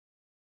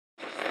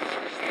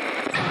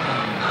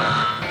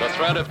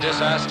threat of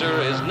disaster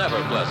is never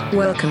pleasant.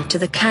 Welcome to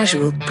the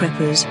Casual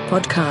Preppers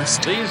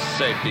podcast. These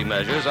safety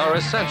measures are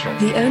essential.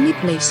 The only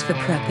place for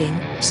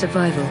prepping,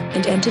 survival,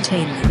 and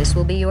entertainment. This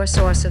will be your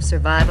source of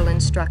survival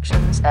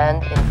instructions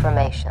and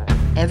information.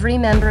 Every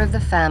member of the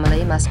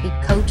family must be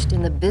coached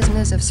in the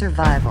business of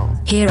survival.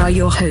 Here are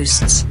your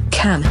hosts,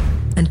 Cam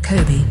and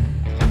Kobe.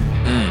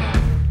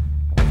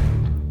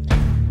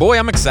 Boy,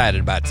 I'm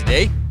excited about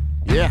today.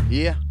 Yeah.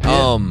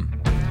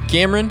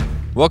 Cameron,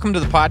 welcome to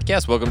the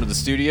podcast. Welcome to the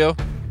studio.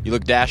 You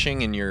look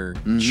dashing in your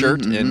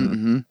shirt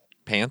and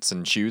pants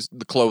and shoes,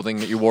 the clothing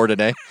that you wore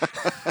today.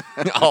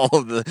 All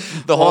of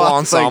the whole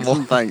ensemble.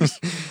 Thanks.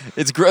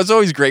 It's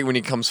always great when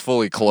he comes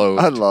fully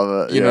clothed. I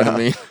love it. You know what I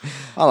mean?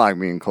 I like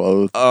being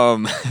clothed.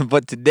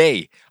 But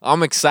today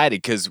I'm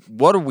excited because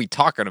what are we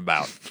talking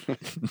about?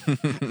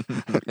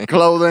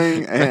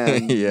 Clothing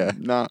and Yeah.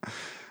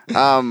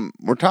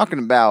 We're talking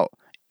about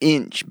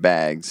inch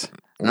bags.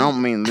 And I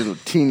don't mean little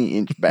teeny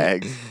inch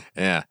bags.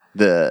 Yeah.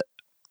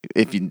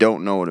 If you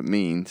don't know what it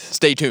means,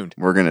 Stay tuned.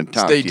 we're gonna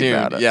talk Stay to you tuned.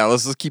 about it. Yeah,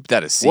 let's keep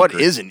that a secret.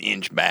 What is an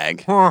inch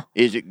bag? Huh.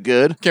 Is it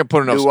good? Can't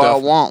put enough Do stuff. I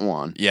want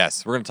one?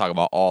 Yes, we're going to talk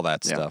about all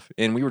that Yeah. stuff.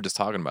 And we were just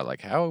talking about,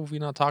 like, how have we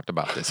not talked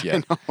about this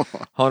yet?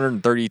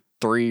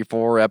 133,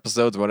 4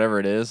 episodes, whatever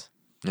it is,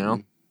 you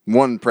know?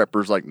 One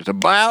prepper's like, it's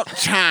about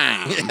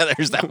time. Yeah,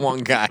 there's that one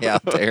guy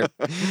out there.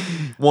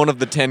 One of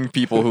the 10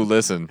 people who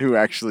listen. Who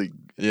actually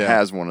Yeah.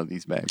 has one of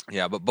these bags?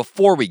 Yeah, but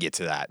before we get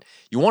to that,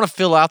 you want to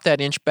fill out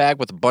that inch bag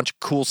with a bunch of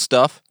cool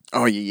stuff?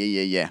 Oh,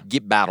 yeah.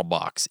 Get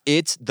BattleBox.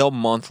 It's the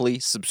monthly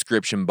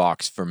subscription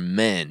box for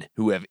men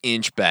who have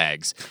inch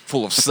bags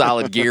full of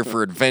solid gear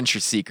for adventure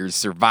seekers,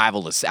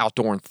 survivalists,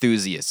 outdoor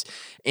enthusiasts,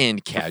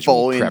 and casual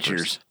Full preppers.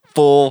 inchers.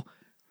 Full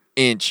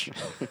inch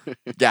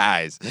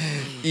guys.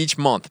 Each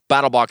month,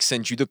 BattleBox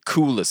sends you the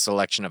coolest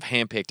selection of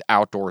handpicked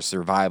outdoor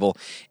survival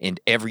and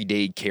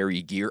everyday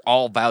carry gear,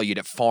 all valued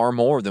at far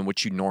more than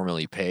what you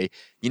normally pay.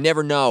 You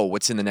never know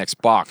what's in the next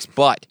box,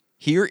 but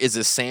here is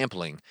a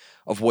sampling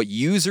of what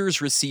users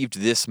received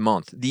this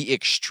month, the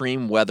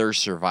Extreme Weather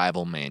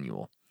Survival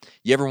Manual.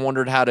 You ever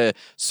wondered how to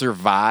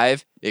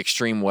survive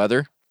extreme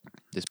weather?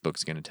 This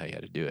book's going to tell you how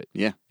to do it.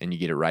 Yeah. And you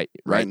get it right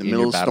Right in the your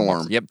middle of the battle box.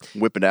 storm. Yep.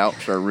 Whip it out,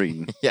 start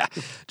reading. Yeah.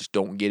 Just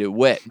don't get it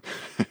wet.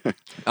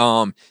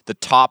 The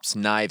Tops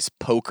Knives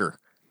Poker.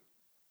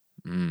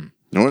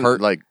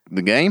 Like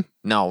the game?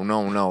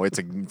 No. It's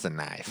a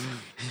knife.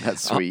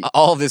 That's sweet.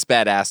 All this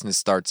badassness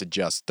starts at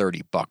just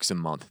 $30 a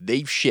month.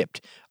 They've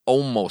shipped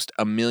almost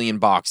 1 million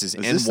boxes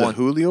Is and this one a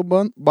Julio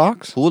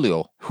box?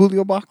 Julio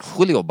box?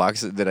 Julio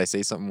box. Did I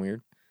say something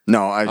weird?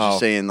 No, I was Oh. just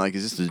saying, like,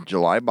 is this the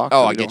July box?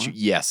 Oh, that I we get don't you.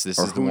 have? Yes, this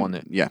Or is the who- one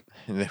that Yeah.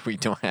 that we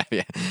don't have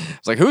yet.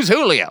 It's like, who's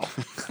Julio?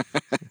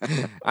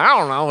 I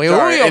don't know. Sorry,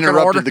 Julio I can order.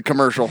 interrupted the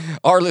commercial.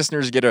 Our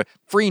listeners get a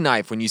free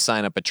knife when you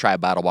sign up at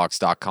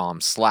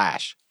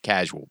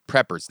trybattlebox.com/casual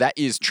preppers. That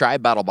is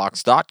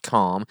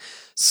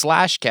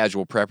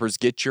trybattlebox.com/casual preppers.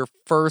 Get your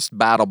first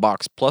battle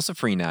box plus a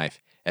free knife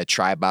at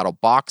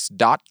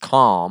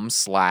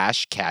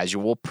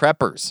trybattlebox.com/casual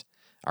preppers.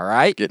 All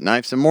right? Get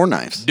knives and more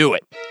knives. Do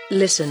it.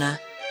 Listener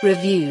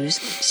reviews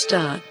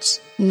starts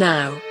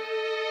now.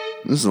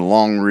 This is a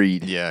long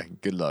read. Yeah,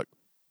 good luck.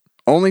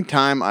 Only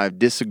time I've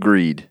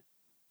disagreed.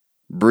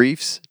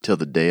 Briefs till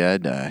the day I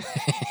die.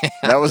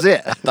 That was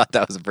it. I thought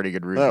that was a pretty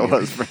good review.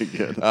 That was pretty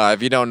good.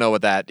 If you don't know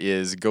what that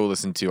is, go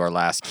listen to our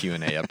last Q&A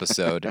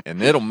episode,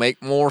 and it'll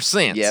make more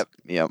sense. Yep.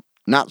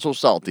 Not so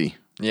salty.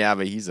 Yeah,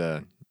 but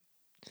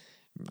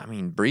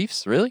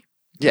briefs, really?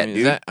 Yeah, is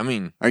dude. that-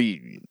 Are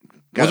you?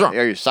 What's wrong?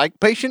 Are you a psych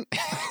patient?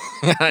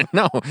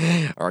 no.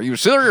 Are you a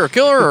serial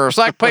killer or a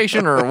psych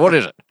patient or what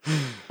is it?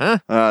 Huh?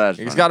 That's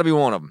It's fine. got to be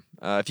one of them.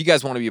 If you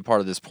guys want to be a part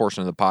of this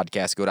portion of the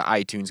podcast, go to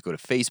iTunes, go to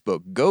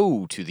Facebook,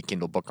 go to the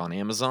Kindle book on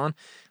Amazon,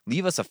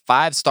 leave us a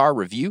 5-star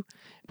review,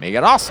 make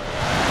it awesome.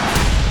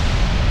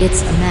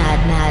 It's a mad,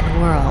 mad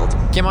world.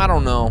 Kim, I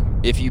don't know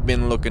if you've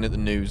been looking at the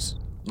news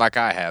like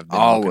I have been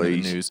looking at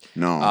Always. the news.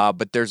 No.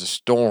 But there's a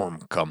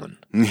storm coming.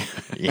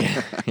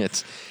 Yeah,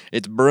 it's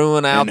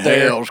brewing out And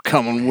there. hell's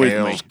coming with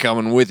Hail's me.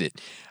 coming with it.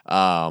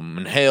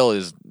 And hail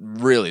is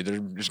really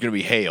there's going to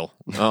be hail.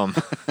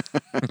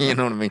 You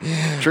know what I mean?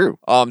 True.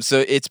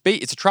 So it's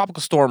a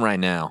tropical storm right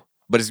now,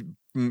 but it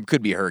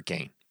could be a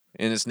hurricane,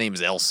 and its name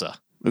is Elsa.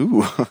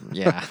 Ooh.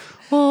 Yeah.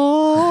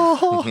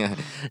 Yeah.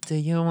 Do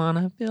you want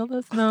to build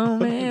a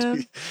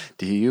snowman?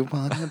 Do you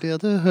want to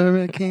build a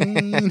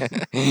hurricane?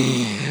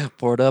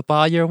 Board up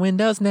all your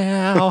windows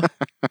now.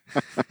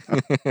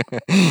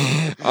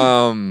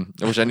 I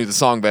wish I knew the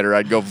song better.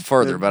 I'd go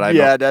further, but I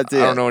that's I it.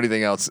 don't know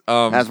anything else.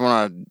 That's when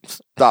I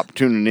stop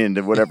tuning in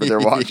to whatever they're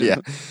watching.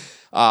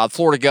 Yeah.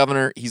 Florida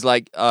governor, he's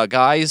like,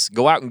 guys,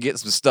 go out and get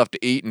some stuff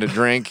to eat and to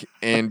drink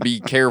and be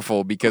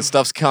careful because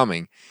stuff's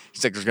coming.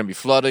 He's like, there's going to be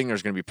flooding,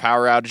 there's going to be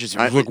power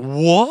outages. He's like,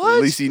 what?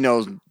 At least he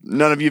knows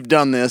none of you've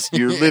done this.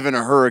 You live in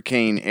a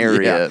hurricane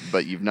area,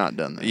 but you've not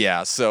done this.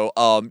 Yeah, so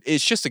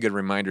it's just a good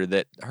reminder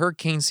that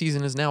hurricane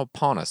season is now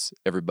upon us,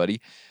 everybody.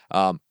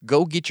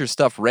 Go get your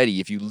stuff ready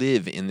if you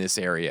live in this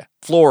area.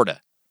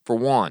 Florida, for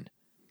one.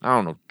 I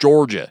don't know,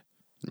 Georgia,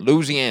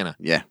 Louisiana,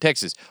 Yeah.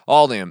 Texas,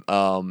 all them.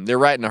 They're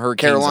right in the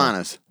hurricane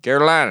zone.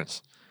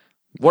 Carolinas.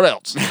 What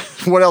else?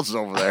 What else is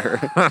over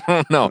there?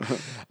 I don't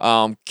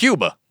know.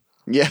 Cuba,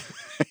 Yeah.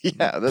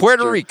 Yeah. That's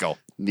Puerto true. Rico,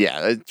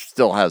 Yeah. It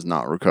still has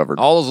not recovered.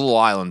 all those little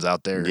islands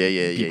out there.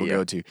 Yeah. People Yeah.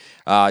 go to.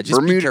 Just be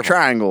Bermuda careful.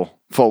 Triangle,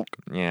 folk.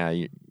 Yeah,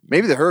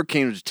 Maybe the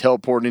hurricane was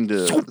teleporting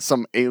into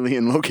some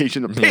alien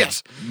location to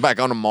piss. back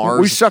onto Mars.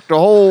 We sucked a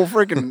whole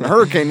freaking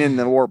hurricane in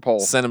the warp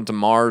hole. Sent them to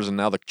Mars, and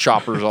now the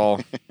chopper's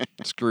all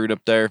screwed up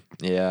there.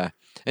 Yeah.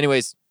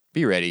 Anyways,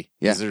 be ready.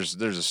 'Cause Yeah.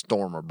 There's a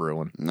storm a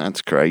brewing,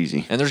 That's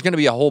crazy. and there's going to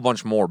be a whole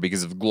bunch more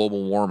because of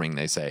global warming.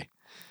 They say.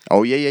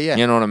 Oh, yeah.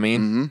 You know what I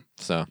mean? Mm-hmm.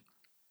 So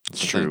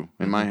It's true.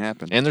 It might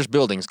happen. And there's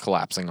buildings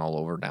collapsing all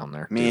over down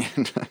there. Man,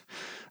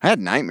 I had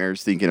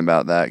nightmares thinking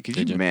about that. Could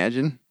Did you you?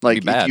 imagine? Like,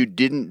 if bad. you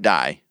didn't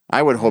die,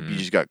 I would hope you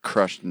just got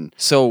crushed and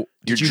So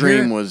your did you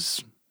dream hear,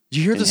 was. Did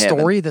you hear in the heaven.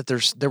 story that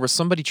there was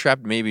somebody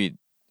trapped? Maybe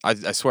I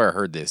swear I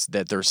heard this,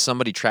 that there's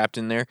somebody trapped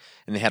in there,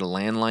 and they had a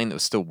landline that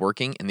was still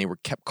working, and they were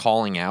kept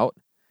calling out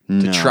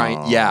to try.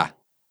 No. Yeah,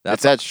 If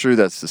that's true,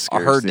 that's the I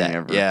scariest heard thing that.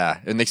 ever. Yeah,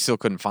 and they still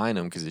couldn't find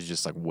him because it's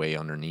just like way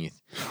underneath.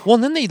 Well,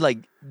 and then they like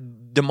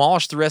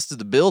demolished the rest of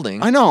the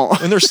building. I know.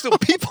 and there's still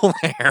people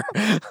there.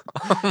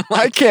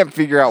 I can't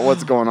figure out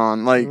what's going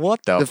on. Like,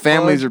 What the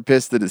families fuck? are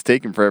pissed that it's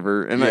taking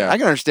forever, and Yeah. I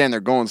can understand they're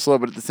going slow,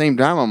 but at the same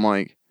time, I'm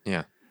like,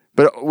 Yeah.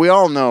 But we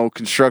all know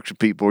construction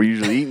people are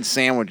usually eating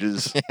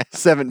sandwiches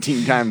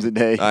 17 times a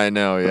day, I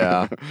know.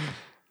 Yeah,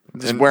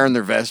 just wearing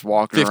their vest,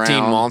 walking 15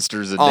 around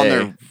monsters a on day.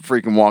 their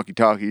freaking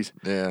walkie-talkies.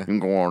 Yeah. and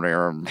go on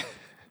there.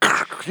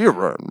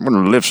 You're I'm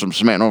gonna lift some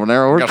cement over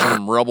there. Got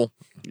some rubble.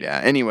 Yeah.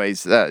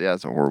 Anyways,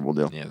 that's a horrible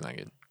deal. Yeah, it's not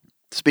good.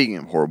 Speaking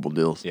of horrible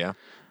deals, Yeah.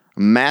 a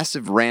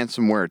massive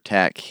ransomware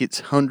attack hits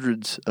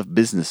hundreds of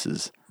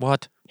businesses.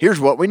 What? Here's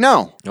what we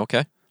know: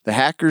 Okay. the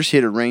hackers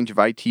hit a range of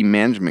IT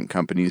management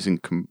companies and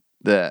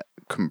that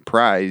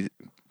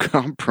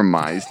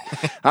compromised.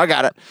 I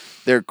got it.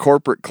 Their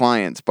corporate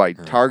clients by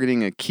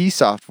targeting a key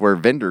software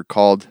vendor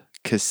called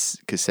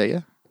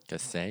Kaseya.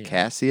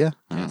 Cassia.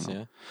 I don't know.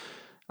 Yeah.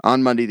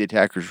 On Monday, the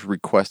attackers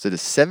requested a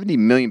 $70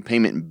 million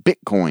payment in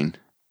Bitcoin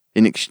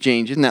in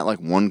exchange. Isn't that like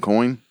one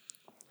coin?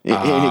 In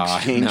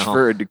exchange no.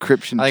 for a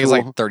decryption I think tool.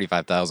 it's like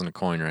 35,000 a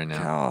coin right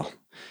now.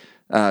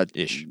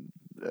 Ish.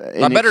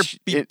 I better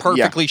be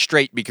perfectly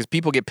straight because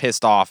people get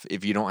pissed off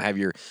if you don't have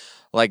your,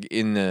 like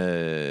in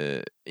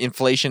the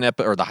inflation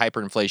or the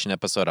hyperinflation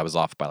episode, I was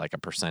off by like a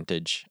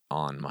percentage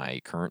on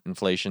my current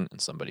inflation, and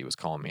somebody was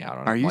calling me out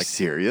on it. Are you Like,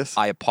 serious?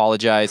 I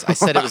apologize. I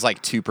said it was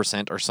like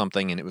 2% or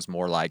something, and it was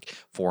more like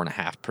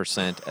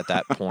 4.5% at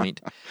that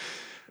point.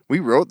 We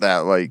wrote that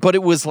like But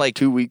it was like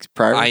 2 weeks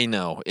prior. I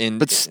know, and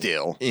but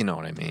still, you know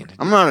what I mean.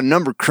 I'm not a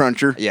number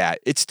cruncher. Yeah,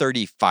 it's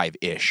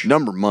 35-ish.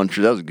 Number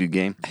muncher. That was a good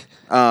game.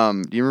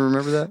 Do you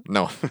remember that?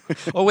 No.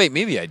 Oh wait,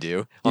 maybe I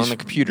do on the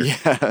computer.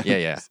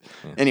 Yeah.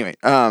 Anyway,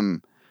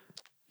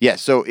 yeah,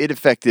 so it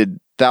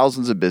affected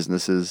thousands of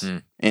businesses,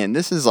 and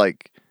this is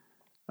like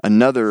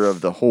another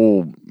of the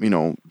whole,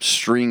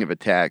 string of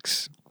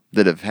attacks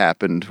that have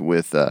happened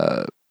with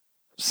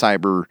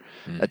cyber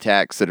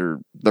attacks that are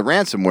the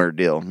ransomware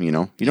deal. You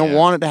don't Yeah.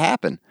 want it to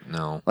happen.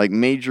 No. Like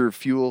major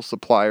fuel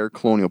supplier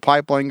Colonial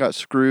Pipeline got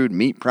screwed,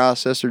 meat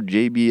processor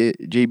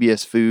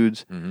JBS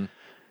Foods. Mm-hmm.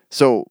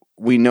 So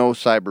we know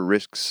cyber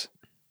risks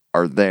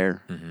are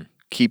there. Mm-hmm.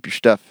 Keep your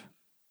stuff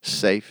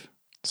safe.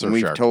 And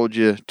we've Surfshark. told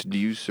you to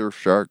use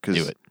Surfshark Do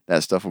because it.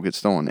 that stuff will get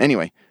stolen.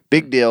 Anyway,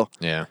 big deal.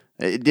 Yeah.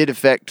 It did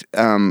affect.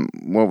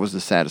 What was the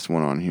saddest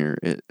one on here?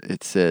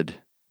 It said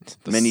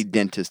many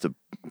dentist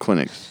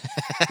clinics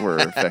were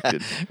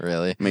affected.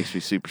 Really? Makes me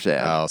super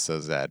sad. Oh, so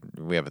sad.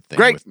 We have a thing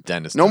Great. with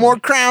dentists. No more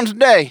crowns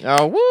today.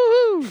 Oh,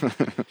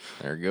 woohoo!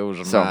 There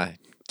goes So, my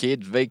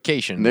kid's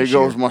vacation. There this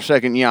goes year. my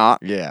second yacht.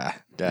 Yeah.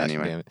 Gosh,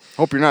 Anyway, damn it.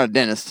 hope you're not a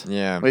dentist.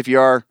 Yeah. But if you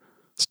are,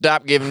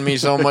 Stop giving me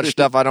so much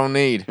stuff I don't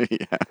need.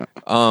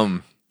 yeah.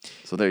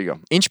 So there you go.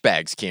 Inch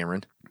bags,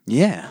 Cameron.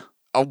 Yeah,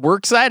 We're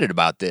excited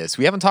about this.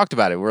 We haven't talked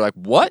about it. We're like,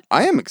 what?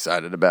 I am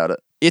excited about it.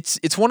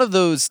 It's one of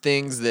those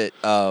things that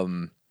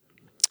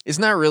is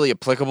not really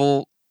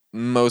applicable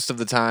most of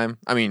the time.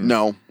 I mean,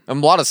 No. a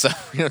lot of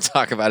stuff we don't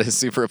talk about is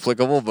super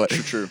applicable, but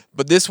True.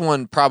 But this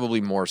one probably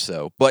more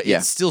so. But Yeah.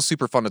 it's still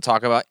super fun to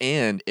talk about,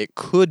 and it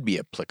could be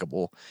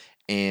applicable,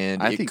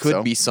 and I it think could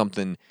so. be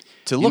something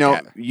to look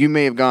at. You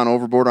may have gone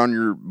overboard on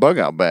your bug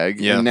out bag,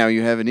 Yeah. and now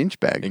you have an inch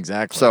bag.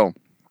 Exactly. So,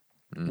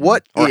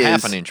 what Or is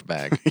half an inch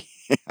bag.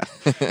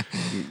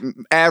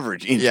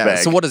 average inch Yeah. bag?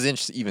 So what does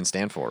inch even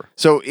stand for?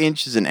 So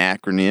inch is an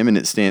acronym, and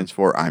it stands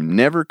for "I'm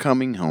never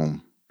coming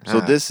home." So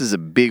Ah. this is a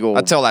big old.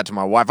 I tell that to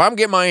my wife. I'm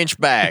getting my inch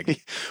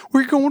bag.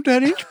 Where you going with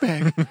that inch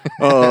bag?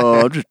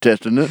 I'm just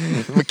testing it.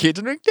 My kids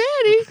are like,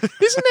 Daddy,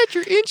 isn't that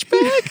your inch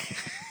bag?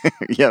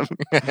 Yep.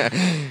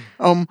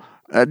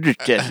 I'm just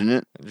testing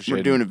it. We're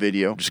had- doing a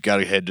video. Just got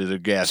to head to the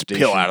gas station.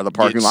 peel out of the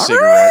parking get lot.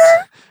 Cigarettes.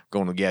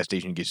 Going to the gas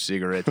station, get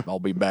cigarettes. I'll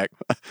be back.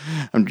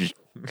 I'm just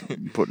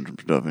putting some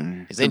stuff in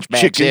here. His inch Some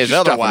bag chicken, says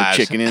just stuffing a otherwise.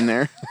 chicken in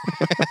there.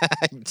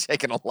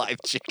 Taking a live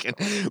chicken.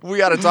 We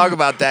got to talk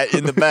about that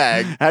in the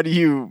bag. How do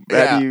you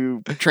Yeah.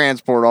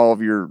 transport all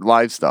of your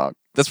livestock?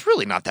 That's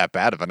really not that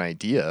bad of an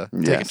idea.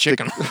 Yeah, Take a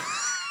chicken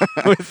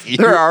with you.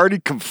 They're already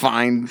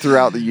confined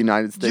throughout the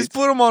United States. Just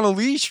put them on a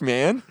leash,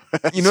 man.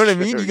 You know what I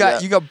mean? true,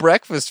 You got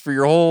breakfast for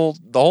the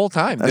whole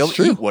time. That's They'll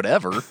true. eat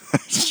whatever.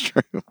 That's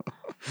true.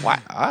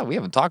 Why? We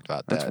haven't talked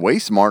about that. That's way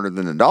smarter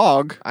than a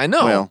dog. I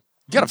know. Well,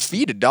 You got to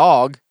feed a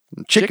dog.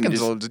 chicken Chickens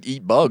just, will just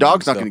eat bugs.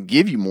 dog's not and going to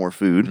give you more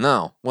food stuff.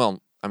 No.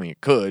 Well, I mean, it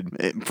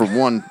could. for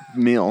one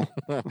meal.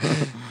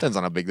 Depends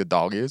on how big the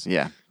dog is.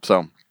 Yeah.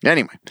 So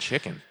anyway,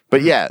 Chicken.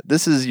 but yeah,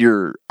 this is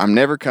your I'm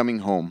never coming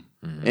home.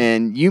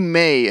 And you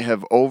may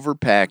have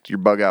overpacked your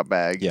bug out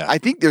bag. Yeah. I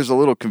think there's a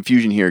little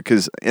confusion here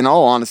because, in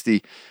all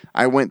honesty,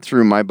 I went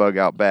through my bug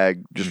out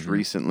bag just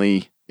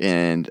recently,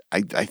 and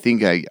I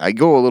think I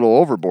go a little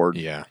overboard.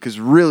 Yeah. Because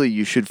really,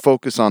 you should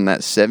focus on that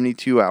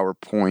 72-hour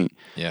point.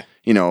 Yeah.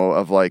 You know,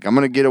 of like, I'm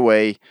going to get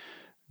away,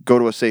 go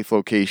to a safe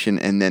location,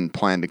 and then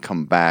plan to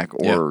come back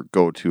or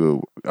go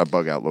to a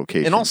bug out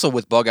location. And also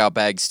with bug out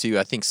bags too,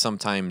 I think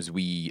sometimes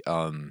we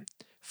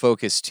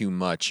focus too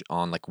much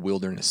on like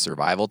wilderness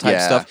survival type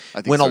Yeah, stuff.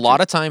 I think When so, a lot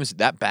too. of times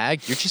that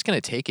bag, you're just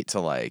gonna take it to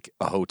like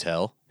a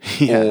hotel,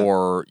 Yeah.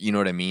 or you know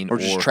what I mean, or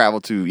just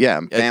travel to,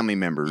 family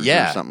members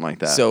yeah, or something like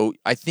that. So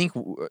I think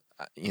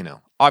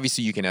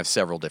obviously you can have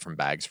several different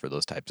bags for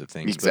those types of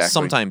things. But Exactly.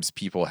 sometimes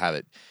people have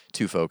it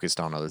too focused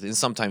on other things.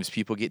 Sometimes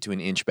people get to an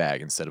inch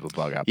bag instead of a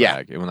bug out Yeah.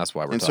 bag, and that's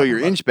why we're. And so talking your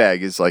about inch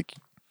bag is like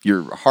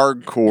your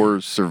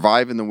hardcore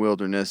survive in the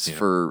wilderness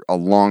for a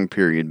long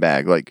period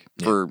bag, like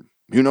for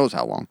who knows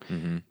how long.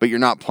 But you're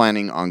not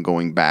planning on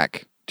going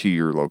back to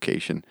your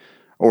location,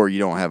 or you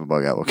don't have a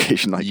bug out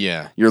location. Like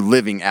Yeah. you're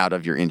living out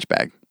of your inch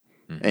bag.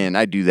 And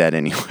I do that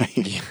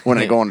anyway. When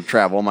I go on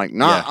travel, I'm like,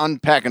 not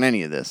unpacking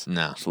any of this.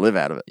 No. Just live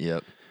out of it.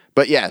 Yep.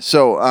 But yeah,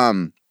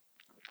 so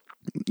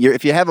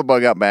if you have a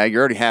bug out bag,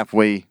 you're already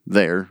halfway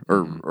there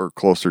or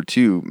closer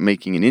to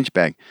making an inch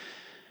bag.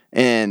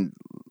 And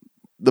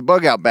the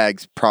bug out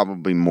bag's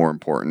probably more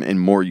important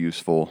and more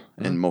useful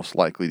and most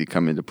likely to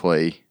come into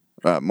play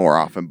more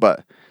often.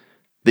 But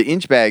the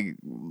inch bag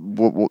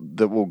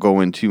that we'll go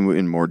into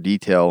in more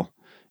detail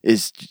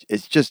it's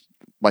just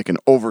like an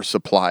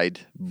oversupplied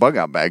bug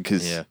out bag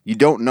because you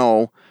don't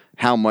know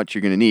how much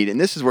you're going to need.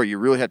 And this is where you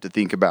really have to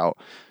think about,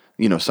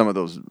 some of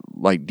those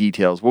like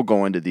details. We'll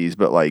go into these,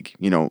 but like,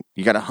 you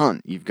got to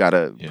hunt, you've got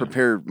to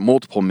prepare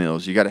multiple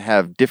meals, you got to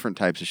have different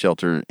types of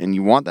shelter, and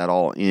you want that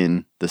all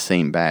in the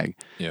same bag.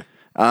 Yeah.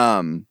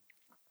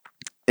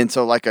 And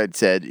so like I'd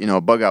said,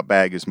 a bug out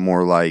bag is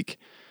more like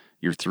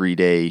your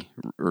 3-day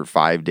or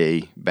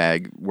 5-day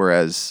bag,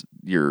 whereas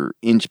your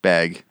inch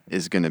bag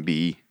is going to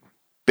be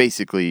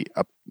basically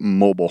a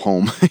mobile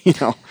home,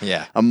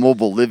 a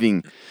mobile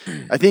living.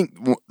 I think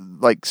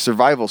like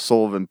Survival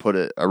Sullivan put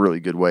it a really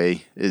good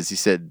way is he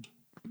said,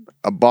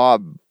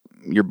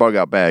 your bug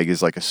out bag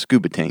is like a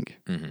scuba tank.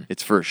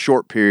 It's for a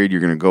short period.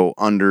 You're going to go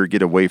under,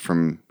 get away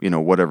from,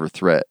 whatever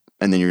threat.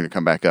 And then you're going to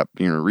come back up.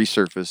 You're going to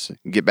resurface,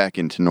 get back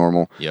into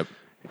normal. Yep.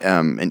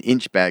 An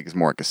inch bag is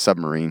more like a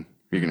submarine.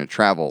 You're going to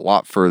travel a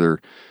lot further,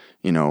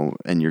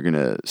 and you're going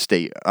to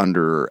stay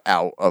under or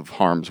out of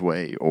harm's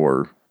way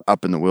or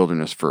up in the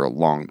wilderness for a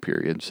long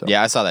period. So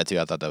Yeah, I saw that too.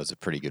 I thought that was a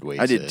pretty good way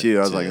I did too.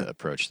 I was like,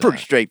 approach that. pretty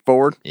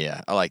straightforward.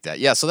 Yeah, I like that.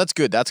 Yeah, so that's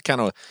good. That's kind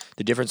of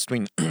the difference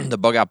between the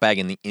bug out bag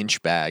and the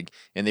inch bag.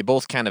 And they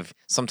both kind of,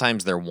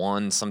 sometimes they're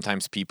one,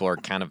 sometimes people are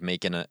kind of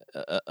making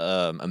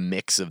a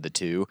mix of the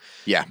two.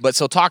 Yeah. But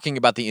so talking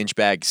about the inch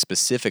bag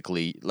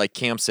specifically, like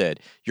Cam said,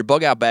 your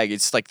bug out bag,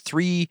 it's like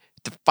 3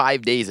 to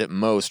 5 days at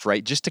most,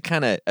 right? Just to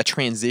kind of a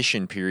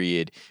transition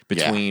period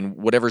between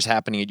whatever's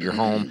happening at your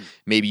home.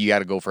 Maybe you got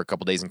to go for a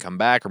couple days and come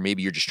back, or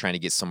maybe you're just trying to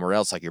get somewhere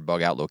else, like your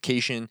bug out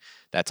location,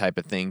 that type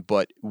of thing.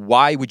 But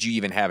why would you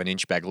even have an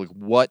inch bag? Like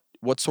what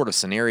sort of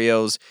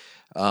scenarios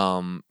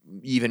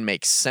even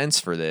make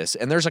sense for this?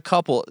 And there's a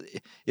couple.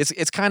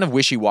 It's kind of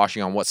wishy-washy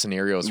on what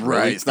scenarios. Right.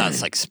 Really, It's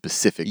not like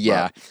specific.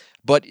 yeah,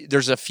 but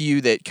there's a few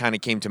that kind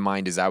of came to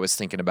mind as I was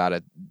thinking about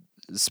it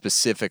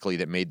specifically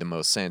that made the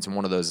most sense. And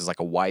one of those is like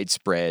a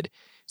widespread,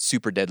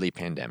 super deadly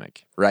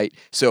pandemic, right?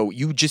 So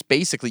you just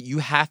basically, you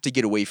have to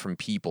get away from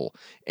people,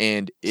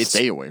 and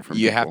Stay away from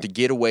you people. have to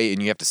get away,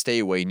 and you have to stay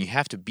away, and you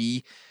have to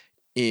be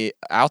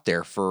out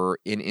there for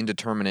an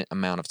indeterminate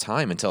amount of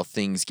time until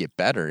things get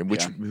better,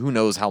 which who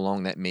knows how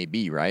long that may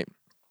be, right?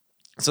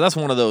 So that's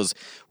one of those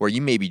where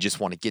you maybe just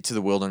want to get to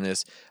the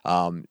wilderness,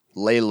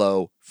 lay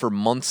low for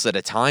months at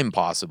a time,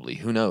 possibly.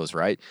 Who knows,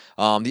 right?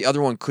 The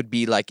other one could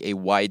be like a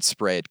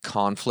widespread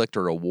conflict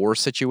or a war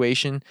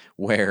situation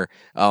where,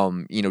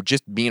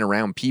 just being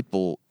around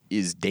people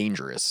is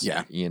dangerous.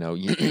 Yeah.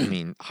 I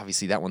mean,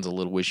 obviously that one's a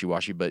little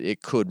wishy-washy, but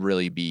it could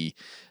really be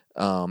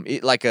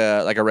like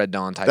a Red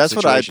Dawn type That's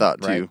situation. what I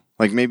thought right? too.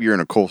 Like maybe you're in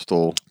a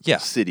coastal Yeah.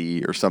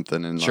 city or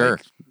something, and Sure.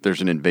 like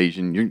there's an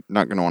invasion, you're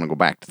not going to want to go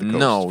back to the coast.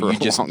 No, for you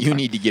a long you time.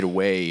 need to get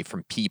away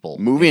from people.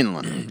 Move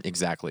inland.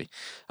 Exactly.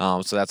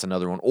 So that's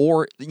another one.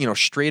 Or,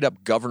 straight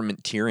up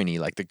government tyranny.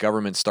 Like the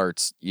government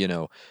starts,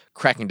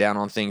 cracking down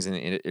on things,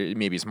 and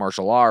maybe it's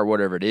martial law or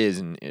whatever it is,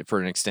 and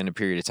for an extended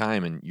period of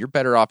time. And you're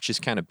better off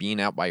just kind of being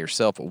out by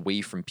yourself,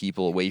 away from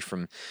people, away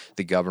from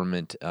the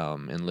government,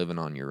 and living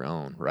on your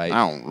own, right?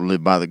 I don't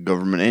live by the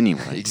government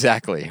anyway.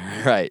 Exactly.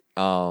 Right.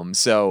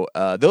 So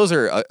those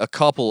are a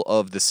couple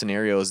of the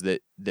scenarios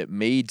that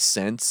made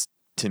sense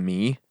to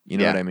me. You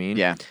know what I mean?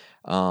 Yeah.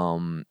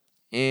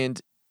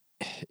 And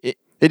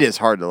It is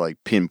hard to like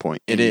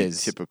pinpoint. It any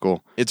is.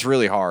 typical. it's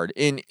really hard.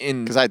 And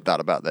Because I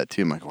thought about that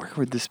too. I'm like, where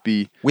would this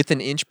be? with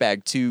an inch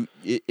bag too,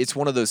 it's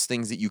one of those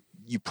things that you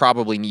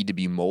probably need to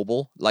be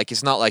mobile. Like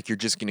it's not like you're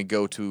just going to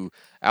go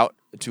out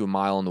to a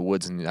mile in the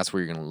woods and that's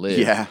where you're going to live.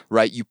 Yeah.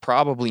 Right. You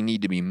probably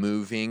need to be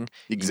moving.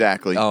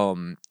 Exactly.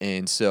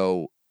 And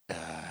so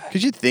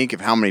Because you think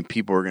of how many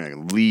people are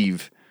going to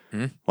leave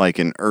Hmm? like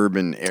an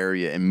urban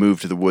area and move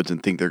to the woods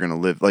and think they're going to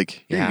live.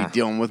 Like you're going Yeah. to be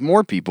dealing with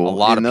more people. A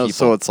lot of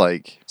So people. it's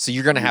like So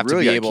you're going to you have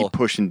really to be gotta able keep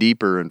pushing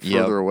deeper and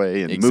Yep, further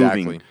away and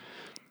exactly. moving.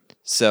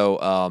 So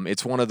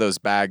it's one of those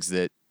bags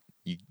that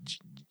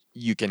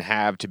you can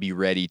have to be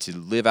ready to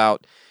live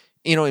out.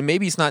 And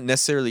maybe it's not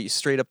necessarily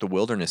straight up the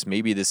wilderness.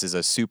 Maybe this is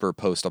a super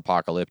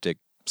post-apocalyptic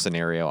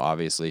scenario,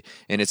 obviously,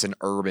 and it's an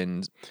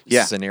urban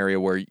Yeah. scenario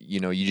where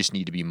you just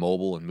need to be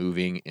mobile and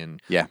moving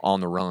and Yeah. on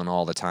the run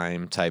all the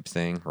time type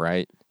thing,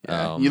 right?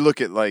 Yeah. You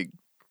look at like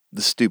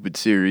the stupid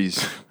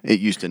series. It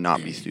used to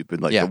not be stupid,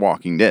 like Yeah. The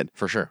Walking Dead.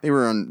 For sure.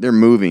 They're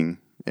moving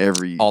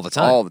All the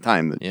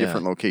time. the Yeah.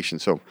 different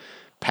locations. So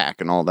pack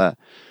and all that.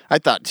 I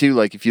thought too,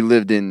 like if you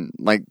lived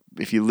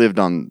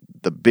on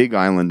the Big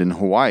Island in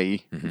Hawaii,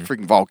 Mm-hmm.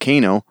 freaking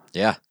volcano,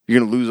 Yeah. you're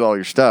gonna lose all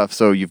your stuff.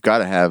 So you've got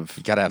to have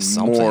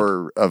something.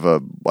 more of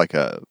a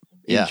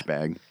Yeah. inch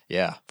bag.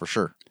 Yeah, for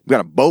sure. You've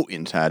got a boat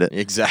inside it.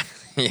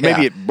 Exactly. Yeah.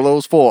 Maybe it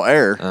blows full of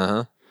air.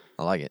 Uh-huh.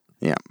 I like it.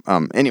 Yeah.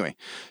 Anyway,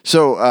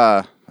 so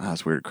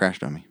that's weird. It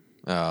crashed on me.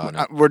 Oh,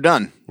 no. We're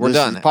done. We're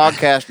done. The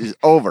podcast is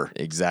over.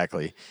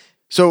 Exactly.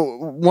 So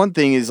one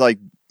thing is like,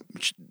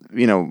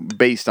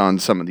 based on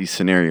some of these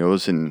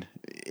scenarios, and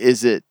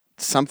is it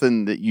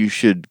something that you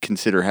should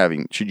consider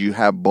having? Should you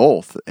have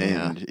both?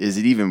 And is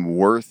it even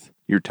worth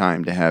your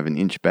time to have an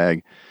inch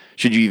bag?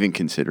 Should you even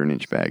consider an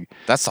inch bag?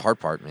 That's the hard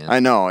part, man. I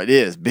know it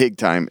is big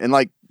time. And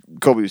like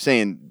Kobe was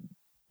saying,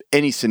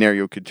 any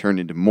scenario could turn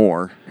into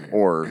more,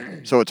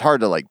 so it's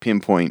hard to like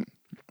pinpoint.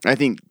 I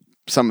think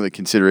some of the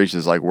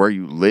considerations, like where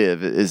you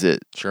live, is it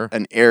Sure.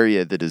 an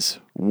area that is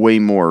way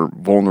more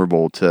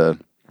vulnerable to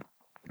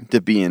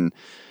being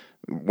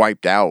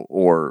wiped out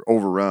or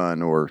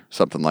overrun or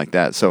something like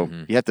that. So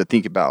you have to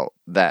think about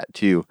that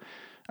too.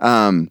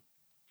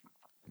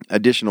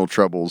 Additional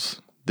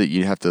troubles that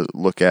you have to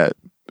look at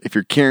if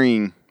you're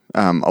carrying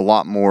a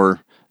lot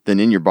more than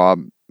in your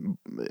bob.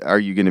 Are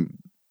you going to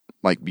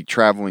like be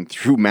traveling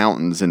through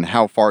mountains, and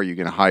how far are you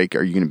going to hike?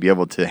 Are you going to be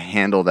able to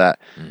handle that?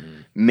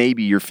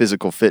 Maybe your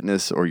physical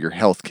fitness or your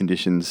health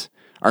conditions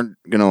aren't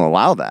going to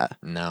allow that.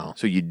 No.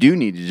 So you do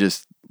need to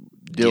just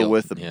deal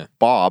with the yeah.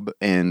 bob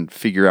and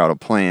figure out a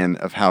plan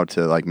of how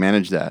to like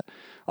manage that.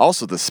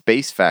 Also the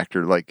space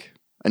factor, like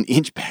an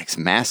inch bag's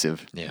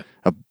massive. Yeah.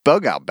 A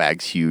bug out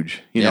bag's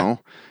huge, you Yeah. know?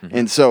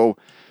 And so,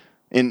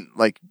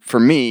 like for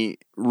me,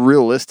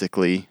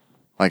 realistically,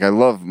 like I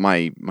love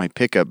my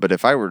pickup, but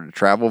if I were to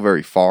travel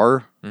very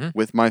far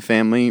with my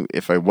family,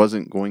 if I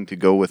wasn't going to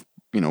go with,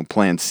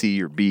 plan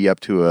C or B up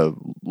to a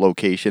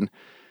location,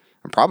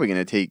 I'm probably going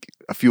to take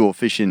a fuel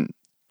efficient,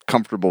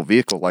 comfortable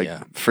vehicle like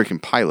Yeah. freaking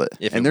Pilot.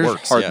 If and it there's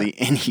works, hardly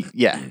any,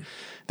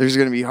 there's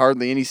going to be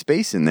hardly any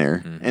space in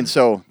there. And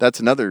so that's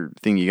another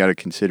thing you got to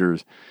consider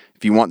is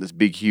if you want this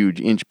big, huge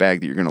inch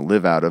bag that you're going to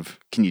live out of,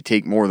 can you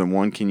take more than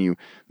one?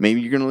 Maybe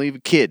you're going to leave a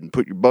kid and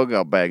put your bug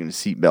out bag in a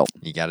seatbelt.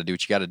 You got to do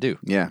what you got to do.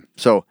 Yeah.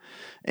 So,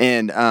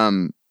 and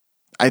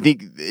I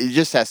think it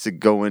just has to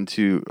go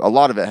into, a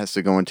lot of it has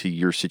to go into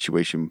your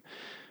situation.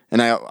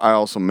 And I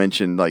also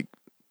mentioned, like,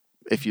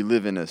 if you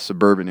live in a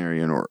suburban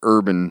area or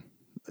urban,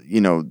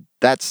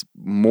 that's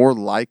more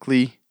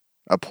likely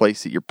a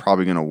place that you're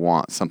probably going to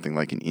want something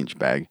like an inch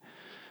bag,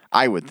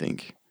 I would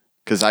think.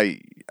 Because I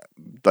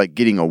like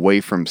getting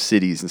away from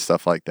cities and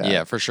stuff like that.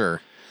 Yeah, for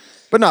sure.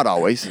 But not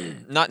always.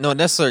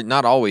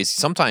 Not always.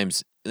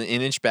 Sometimes an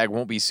inch bag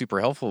won't be super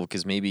helpful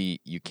because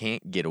maybe you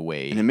can't get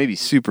away. And it may be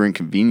super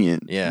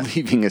inconvenient Yeah.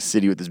 leaving a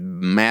city with this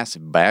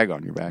massive bag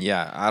on your back.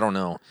 Yeah, I don't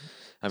know.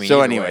 I mean, So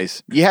either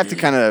anyways, you have to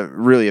kind of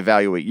really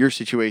evaluate your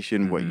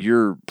situation, Mm-hmm. what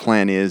your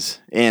plan is,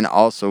 and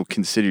also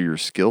consider your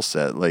skill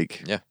set.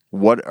 Like, Yeah.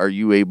 what are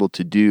you able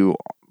to do,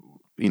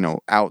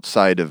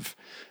 outside of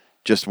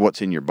just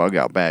what's in your bug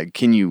out bag?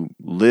 Can you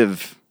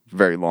live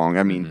very long?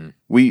 I mean,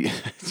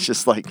 it's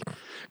just like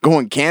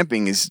going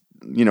camping is,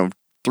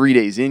 3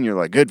 days in, you're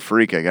like, good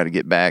freak, I got to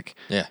get back.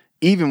 Yeah.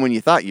 Even when you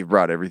thought you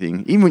brought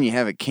everything, even when you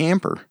have a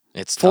camper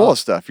It's full tough. of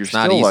stuff, you're It's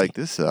not still easy. like,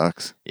 this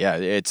sucks. Yeah,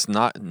 it's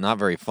not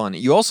very fun.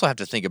 You also have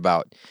to think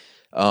about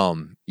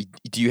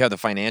Do you have the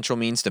financial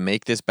means to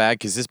make this bag?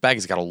 Because this bag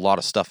has got a lot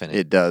of stuff in it.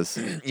 It does.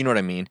 You know what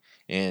I mean?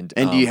 And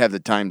And do you have the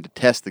time to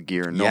test the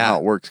gear and know how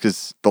it works?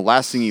 Because the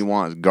last thing you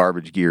want is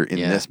garbage gear in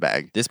this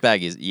bag. This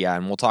bag is,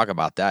 and we'll talk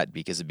about that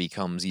because it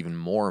becomes even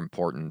more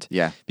important.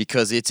 Yeah.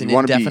 Because it's an You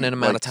wanna be, indefinite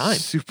amount of like, time.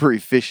 super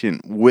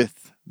efficient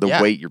with the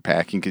weight you're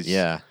packing. Cause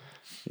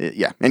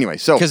Anyway,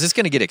 so. Because it's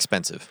going to get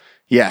expensive.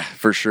 Yeah,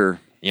 for sure.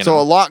 You So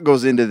know? a lot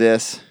goes into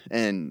this.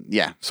 And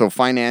so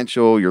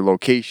financial, your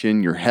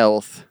location, your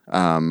health,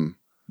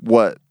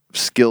 what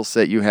skill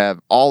set you have,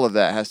 all of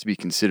that has to be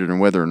considered and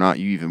whether or not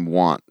you even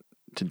want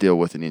to deal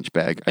with an inch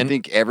bag. I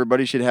think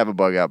everybody should have a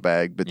bug out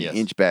bag, but the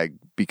inch bag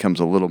becomes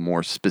a little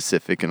more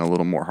specific and a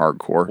little more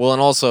hardcore. Well,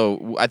 and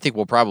also, I think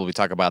we'll probably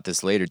talk about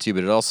this later too,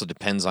 but it also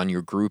depends on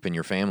your group and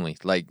your family.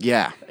 Like,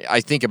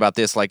 I think about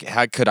this, like,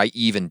 how could I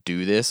even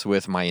do this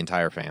with my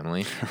entire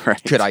family?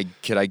 Right.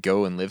 Could I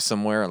go and live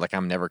somewhere? Like,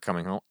 I'm never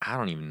coming home? I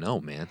don't even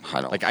know, man.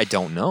 I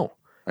don't know.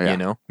 Yeah. You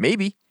know?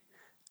 Maybe.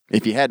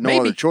 If you had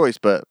no other choice,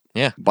 but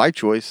by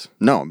choice,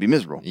 no, it'd be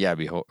miserable. Yeah, it'd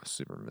be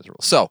super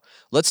miserable. So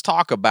let's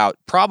talk about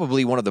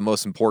probably one of the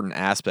most important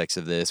aspects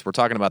of this. We're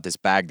talking about this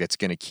bag that's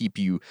going to keep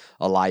you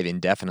alive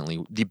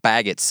indefinitely. The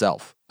bag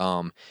itself.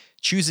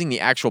 Choosing the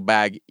actual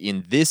bag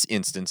in this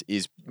instance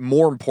is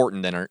more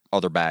important than our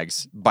other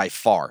bags by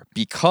far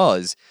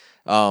because,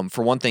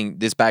 for one thing,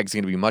 this bag is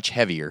going to be much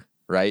heavier,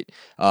 right?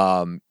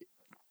 And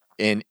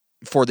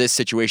for this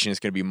situation, it's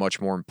going to be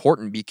much more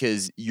important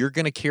because you're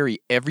going to carry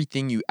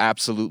everything you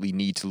absolutely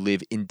need to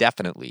live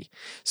indefinitely.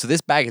 So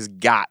this bag has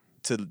got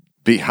to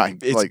be high.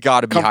 It's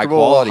got to be high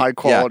quality,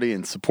 quality,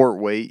 and support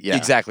weight. Yeah,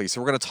 exactly. So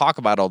we're going to talk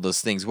about all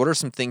those things. What are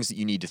some things that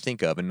you need to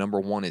think of? And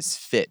number one is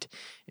fit.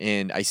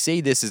 And I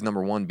say this is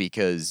number one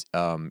because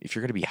if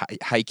you're going to be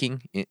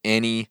hiking in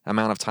any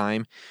amount of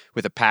time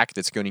with a pack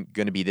that's going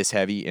to be this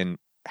heavy, and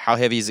how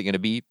heavy is it going to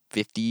be?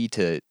 50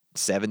 to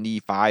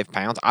 75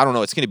 pounds? I don't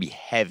know. It's going to be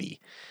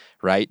heavy.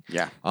 Right?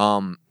 Yeah.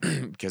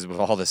 Because with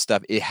all this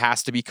stuff, it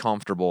has to be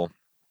comfortable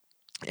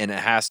and it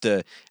has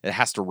to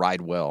ride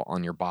well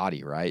on your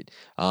body, right?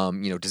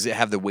 Does it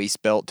have the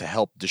waist belt to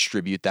help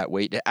distribute that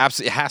weight? It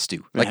absolutely has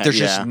to. Like there's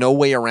just no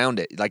way around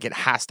it. Like it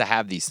has to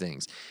have these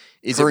things.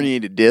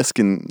 Herniated disc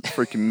in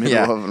freaking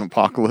middle of an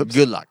apocalypse.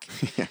 Good luck.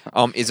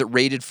 Is it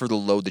rated for the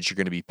load that you're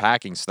going to be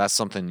packing? So that's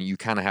something you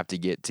kind of have to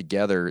get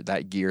together,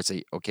 that gear,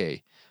 say,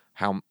 okay,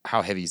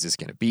 how heavy is this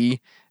going to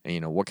be?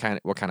 And, what kind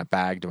of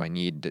bag do I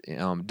need?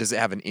 Does it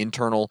have an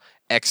internal,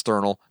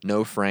 external,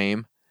 no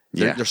frame?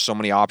 There's so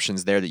many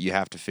options there that you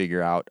have to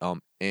figure out.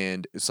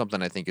 And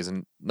something I think is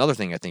another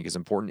thing I think is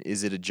important.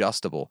 Is it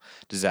adjustable?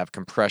 Does it have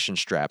compression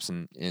straps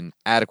and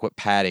adequate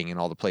padding in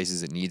all the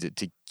places it needs it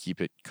to keep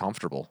it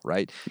comfortable?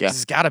 Right? Yeah,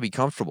 it's got to be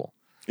comfortable.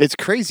 It's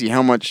crazy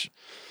how much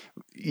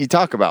you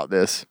talk about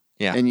this.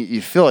 Yeah, and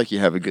you feel like you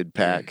have a good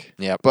pack.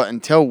 Yeah, but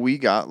until we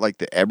got like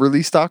the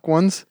Eberly stock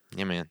ones.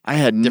 Yeah, man. I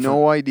had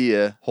no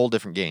idea. Whole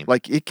different game.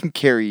 Like it can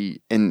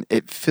carry, and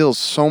it feels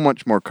so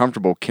much more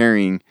comfortable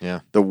carrying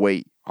the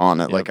weight on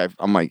it. Yep. Like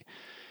I'm like,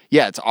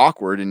 it's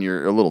awkward and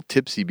you're a little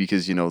tipsy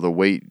because the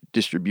weight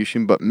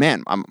distribution. But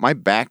man, my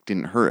back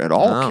didn't hurt at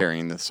all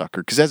carrying this sucker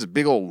because it has a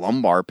big old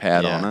lumbar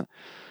pad on it.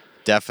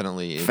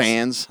 Definitely.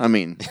 Fans. I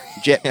mean,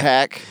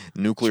 jetpack.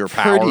 Nuclear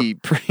power.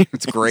 Pretty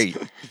it's great.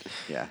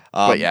 Yeah.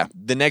 But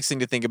the next thing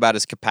to think about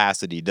is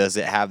capacity. Does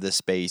it have the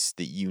space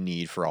that you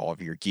need for all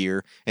of your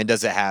gear? And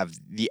does it have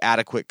the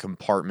adequate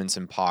compartments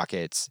and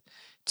pockets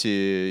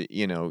to,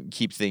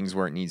 keep things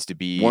where it needs to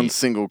be? One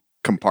single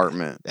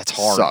compartment. That's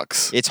hard.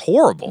 Sucks. It's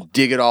horrible.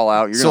 Dig it all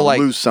out. You're going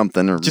to lose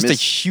something or just a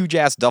huge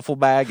ass duffel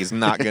bag is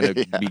not going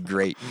to be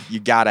great.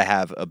 You got to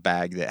have a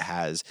bag that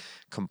has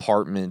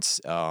compartments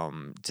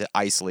to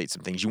isolate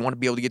some things. You want to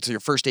be able to get to your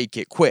first aid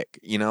kit quick.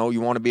 You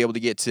want to be able to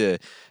get to,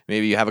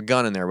 maybe you have a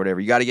gun in there or whatever.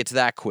 You got to get to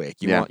that quick.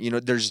 You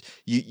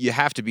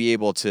have to be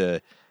able to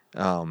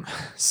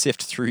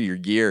sift through your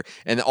gear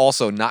and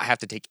also not have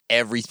to take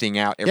everything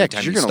out every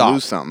time you stop. You're going to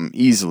lose something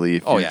easily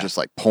if you're just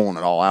like pulling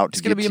it all out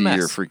to get to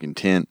your freaking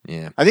tent.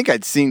 Yeah. I think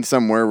I'd seen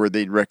somewhere where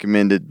they'd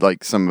recommended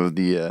like some of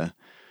the,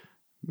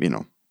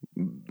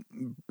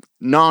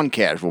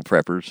 non-casual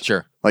preppers.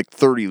 Sure. Like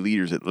 30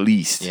 liters at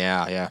least.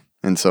 Yeah, yeah.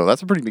 And so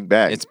that's a pretty big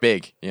bag. It's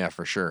big. Yeah,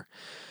 for sure.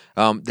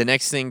 The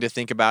next thing to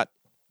think about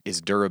is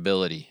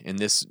durability. And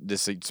this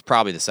is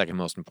probably the second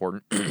most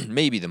important,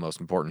 maybe the most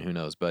important, who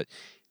knows, but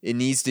it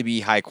needs to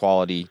be high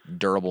quality,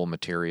 durable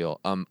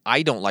material.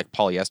 I don't like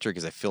polyester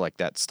because I feel like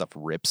that stuff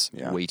rips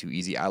way too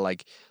easy. I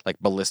like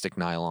ballistic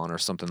nylon or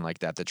something like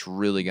that that's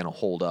really going to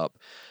hold up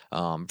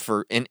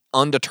for an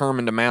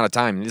undetermined amount of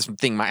time. This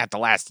thing might have to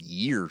last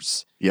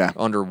years. Yeah.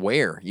 Under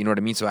wear. You know what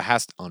I mean? So it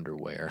has to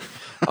underwear.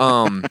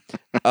 I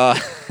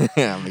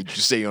made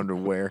you say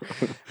underwear.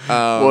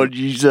 What'd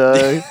you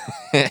say?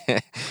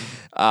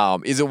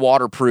 Is it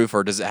waterproof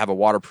or does it have a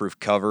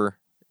waterproof cover?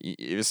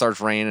 If it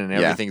starts raining and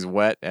everything's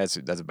wet, that's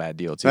a bad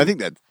deal too. I think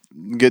that's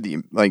good that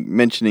you like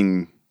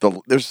mentioning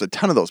there's a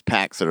ton of those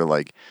packs that are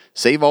like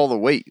save all the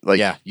weight.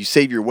 Like you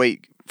save your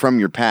weight from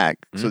your pack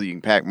so that you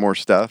can pack more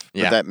stuff.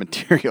 But that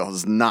material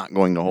is not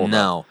going to hold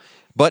up.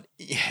 But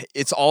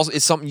it's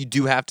something you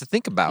do have to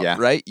think about, Yeah.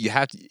 right? You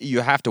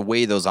have to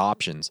weigh those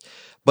options.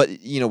 But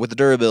with the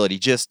durability,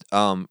 just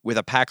with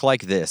a pack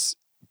like this,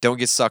 don't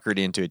get suckered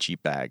into a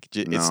cheap bag.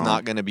 It's No.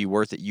 not going to be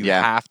worth it. You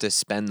Yeah. have to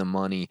spend the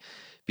money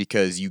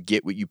because you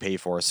get what you pay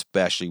for,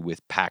 especially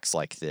with packs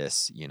like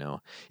this.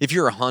 If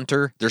you're a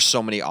hunter, there's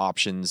so many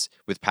options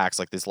with packs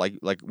like this, like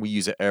we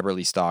use at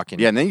Eberly Stock. And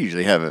Yeah, and they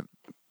usually have it.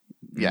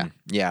 Yeah,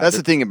 yeah, That's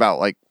the thing about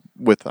like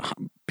with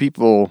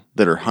people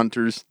that are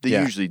hunters, they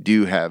Yeah. usually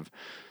do have,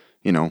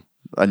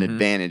 an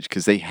advantage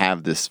because they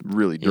have this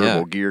really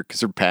durable gear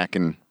because they're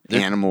packing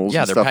animals.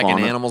 Yeah, and they're stuff packing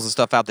on it. animals and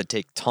stuff out that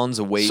take tons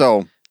of weight.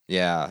 So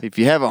yeah, if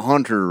you have a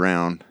hunter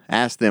around,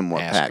 ask them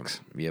what Ask 'em. packs.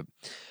 Yep.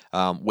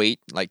 Weight,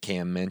 like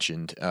Cam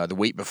mentioned, the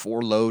weight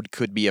before load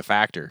could be a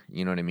factor.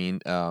 You know what I mean?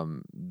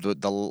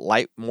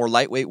 The more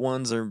lightweight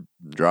ones are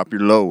Drop your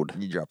load.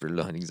 you drop your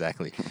load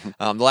exactly.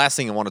 The last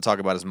thing I want to talk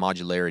about is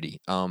modularity.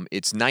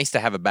 It's nice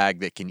to have a bag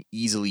that can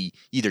easily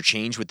either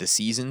change with the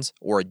seasons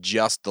or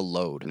adjust the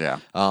load. Yeah.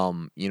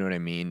 You know what I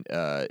mean?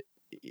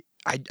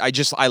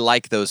 I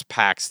like those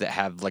packs that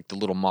have like the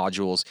little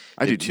modules.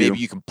 I do that too. Maybe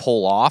you can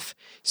pull off.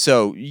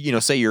 So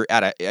say you're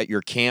at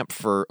your camp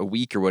for a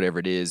week or whatever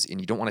it is, and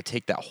you don't want to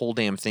take that whole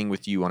damn thing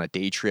with you on a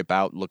day trip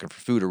out looking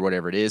for food or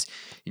whatever it is,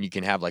 and you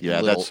can have like Yeah,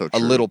 a that's so a true.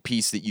 little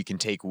piece that you can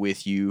take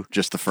with you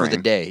Just the for the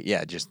frame. day.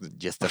 Yeah, just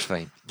the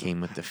frame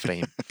came with the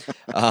frame.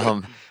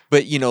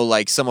 But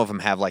like some of them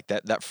have like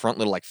that front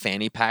little like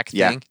fanny pack thing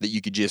Yeah. that you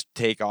could just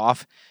take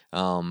off.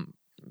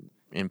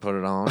 And put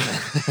it on.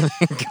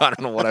 God, I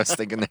don't know what I was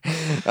thinking there.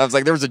 I was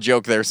like, there was a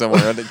joke there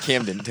somewhere.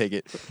 Cam didn't take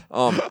it.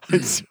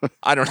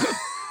 I don't know.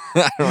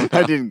 I don't know.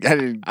 I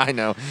didn't. I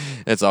know.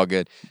 It's all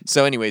good.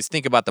 So, anyways,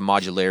 think about the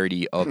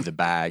modularity of the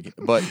bag.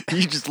 But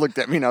You just looked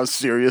at me and I was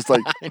serious.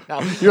 Like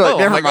No. you're like, Oh,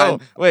 never I'm like,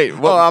 mind. oh, wait,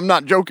 Well, I'm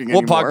not joking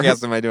what anymore.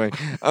 podcast am I doing?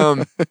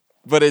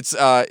 But it's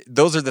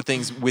those are the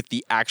things with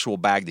the actual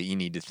bag that you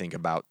need to think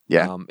about.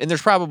 Yeah. And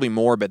there's probably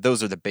more, but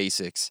those are the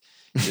basics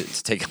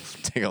to take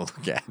a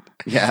look at.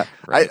 Yeah,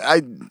 Right.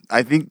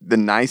 I think the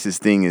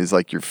nicest thing is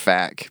like your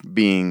FAC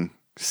being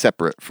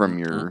separate from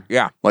your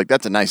Yeah. Like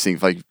that's a nice thing,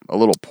 like a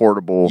little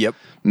portable Yep.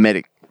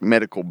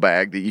 medical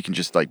bag that you can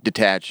just like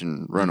detach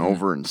and run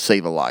over and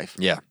save a life.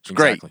 Yeah, It's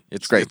great. exactly.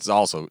 It's great. It's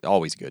also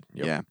always good.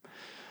 Yep.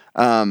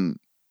 Yeah.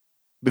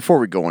 Before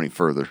we go any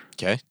further,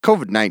 Okay.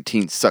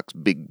 COVID-19 sucks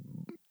big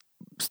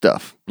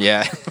stuff.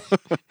 Yeah.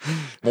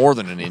 More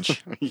than an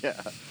inch.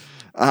 Yeah.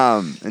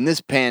 And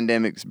this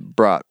pandemic's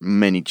brought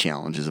many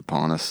challenges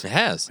upon us. It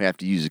has. We have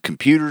to use the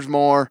computers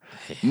more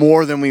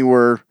than we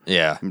were.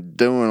 Yeah.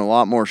 Doing a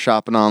lot more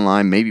shopping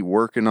online, maybe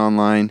working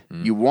online.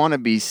 You want to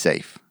be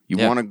safe. You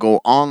Yeah. want to go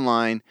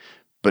online,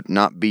 but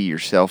not be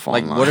yourself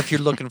Like, online. what if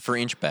you're looking for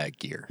inch bag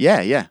gear? Yeah.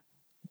 Yeah.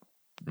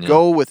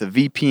 Go with a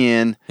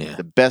VPN. Yeah.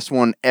 The best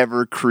one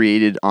ever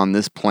created on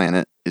this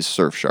planet is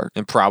Surfshark.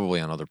 And probably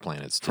on other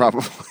planets, too.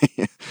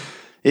 Probably.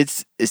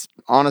 It's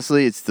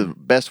honestly, it's the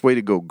best way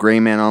to go gray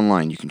man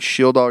online. You can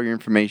shield all your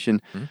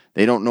information.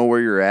 They don't know where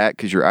you're at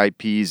because your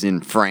IP is in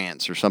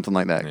France or something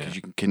like that, because Yeah.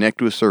 you can connect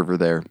to a server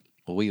there.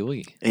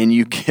 Oui. And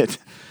you get,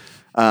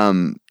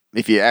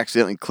 if you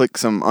accidentally click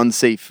some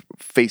unsafe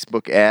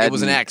Facebook ad. It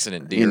was an and,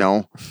 accident,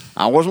 dear.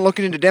 I wasn't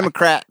looking into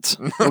Democrats.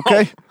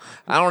 Okay.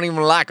 I don't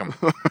even like them.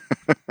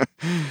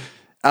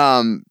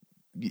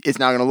 It's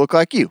not going to look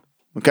like you.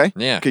 Okay.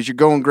 Yeah. Because you're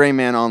going gray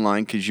man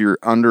online because you're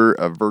under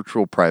a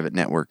virtual private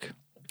network.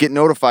 Get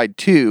notified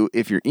too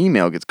if your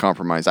email gets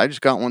compromised. I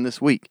just got one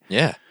this week.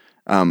 Yeah.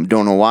 Don't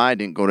know why. I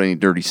didn't go to any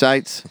dirty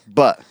sites,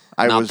 but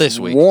I Not was this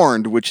week.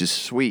 warned, which is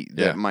sweet,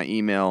 that Yeah. my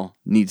email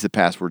needs the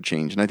password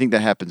change, and I think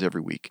that happens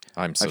every week.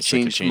 I'm so I've sick of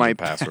changed changing my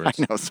passwords.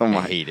 I know so I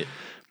much. hate it.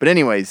 But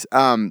anyways,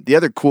 the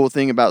other cool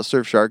thing about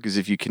Surfshark is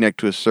if you connect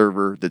to a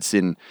server that's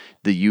in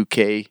the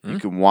UK, Hmm? you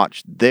can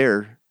watch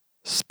their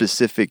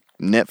specific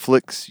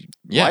Netflix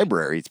Yeah.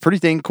 library. It's pretty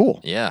dang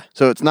cool. Yeah.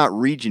 So it's not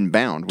region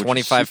bound. Which is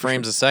 25 super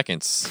frames a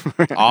second.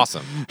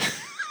 Awesome.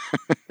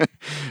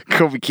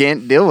 cool. We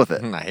can't deal with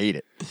it. I hate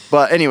it.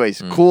 But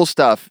anyways, cool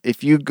stuff.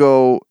 If you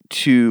go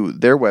to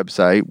their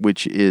website,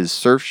 which is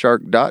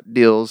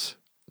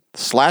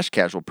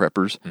surfshark.deals/casual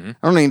preppers, I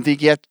don't even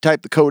think you have to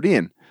type the code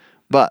in.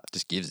 But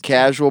Just gives it to you.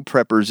 casual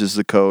preppers is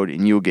the code,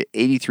 and you'll get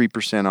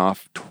 83%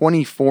 off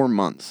 24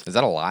 months. Is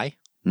that a lie?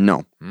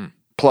 No.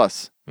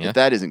 Plus, Yeah. if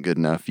that isn't good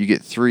enough, you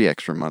get 3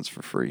 extra months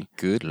for free.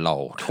 Good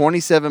Lord.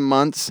 27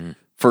 months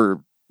for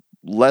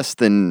less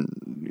than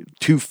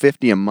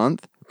 $250 a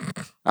month.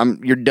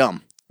 You're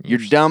dumb. You're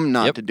dumb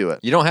not Yep. to do it.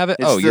 You don't have it?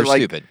 It's Oh, the, you're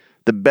like, stupid.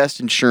 The best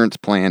insurance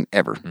plan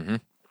ever.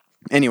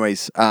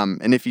 Anyways,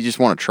 and if you just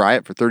want to try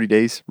it for 30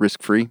 days,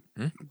 risk free,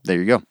 there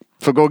you go.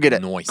 So go get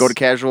it. Nice. Go to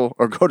casual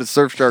or go to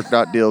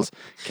surfshark.deals,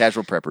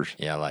 casual preppers.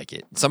 Yeah, I like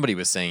it. Somebody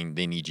was saying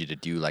they need you to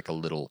do like a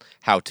little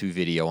how-to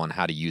video on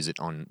how to use it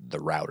on the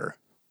router.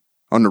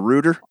 On the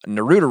router? On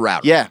the router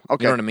router. Yeah,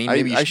 okay. You know what I mean?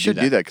 Maybe you I should should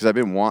do that because I've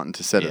been wanting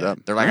to set it Yeah.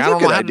 up. They're like, That's I a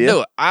don't know good how idea. to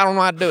do it. I don't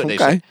know how to do it. They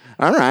Okay. say,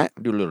 All right.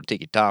 do a little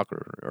TikTok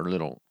or a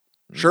little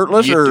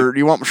Shirtless YouTube. or do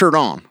you want my shirt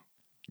on?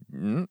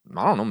 I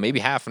don't know, maybe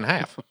half and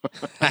half.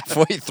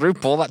 Halfway through,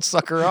 pull that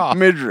sucker off.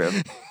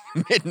 Midriff.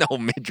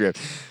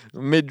 Midriff.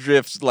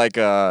 Midriff's like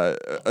a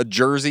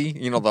jersey,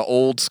 you know, the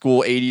old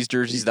school 80s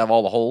jerseys that have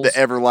all the holes. The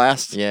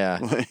Everlast. Yeah.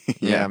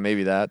 Yeah,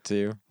 maybe that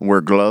too.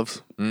 Wear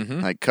gloves.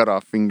 Mm-hmm. Like cut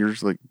off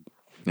fingers. Like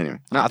anyway.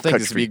 I think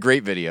this would be a country.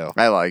 great video.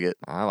 I like it.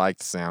 I like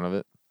the sound of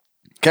it.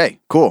 Okay,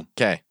 cool.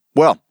 Okay.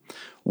 Well,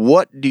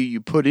 what do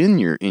you put in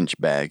your inch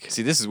bag?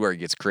 See, this is where it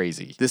gets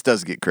crazy. This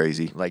does get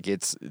crazy. Like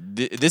this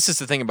is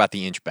the thing about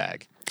the inch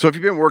bag. So if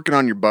you've been working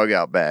on your bug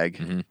out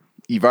bag,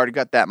 you've already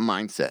got that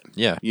mindset.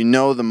 Yeah. You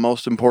know the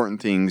most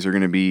important things are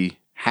going to be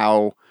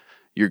how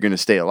you're going to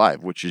stay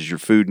alive, which is your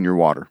food and your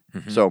water.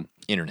 So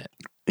Internet.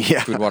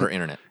 yeah, Food, water,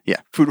 internet. yeah,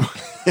 food.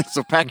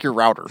 So pack your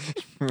router.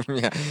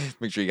 Yeah.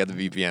 Make sure you got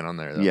the VPN on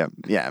there, though.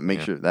 Yeah.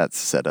 Make sure that's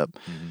set up.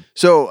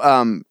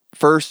 So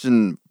first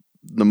and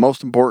the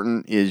most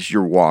important is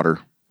your water.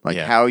 Like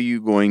Yeah. how are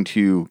you going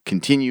to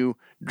continue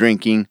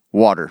drinking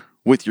water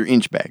with your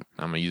inch bag?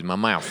 I'm going to use my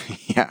mouth.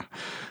 Yeah.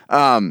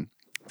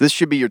 This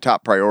should be your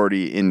top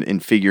priority in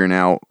figuring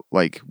out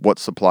like what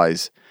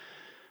supplies.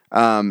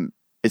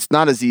 It's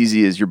not as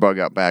easy as your bug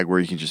out bag where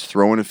you can just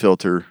throw in a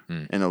filter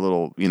and a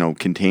little,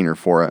 container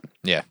for it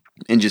Yeah.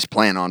 and just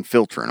plan on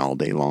filtering all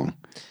day long.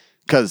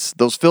 Because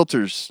those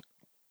filters,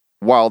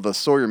 while the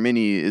Sawyer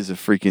Mini is a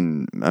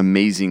freaking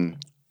amazing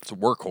It's a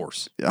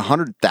workhorse.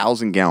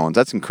 100,000 gallons,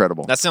 that's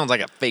incredible. That sounds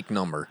like a fake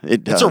number.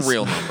 It It's a does.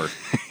 real number.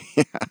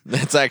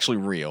 That's actually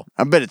real.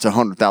 I bet it's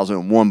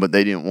 100,001, but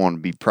they didn't want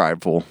to be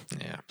prideful.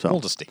 Yeah. So-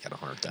 We'll just stick at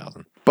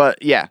 100,000. But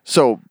yeah,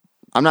 so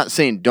I'm not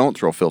saying don't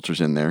throw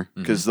filters in there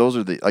Mm-hmm. because those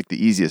are the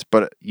easiest,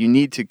 but you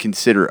need to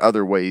consider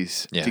other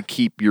ways Yeah. to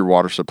keep your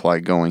water supply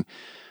going.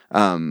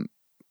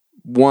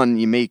 One,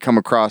 you may come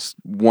across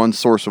one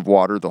source of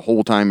water the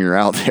whole time you're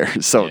out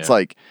there. So it's Yeah.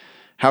 like,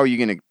 how are you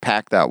going to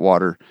pack that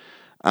water?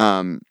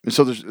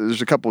 So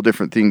there's a couple of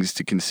different things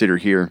to consider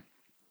here.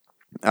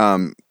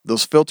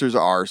 Those filters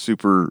are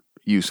super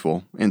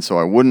useful, and so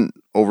I wouldn't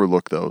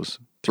overlook those.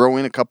 Throw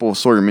in a couple of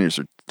Sawyer Minis.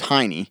 They're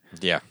tiny.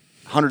 Yeah.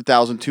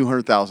 100,000,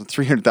 200,000,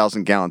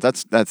 300,000 gallons.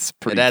 That's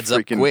pretty. It adds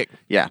up freaking, quick.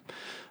 Yeah.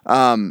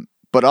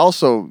 But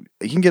also,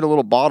 you can get a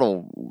little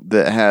bottle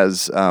that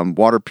has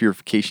water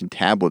purification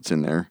tablets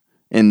in there,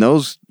 and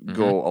those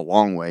go a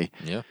long way.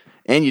 Yeah.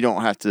 And you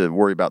don't have to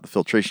worry about the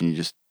filtration. You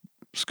just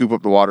scoop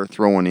up the water,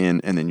 throw one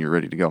in, and then you're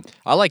ready to go.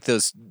 I like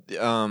those.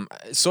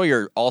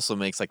 Sawyer also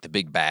makes like the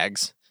big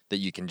bags that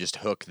you can just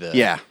hook the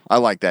Yeah, I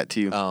like that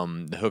too.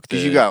 hook the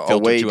Because you got a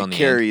filter way to to on the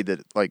carry end.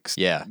 that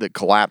Yeah. that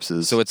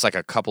collapses. So it's like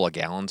a couple of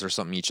gallons or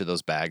something each of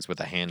those bags with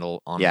a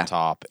handle on yeah, the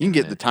top. you can and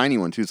get then- the tiny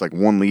one too. It's like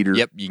 1 liter.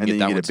 Yep, you can and get then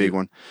that you one get a big too.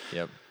 one.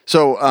 Yep.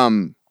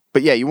 So,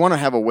 but yeah, you want to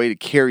have a way to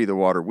carry the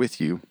water with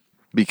you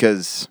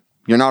because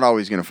you're not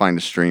always going to find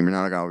a stream. You're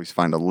not going to always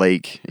find a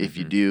lake. If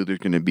you do, there's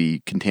going to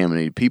be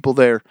contaminated people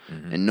there,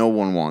 and no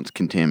one wants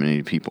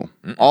contaminated people.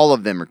 All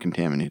of them are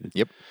contaminated.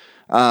 Yep.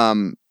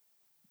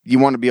 You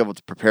want to be able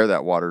to prepare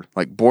that water.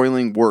 Like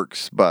boiling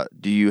works, but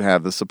do you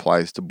have the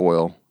supplies to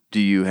boil? Do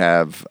you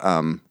have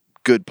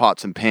good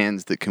pots and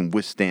pans that can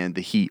withstand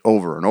the heat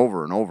over and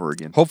over and over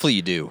again? Hopefully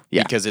you do.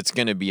 Yeah. Because it's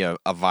going to be a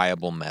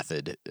viable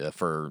method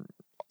for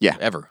Yeah.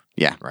 ever.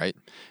 Yeah. Right?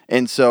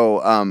 And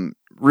so,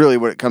 really,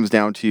 what it comes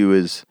down to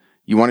is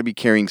you want to be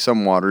carrying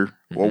some water,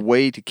 a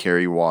way to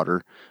carry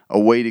water, a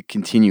way to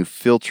continue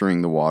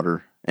filtering the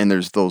water. And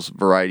there's those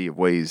variety of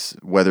ways,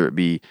 whether it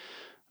be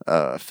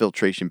a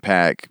filtration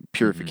pack,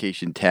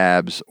 purification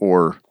tabs,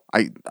 or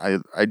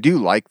I do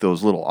like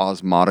those little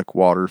osmotic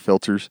water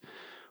filters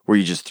where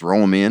you just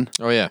throw them in.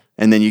 Oh, yeah.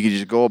 And then you can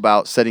just go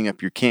about setting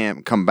up your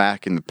camp, come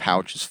back, and the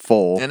pouch is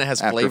full. And it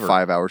has after flavor.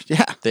 5 hours.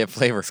 Yeah. They have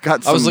flavor.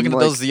 got I was some, looking at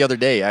like- those the other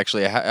day,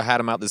 actually. I had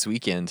them out this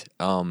weekend.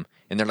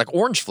 And they're like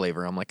orange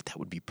flavor. I'm like, that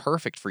would be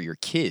perfect for your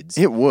kids.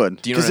 It would.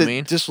 Do you know 'Cause what I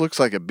mean? It just looks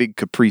like a big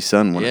Capri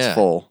Sun when Yeah, it's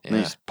full. And you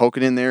yeah. just poke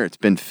it in there. It's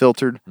been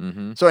filtered.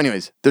 So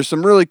anyways, there's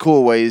some really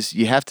cool ways.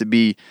 You have to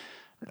be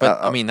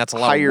But, I mean, that's a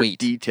lot of higher weight.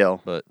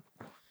 detail. But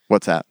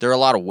What's that? they're a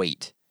lot of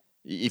weight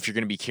if you're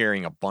going to be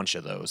carrying a bunch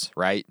of those,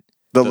 right?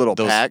 The little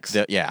those- packs?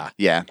 yeah.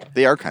 Yeah.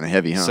 They are kind of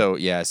heavy, huh? So,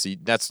 yeah, see,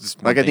 that's just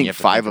one like I thing you think have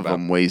to 5 think of about.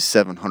 them weighs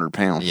 700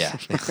 pounds. Yeah,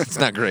 it's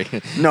not great.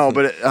 No,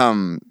 but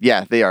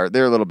yeah, they are.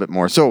 They're a little bit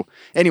more. So,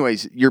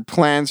 anyways, your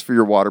plans for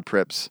your water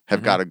preps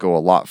have got to go a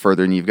lot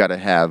further, and you've got to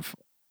have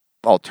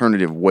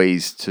alternative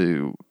ways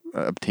to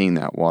obtain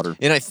that water.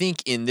 And I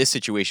think in this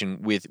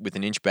situation with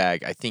an inch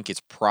bag, I think it's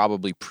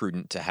probably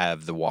prudent to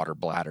have the water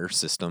bladder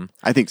system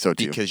I think so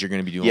too. because you're going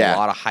to be doing yeah, a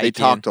lot of hiking. they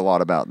talked a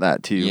lot about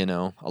that too. You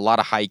know, a lot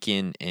of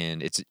hiking,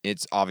 and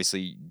it's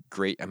obviously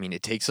great. I mean,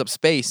 it takes up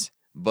space,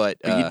 but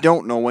But you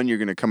don't know when you're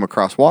going to come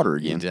across water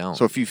again. don't.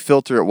 So if you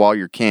filter it while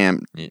you're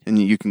camped, Yeah. and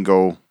you can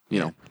go,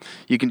 you know,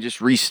 you can just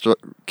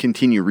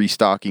continue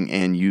restocking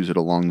and use it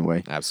along the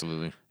way.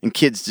 absolutely. And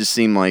kids just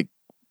seem like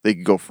they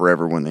could go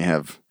forever when they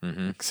have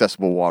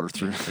accessible water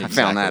through. I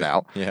found that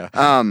out. Yeah.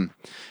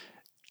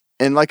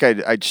 And like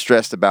I'd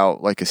stressed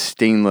about, like a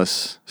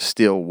stainless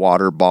steel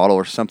water bottle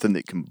or something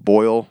that can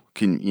boil.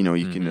 You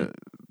Mm-hmm. can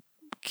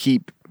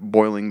keep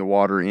boiling the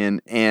water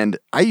in. And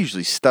I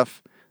usually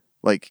stuff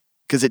like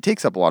because it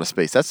takes up a lot of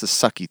space. That's the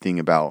sucky thing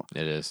about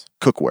It is.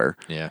 cookware.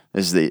 Yeah.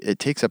 Is that it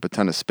takes up a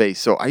ton of space.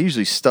 So I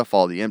usually stuff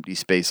all the empty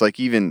space. Like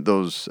even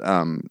those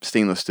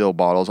stainless steel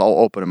bottles, I'll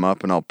open them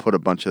up and I'll put a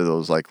bunch of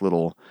those like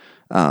little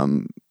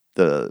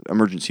the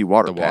emergency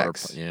water The water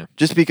packs. yeah.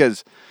 Just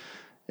because,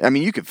 I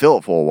mean, you could fill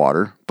it full of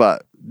water,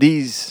 but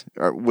these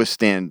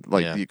withstand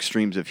like Yeah. the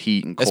extremes of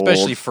heat and cold.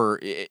 Especially for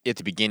at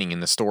the beginning in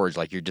the storage,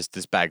 like you're just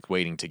this bag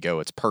waiting to go.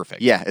 It's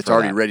perfect. yeah, it's for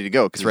already that. ready to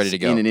go because It's ready to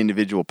go. in an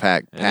individual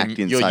pack And packed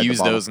then inside you'll the use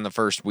bottle. those in the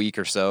first week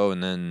or so,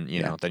 and then you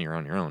Yeah. know, then you're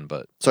on your own.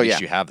 But So, at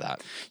least yeah. you have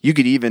that. You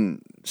could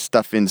even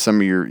stuff in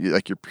some of your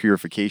like your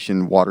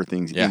purification water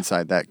things Yeah.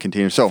 inside that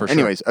container. So, For sure.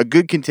 anyways, a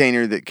good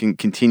container that can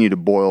continue to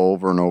boil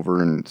over and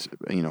over, and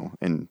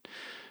and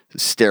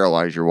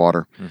sterilize your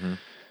water. Mm-hmm.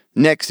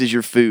 Next is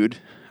your food.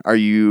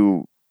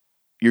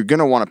 You're going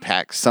to want to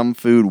pack some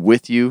food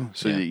with you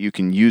so Yeah. that you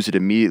can use it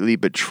immediately,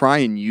 but try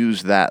and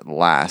use that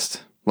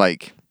last.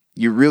 Like,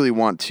 you really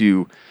want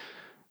to,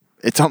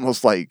 it's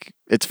almost like,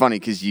 it's funny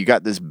because you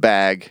got this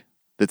bag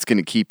that's going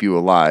to keep you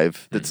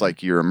alive, that's Mm-hmm.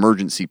 like your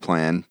emergency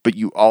plan, but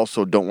you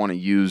also don't want to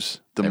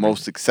use the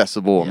most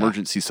accessible Yeah.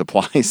 emergency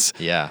supplies.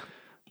 Yeah.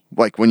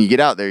 Like, when you get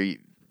out there,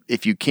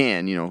 if you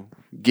can,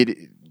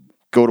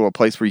 go to a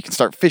place where you can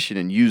start fishing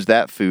and use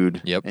that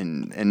food Yep.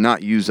 and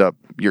not use up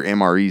your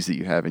MREs that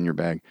you have in your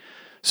bag.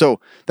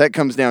 So that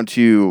comes down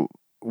to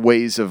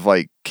ways of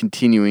like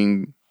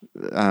continuing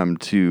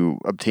to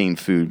obtain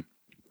food,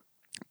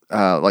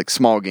 like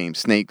small game,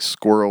 snakes,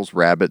 squirrels,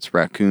 rabbits,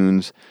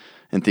 raccoons,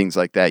 and things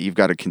like that. You've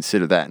got to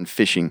consider that in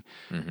fishing.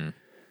 Mm-hmm.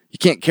 You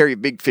can't carry a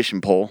big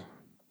fishing pole,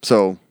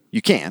 so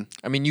you can.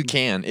 I mean, you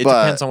can. It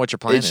But depends on what your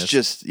plan it's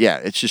is.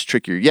 it's just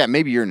trickier. Yeah,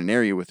 maybe you're in an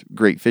area with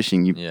great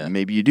fishing. Yeah.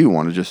 Maybe you do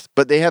want to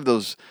but they have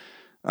those.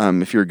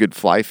 If you're a good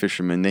fly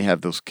fisherman, they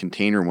have those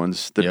container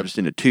ones that are Yep. just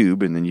in a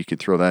tube, and then you could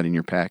throw that in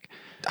your pack.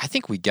 I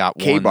think we got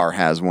one. K-Bar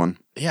has one.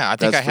 Yeah, I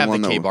think That's I have the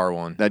one that- K-Bar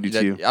one. I do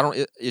too. I don't.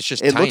 It's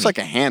just. It tiny. looks like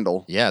a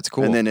handle. Yeah, it's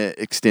cool. And then it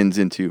extends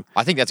into,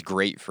 I think that's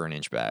great for an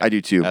inch bag. I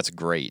do too. That's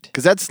great.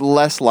 because that's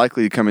less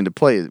likely to come into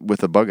play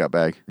with a bug out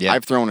bag. Yeah.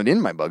 I've thrown it in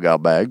my bug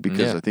out bag because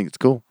Yeah. Mm-hmm. I think it's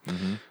cool.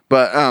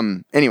 But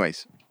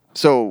anyways,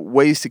 so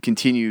ways to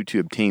continue to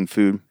obtain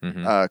food: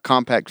 Mm-hmm.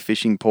 compact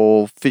fishing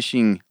pole,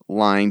 fishing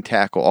line,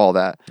 tackle, all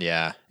that.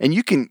 Yeah. And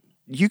you can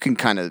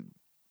kind of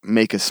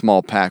make a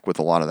small pack with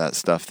a lot of that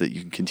stuff that you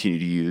can continue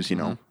to use,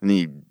 Mm-hmm. and then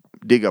you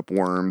dig up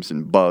worms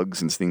and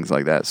bugs and things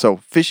like that. So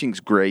fishing's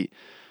great.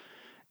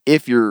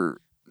 If you're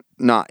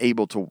not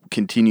able to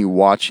continue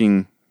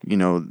watching,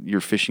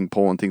 your fishing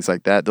pole and things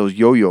like that, those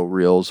yo-yo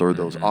reels or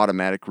those Mm-hmm.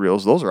 automatic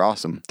reels, those are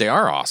awesome. They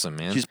are awesome,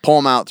 man. You just pull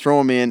them out, throw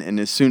them in, and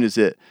as soon as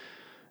it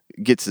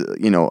gets,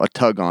 a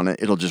tug on it,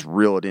 it'll just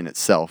reel it in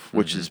itself,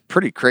 which Mm-hmm. is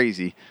pretty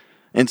crazy.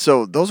 And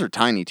so those are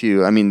tiny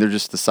too. I mean, they're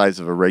just the size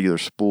of a regular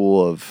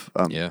spool of,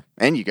 Yeah.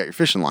 And you got your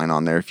fishing line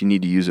on there if you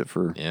need to use it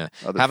for Yeah.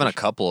 other Having a fish.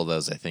 couple of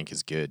those, I think,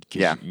 is good. 'Cause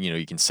Yeah.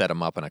 You can set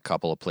them up in a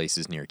couple of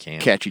places near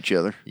camp. Catch each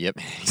other, Yep.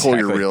 pull your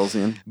exactly. reels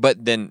in.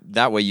 But then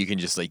that way you can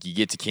just you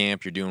get to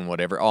camp, you're doing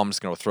whatever. Oh, I'm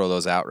just going to throw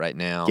those out right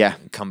now. Yeah.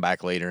 Come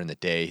back later in the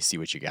day, see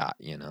what you got,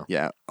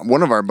 Yeah,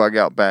 one of our bug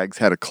out bags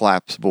had a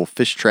collapsible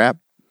fish trap.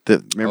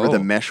 Remember the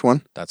Oh. mesh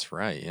one? That's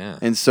right. Yeah.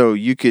 And so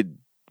you could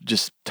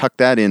just tuck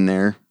that in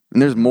there.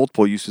 And there's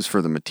multiple uses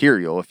for the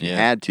material if you Yeah.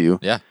 had to.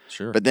 Yeah,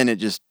 sure. But then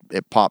it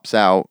pops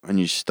out and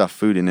you stuff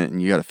food in it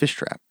and you got a fish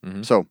trap.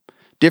 Mm-hmm. So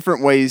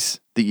different ways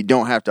that you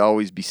don't have to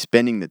always be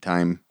spending the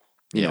time,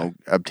 Yeah.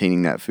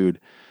 obtaining that food.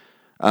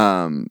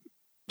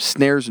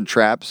 Snares and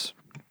traps.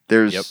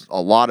 There's Yep.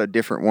 a lot of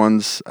different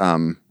ones.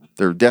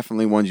 There are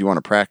definitely ones you want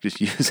to practice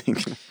using.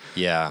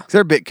 yeah.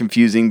 They're a bit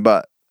confusing,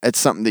 but it's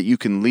something that you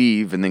can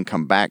leave and then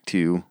come back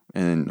to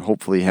and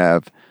hopefully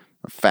have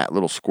a fat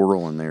little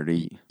squirrel in there to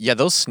eat. Yeah,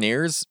 those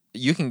snares,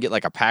 you can get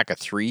like a pack of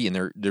 3 and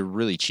they're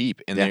really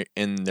cheap and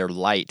Yeah. they're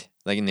light.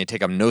 And they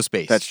take up no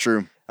space. That's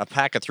true. A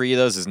pack of 3 of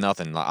those is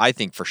nothing. I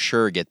think for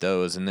sure get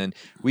those. And then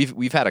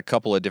we've had a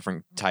couple of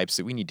different types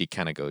that we need to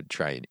kind of go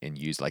try and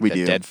use, like We that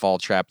do. deadfall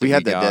trap that We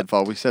had that got.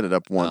 deadfall. We set it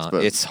up once,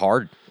 but it's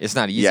hard. It's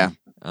not easy. Yeah.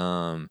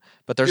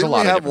 But there's we a lot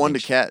only of have different one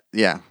things. to cat.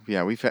 Yeah.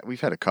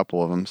 We've had a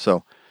couple of them.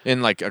 So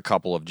And like a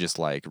couple of just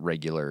like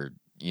regular,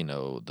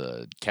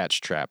 the catch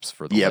traps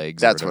for the Yep,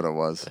 legs. or that's whatever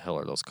what it was. The hell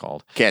are those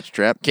called? catch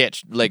trap.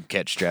 Leg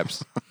catch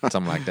traps,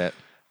 something like that.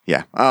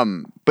 Yeah.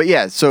 But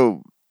yeah,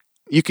 so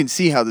you can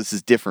see how this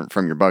is different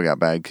from your bug out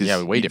bag because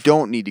Yeah, way you different.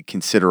 don't need to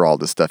consider all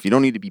this stuff. You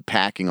don't need to be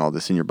packing all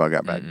this in your bug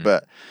out bag.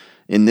 But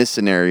in this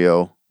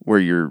scenario where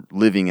you're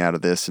living out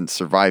of this and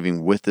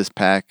surviving with this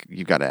pack,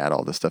 you've got to add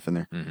all this stuff in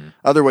there.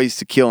 Other ways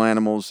to kill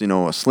animals,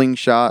 a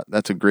slingshot,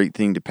 that's a great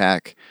thing to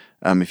pack.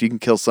 If you can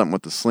kill something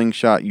with a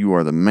slingshot, you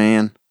are the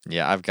man.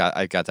 Yeah, I've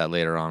got that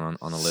later on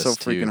the list So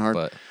too. freaking hard.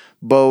 But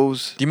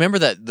Bows. do you remember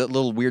that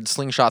little weird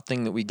slingshot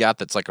thing that we got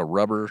that's like a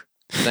rubber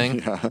thing?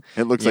 Yeah,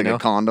 it looks You like know? a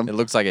condom. It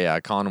looks like a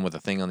condom with a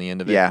thing on the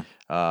end of it. Yeah.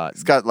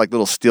 It's got like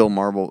little steel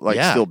marble,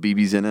 Yeah. steel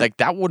BBs in it. Like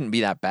that wouldn't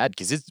be that bad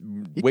because it's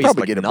weighs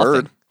probably like get a nothing.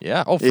 bird.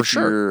 Yeah. Oh, for if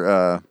sure.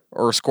 you're,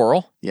 Or a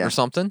squirrel. Yeah. Or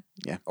something.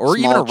 yeah, Or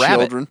even small a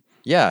rabbit. children.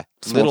 Yeah.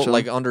 Small Little children.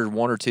 like under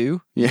 1 or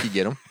 2. Yeah. You could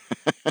get them.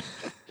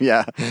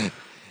 Yeah.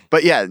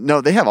 But yeah,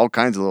 no, they have all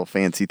kinds of little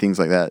fancy things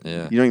like that.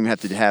 Yeah. You don't even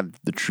have to have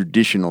the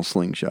traditional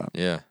slingshot.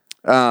 Yeah.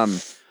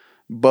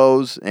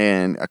 Bows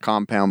and a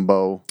compound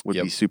bow would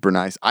Yep. be super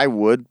nice. I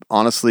would,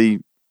 honestly,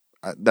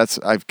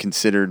 I've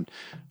considered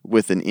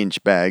with an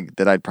inch bag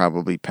that I'd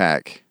probably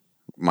pack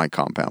my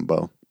compound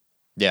bow.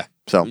 Yeah.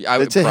 So I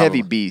would it's a heavy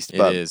probably- beast. It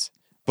But is.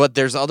 But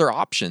there's other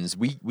options.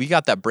 We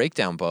got that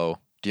breakdown bow.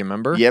 Do you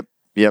remember? Yep.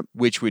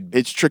 Which would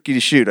It's tricky to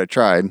shoot. I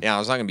tried. yeah,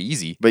 it's not gonna be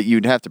easy. But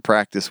you'd have to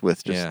practice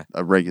with just Yeah.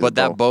 a regular But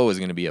that bow is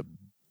gonna be a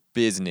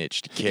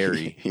biznitch to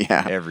carry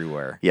Yeah.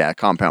 everywhere. Yeah, a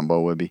compound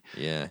bow would be.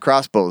 Yeah.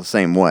 Crossbow the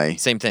same way.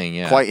 Same thing,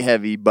 yeah. Quite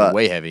heavy, but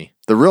way heavy.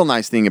 the real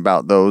nice thing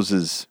about those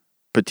is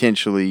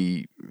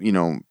potentially, you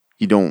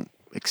don't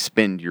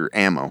expend your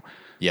ammo.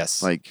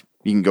 Yes. Like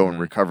you can go and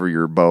recover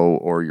your bow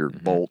or your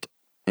bolt.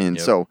 And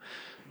Yep. so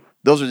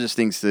those are just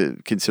things to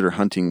consider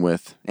hunting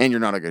with. And you're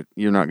not going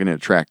to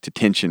attract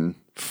attention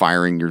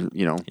firing your,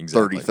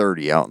 Exactly.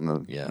 30-30 out in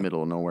the Yeah.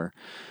 middle of nowhere.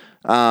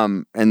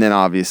 And then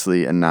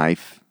obviously a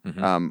knife.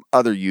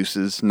 Other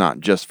uses, not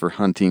just for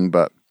hunting,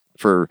 but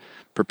for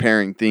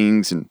preparing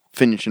things and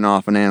finishing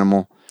off an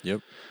animal.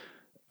 Yep.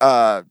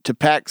 To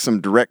pack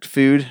some direct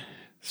food,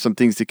 some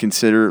things to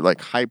consider,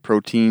 like high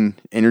protein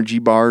energy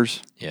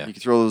bars. Yeah. You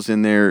can throw those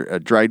in there.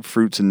 Dried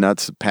fruits and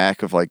nuts, a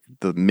pack of like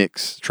the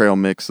mix, trail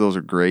mix. Those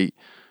are great.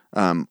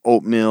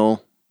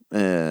 Oatmeal,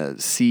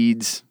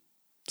 seeds.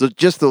 So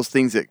just those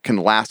things that can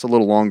last a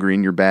little longer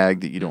in your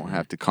bag that you don't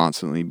have to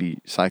constantly be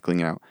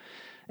cycling out.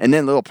 And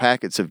then little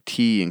packets of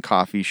tea and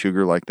coffee,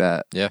 sugar like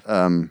that. Yeah.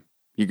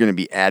 You're going to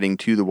be adding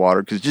to the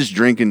water because just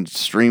drinking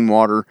stream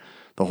water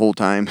the whole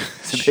time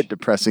is a bit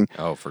depressing.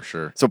 Oh, for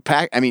sure. So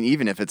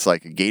even if it's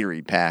like a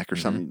Gatorade pack or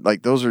something,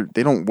 like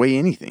they don't weigh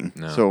anything.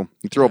 No. So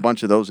you throw a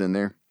bunch of those in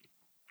there.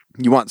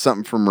 You want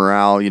something for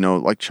morale,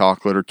 like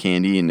chocolate or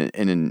candy and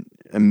an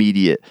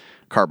immediate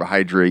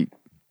carbohydrate,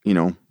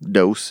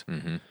 dose.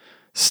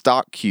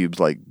 Stock cubes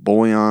like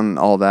bouillon,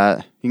 all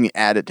that. You can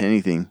add it to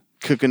anything.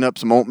 Cooking up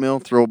some oatmeal,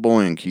 throw a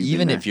bouillon cube in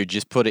Even there. if you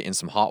just put it in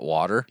some hot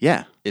water,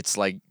 Yeah. it's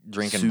like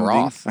drinking Soothing.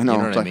 broth. I know. You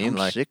know It's what I like, mean?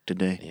 I'm sick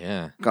today.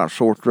 Yeah. Got a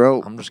sore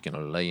throat. I'm just gonna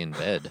lay in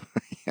bed.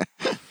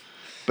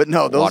 But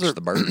no, those Watch are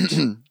the birds.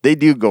 they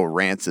do go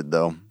rancid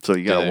though, so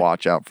you got Do to they?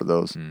 watch out for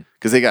those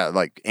because they got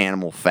like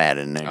animal fat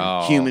in there,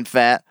 Oh. human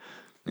fat.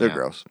 They're Yeah.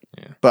 gross.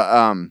 Yeah.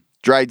 But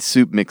dried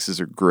soup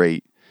mixes are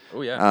great.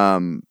 Oh yeah.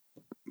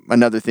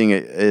 Another thing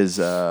is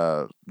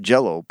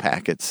Jello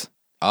packets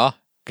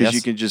because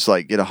you can just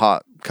like get a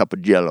hot cup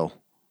of Jello.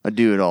 I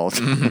do it all.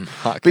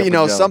 Hot But cup of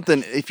Jello.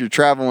 something if you're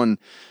traveling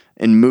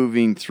and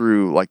moving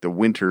through like the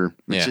winter,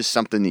 it's Yeah. just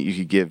something that you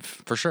could give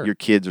For sure. your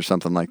kids or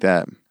something like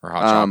that. Or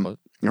hot chocolate.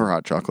 Or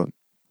hot chocolate.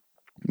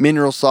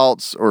 Mineral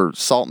salts or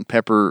salt and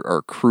pepper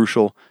are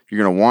crucial.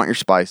 You're going to want your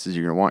spices.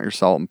 You're going to want your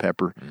salt and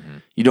pepper.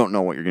 You don't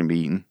know what you're going to be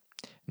eating.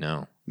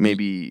 No,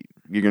 Maybe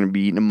you're going to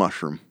be eating a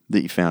mushroom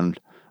that you found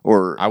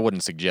or I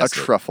wouldn't a suggest it.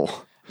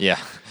 truffle. Yeah,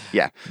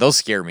 Yeah. those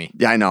scare me.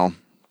 Yeah, I know.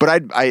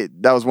 But I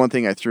that was one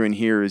thing I threw in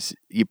here is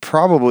you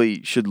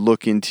probably should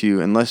look into,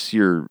 unless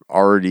you're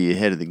already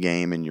ahead of the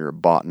game and you're a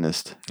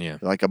botanist, Yeah.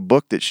 like a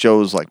book that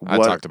shows like I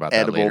what talked about that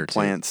edible later, too.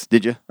 plants.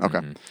 Did you? Okay.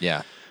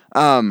 Yeah,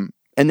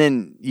 And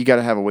then you got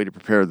to have a way to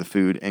prepare the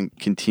food and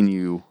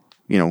continue,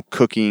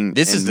 cooking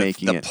this and is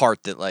making the it.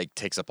 part that like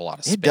takes up a lot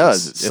of space. It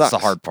does. It It's the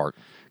sucks. hard part.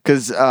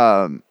 Because,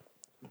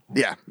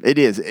 yeah, it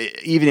is.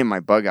 Even in my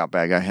bug out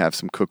bag, I have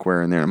some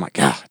cookware in there. I'm like,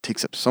 it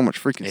takes up so much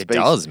freaking It space.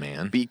 does,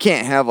 man. But you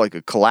can't have like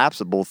a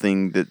collapsible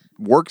thing that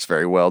works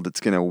very well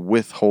that's going to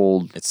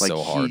withhold It's like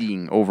so hard.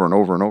 heating over and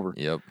over and over.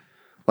 Yep.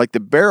 Like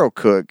the barrel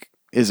cook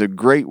is a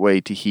great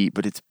way to heat,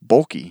 but it's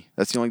bulky.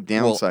 That's the only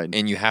Well, downside.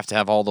 and you have to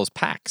have all those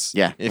packs.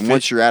 Yeah, If and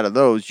once you're out of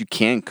those, you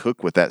can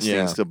cook with that Yeah.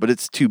 standstill, but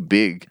it's too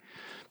big.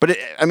 But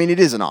it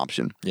is an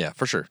option. yeah,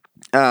 for sure.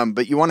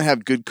 But you want to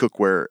have good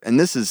cookware, and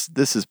this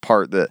is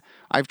part that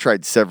I've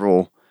tried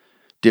several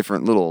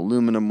different little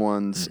aluminum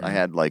ones. I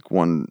had like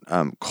one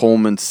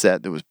Coleman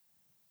set that was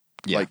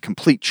Yeah. like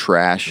complete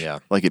trash. Yeah.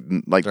 like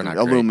They're not great.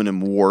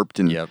 aluminum warped,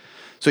 and Yep.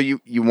 so you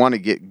want to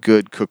get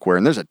good cookware,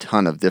 and there's a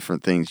ton of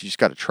different things. You just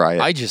got to try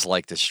it. I just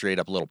like the straight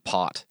up little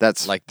pot.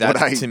 That's like what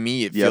that I- to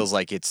me. It yep. feels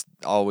like it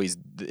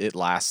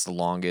lasts the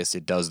longest.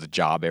 It does the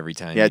job every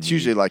time. yeah, you it's need.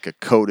 usually like a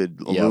coated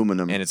Yep,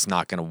 aluminum, and it's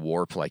not going to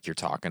warp like you're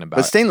talking about.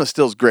 but stainless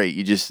steel's great.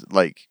 You just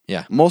like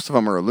Yeah. most of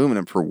them are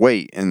aluminum for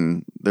weight,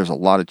 and there's a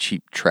lot of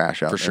cheap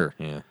trash out for there.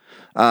 sure.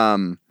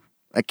 Yeah.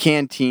 A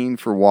canteen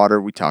for water,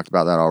 we talked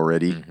about that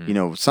already.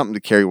 Mm-hmm. Something to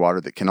carry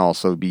water that can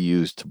also be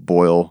used to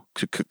boil,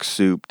 to cook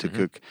soup, Mm-hmm. to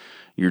cook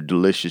your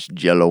delicious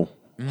Jello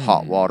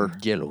hot water.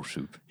 Yellow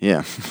soup.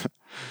 Yeah.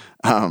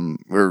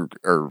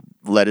 Or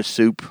lettuce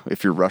soup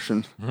if you're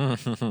Russian.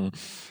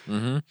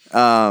 And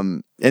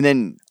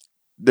then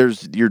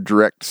there's your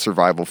direct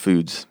survival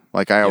foods.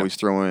 Like I always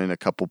throw in a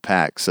couple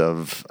packs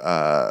of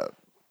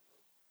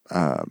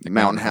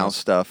Mountain House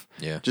stuff.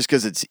 Yeah. Just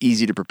because it's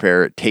easy to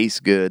prepare, it tastes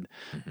good,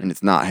 and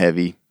it's not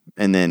heavy.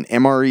 And then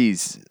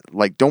MREs,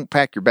 like don't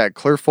pack your bag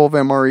clear full of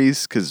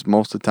MREs because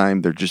most of the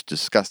time they're just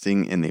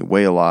disgusting and they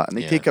weigh a lot and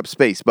they Yeah. take up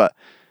space. But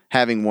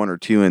having 1 or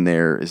 2 in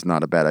there is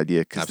not a bad idea.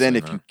 Because then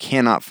if you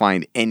cannot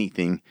find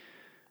anything,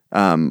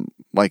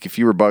 like if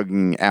you were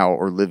bugging out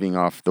or living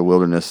off the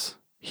wilderness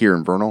here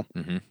in Vernal,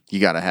 you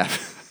got to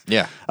have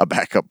a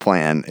backup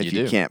plan if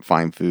you can't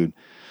find food.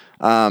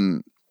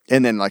 And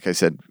then, like I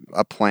said,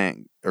 a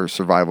plant or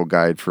survival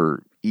guide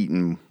for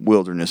eating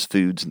wilderness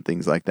foods and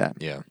things like that.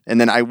 Yeah.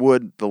 And then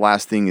the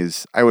last thing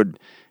is I would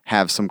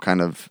have some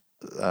kind of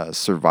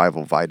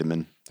survival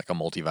vitamin. Like a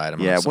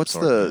multivitamin. Yeah. Of some What's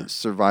sort. the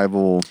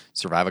survival?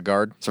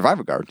 Surviviguard?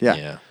 Surviviguard.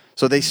 Yeah.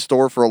 So they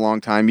store for a long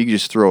time. You can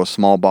just throw a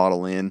small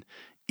bottle in.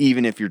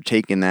 Even if you're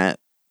taking that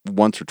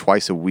once or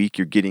twice a week,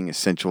 you're getting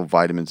essential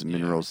vitamins and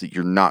minerals that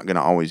you're not going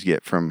to always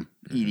get from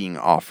eating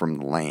off from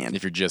the land.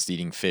 If you're just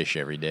eating fish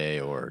every day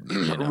or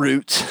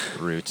roots,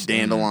 roots,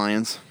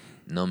 dandelions.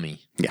 Nummy.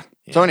 Yeah.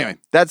 So anyway,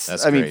 that's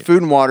I mean, great.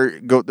 food and water.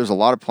 There's a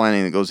lot of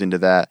planning that goes into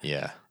that.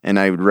 Yeah. And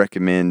I would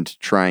recommend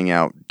trying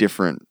out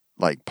different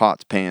like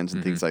pots, pans,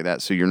 and things like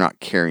that, so you're not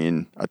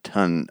carrying a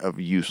ton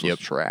of useless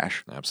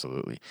trash.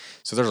 Absolutely.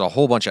 So there's a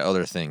whole bunch of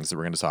other things that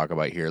we're going to talk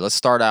about here. Let's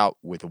start out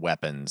with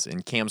weapons.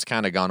 And Cam's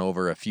kind of gone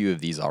over a few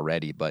of these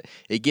already, but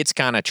it gets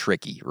kind of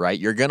tricky, right?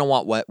 You're going to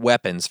want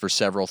weapons for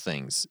several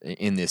things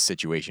in this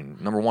situation.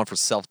 Number one, for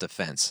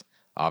self-defense,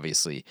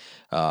 obviously.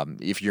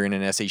 If you're in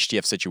an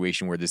SHTF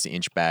situation where this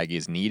inch bag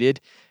is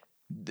needed,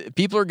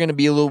 people are going to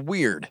be a little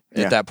weird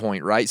at that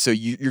point, right? So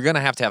you're going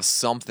to have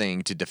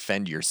something to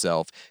defend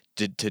yourself,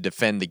 to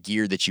defend the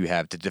gear that you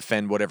have, to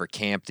defend whatever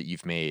camp that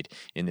you've made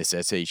in this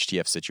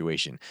SHTF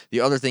situation.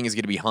 The other thing is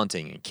going to be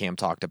hunting, and Cam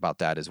talked about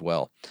that as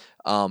well.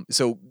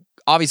 So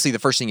obviously the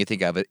first thing you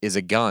think of is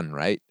a gun,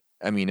 right?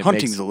 I mean,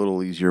 hunting's a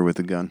little easier with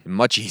a gun.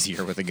 Much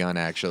easier with a gun,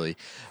 actually.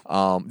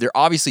 They're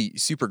obviously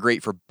super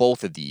great for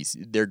both of these.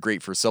 They're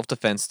great for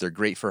self-defense. They're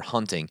great for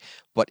hunting.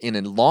 But in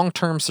a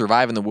long-term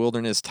survive in the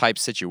wilderness type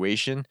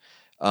situation,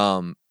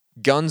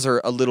 guns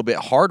are a little bit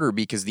harder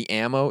because the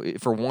ammo,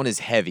 for one, is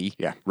heavy.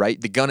 Yeah.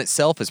 Right? The gun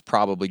itself is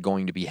probably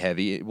going to be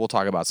heavy. We'll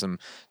talk about some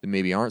that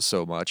maybe aren't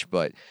so much.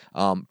 But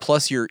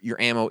plus, your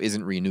ammo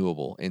isn't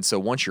renewable. And so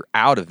once you're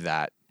out of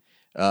that,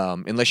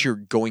 unless you're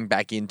going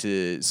back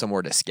into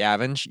somewhere to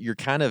scavenge, you're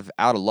kind of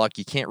out of luck.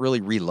 You can't really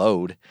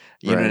reload.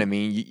 You know what I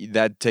mean?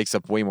 That takes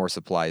up way more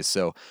supplies.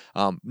 So,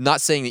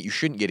 not saying that you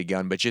shouldn't get a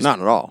gun, but just not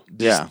at all.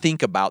 Just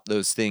think about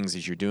those things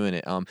as you're doing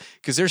it.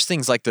 Because there's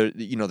things like the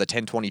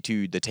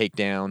 1022, the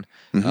takedown,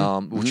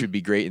 which would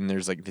be great, and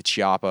there's like the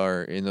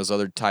Chiappa and those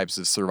other types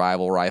of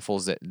survival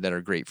rifles that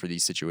are great for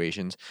these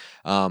situations.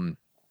 And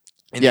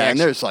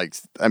there's like,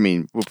 I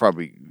mean, we'll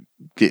probably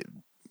get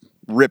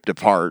ripped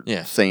apart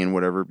saying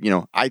whatever,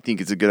 I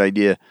think it's a good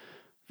idea.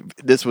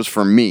 This was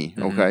for me,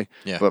 okay?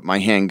 Yeah. But my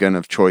handgun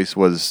of choice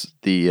was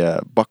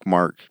the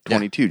Buckmark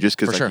 22, just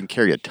because I can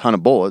carry a ton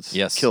of bullets,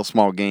 kill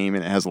small game,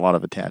 and it has a lot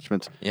of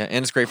attachments. Yeah,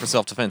 and it's great for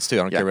self-defense, too. I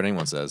don't care what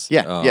anyone says.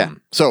 Yeah.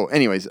 So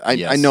anyways,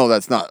 I know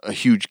that's not a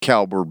huge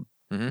caliber,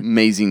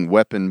 amazing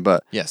weapon,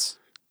 but yes.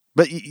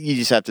 But you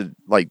just have to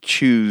like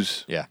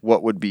choose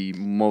what would be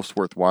most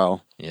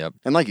worthwhile. Yep.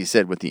 And like you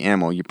said, with the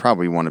ammo, you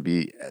probably want to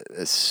be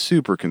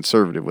super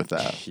conservative with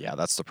that. Yeah,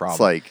 that's the problem. It's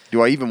like,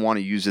 do I even want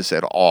to use this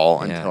at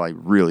all until I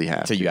really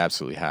have to? Until you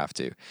absolutely have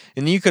to.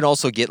 And then you could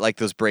also get like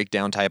those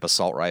breakdown type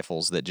assault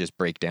rifles that just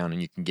break down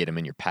and you can get them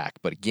in your pack.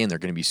 But again, they're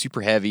going to be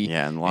super heavy.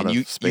 Yeah, and a lot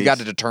of space. You got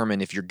to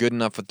determine if you're good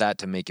enough with that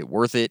to make it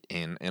worth it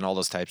and all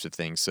those types of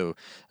things. So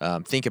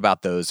think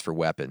about those for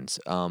weapons.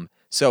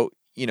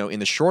 In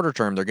the shorter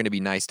term, they're going to be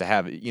nice to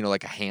have,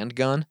 like a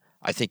handgun,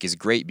 I think is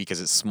great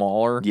because it's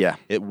smaller. Yeah.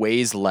 It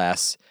weighs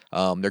less.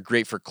 They're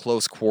great for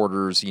close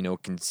quarters. You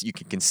can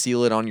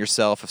conceal it on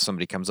yourself if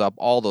somebody comes up,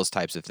 all those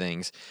types of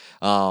things.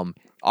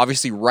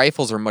 Obviously,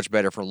 rifles are much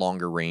better for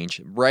longer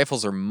range.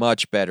 Rifles are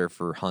much better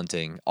for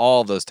hunting,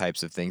 all those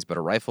types of things. But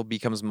a rifle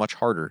becomes much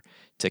harder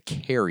to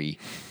carry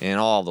and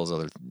all those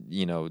other,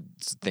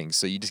 things.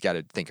 So you just got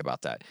to think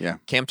about that. Yeah.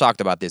 Cam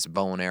talked about this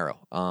bow and arrow.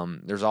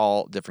 There's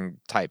all different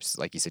types.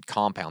 Like you said,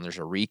 compound. There's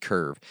a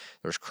recurve.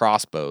 There's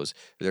crossbows.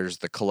 There's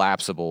the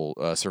collapsible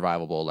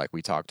survivable like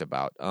we talked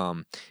about.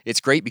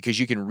 It's great because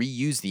you can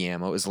reuse the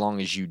ammo as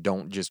long as you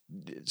don't just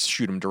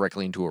shoot them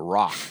directly into a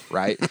rock,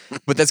 right?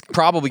 But that's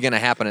probably going to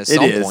happen at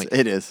some point.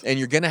 It is. And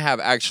you're going to have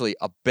actually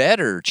a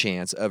better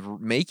chance of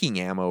making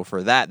ammo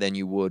for that than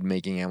you would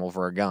making ammo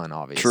for a gun,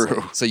 obviously.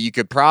 True. So you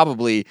could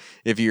probably,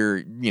 if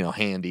you're,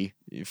 handy,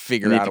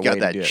 figure out a way to do it. You've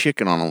got that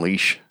chicken on a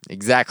leash.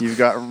 Exactly. You've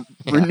got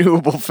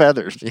renewable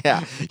feathers.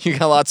 Yeah, you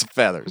got lots of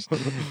feathers.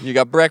 You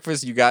got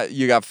breakfast. You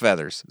got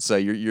feathers. So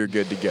you're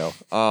good to go.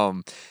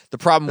 The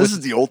problem this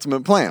is the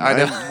ultimate plan. I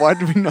know. Why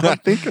did we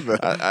not think of it?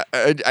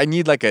 I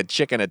need like a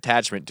chicken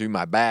attachment to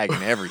my bag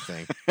and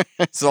everything.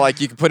 So like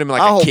you can put him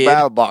like a kid.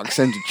 battle box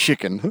sends a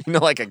chicken.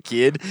 Like a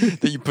kid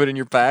that you put in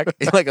your pack,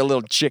 like a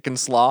little chicken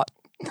slot.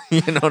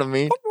 You know what I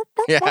mean?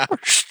 Yeah.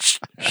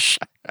 There's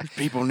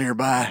people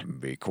nearby.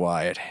 Be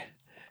quiet.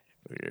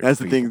 That's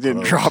the thing.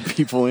 Didn't draw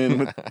people in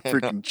with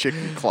freaking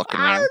chicken clucking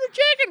around.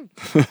 The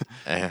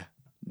chicken.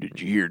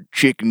 Did you hear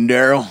chicken,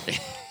 Daryl?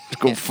 Let's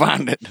go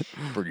find it.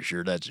 Pretty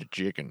sure that's a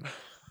chicken.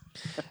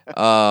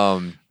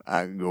 I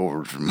can go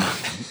over some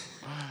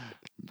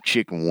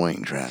chicken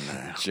wings right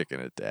now. Chicken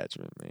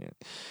attachment, man.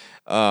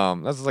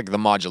 That's like the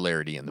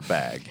modularity in the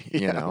bag.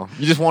 You know,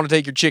 you just want to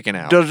take your chicken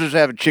out. Does this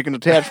have a chicken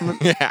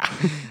attachment? Yeah,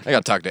 I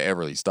gotta talk to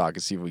Everly Stock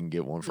and see if we can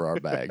get one for our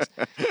bags.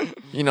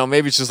 You know,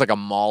 maybe it's just like a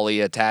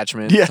Molly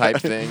attachment type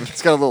thing.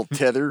 It's got a little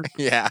tether.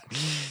 Yeah,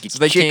 Get so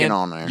they chicken can.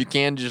 on there. You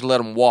can just let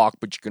them walk,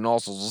 but you can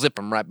also zip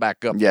them right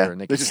back up Yeah, there, and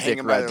they they're can just stick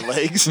hanging right by their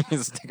legs.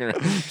 Stick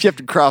around. You have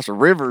to cross a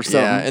river or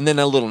something. Yeah, and then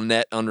a little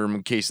net under them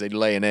in case they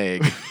lay an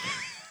egg.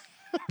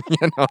 You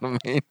know what I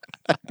mean?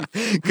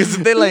 Because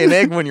if they lay an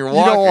egg when you're you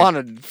walking, don't want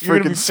to you're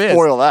gonna be freaking pissed.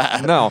 spoil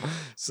that. No.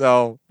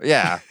 So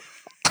yeah,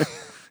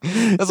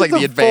 that's like the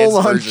It's a advanced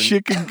full-on version.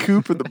 chicken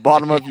coop at the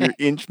bottom of your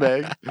inch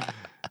bag.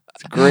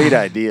 It's a great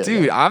idea,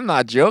 Dude, I'm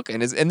not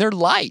joking. And they're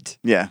light.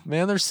 Yeah,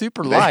 Man, they're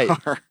super they light.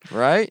 are.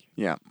 Right?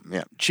 Yeah,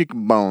 yeah.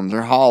 Chicken bones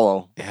are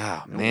hollow.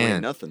 Yeah, They don't weigh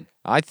man. nothing.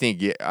 I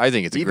think it's a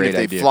Even great if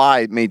they idea. fly,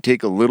 it may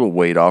take a little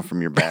weight off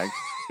from your bag.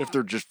 If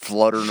they're just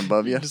fluttering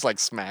above you, Just like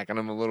smacking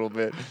them a little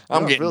bit.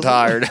 I'm it getting feels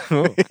tired. like-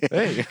 Oh,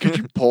 hey. could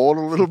you pull it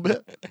a little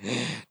bit?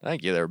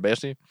 Thank you there,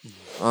 bestie.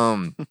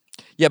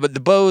 Yeah, but the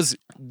bows,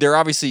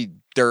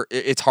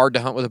 it's hard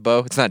to hunt with a bow.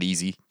 It's not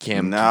easy.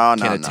 Cam No,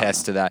 can no,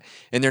 attest to that.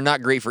 And they're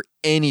not great for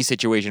any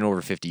situation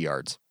over 50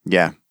 yards.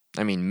 Yeah.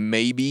 I mean,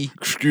 maybe.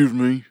 Excuse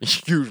me.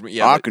 Excuse me.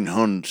 Yeah, I but- can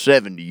hunt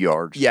 70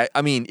 yards. yeah,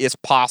 I mean, it's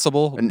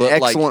possible. An but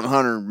excellent like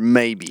hunter,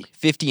 maybe.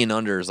 50 and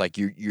under is like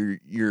you're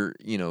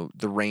the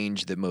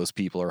range that most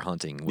people are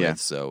hunting with. Yeah.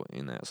 So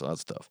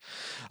that's tough.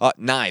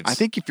 Knives. I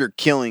think if you're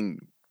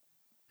killing,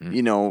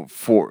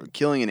 for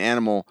killing an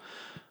animal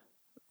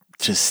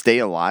to stay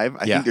alive,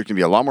 I Yeah. think there can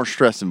be a lot more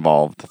stress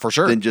involved For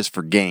sure. than just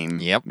for game.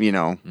 Yep.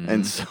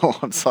 And so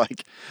it's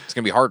like it's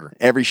gonna be harder.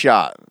 every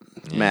shot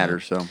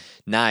matters. So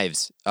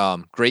Knives,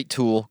 great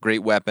tool,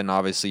 great weapon,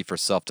 obviously for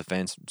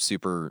self-defense,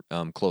 super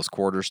close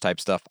quarters type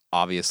stuff.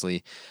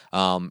 Obviously,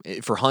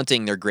 for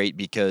hunting, they're great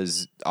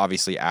because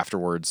obviously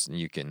afterwards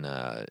you can.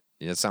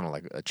 It sounded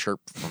like a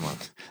chirp from a.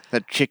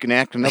 that chicken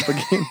acting up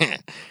again.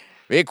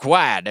 Be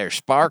quiet there,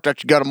 Spark.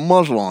 Thought you got a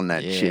muzzle on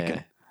that Yeah.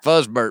 chicken.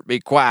 Fuzzbert, be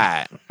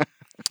quiet.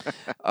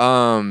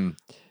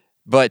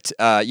 But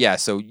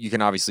so you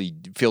can obviously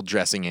field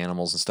dressing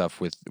animals and stuff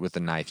with a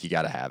knife. You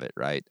got to have it,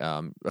 right?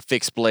 A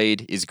fixed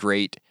blade is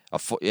great,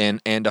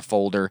 and a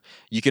folder.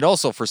 You could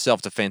also, for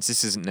self defense,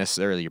 this isn't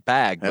necessarily your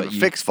bag, Have but a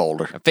fixed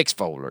folder. a fixed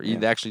folder.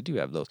 You actually do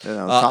have those.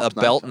 Yeah, A top's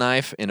nice. belt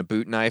knife and a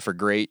boot knife are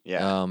great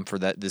Yeah. for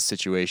this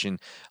situation.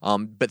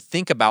 But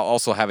think about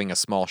also having a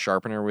small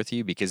sharpener with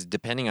you because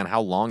depending on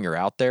how long you're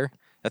out there,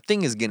 that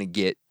thing is going to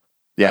get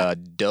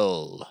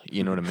dull.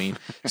 You know what I mean?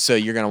 So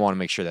you're going to want to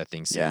make sure that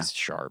thing stays Yeah.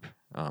 sharp.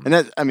 And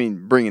that,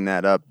 bringing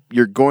that up,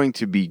 you're going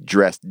to be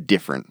dressed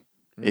different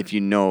if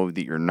you know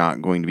that you're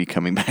not going to be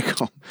coming back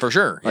home. For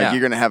sure. Like yeah. you're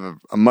going to have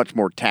a much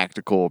more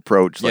tactical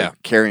approach, like Yeah.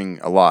 carrying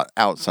a lot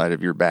outside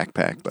of your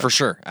backpack. But For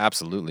sure.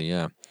 Absolutely.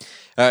 Yeah.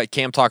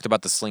 Cam talked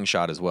about the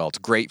slingshot as well. It's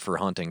great for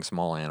hunting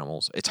small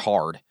animals. It's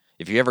hard.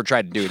 If you ever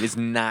tried to do it, it's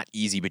not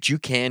easy, but you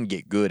can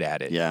get good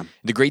at it. Yeah.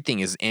 The great thing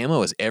is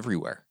ammo is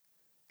everywhere.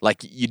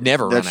 Like you'd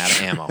never run That's out of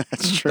true. ammo.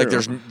 That's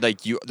true. Like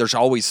there's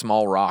always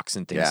small rocks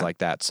and things Yeah. like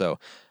that. So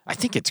I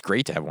think it's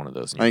great to have one of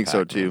those. In I your think so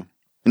pack, too. man.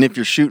 And if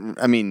you're shooting,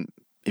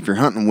 if you're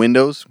hunting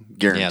windows, Yeah,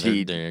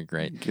 guaranteed. they're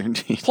great.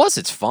 Guaranteed. Plus,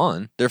 it's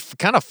fun. They're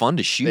kind of fun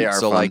to shoot. They are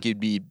so fun. like you'd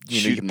be, you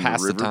Shooting can the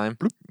pass the river. time.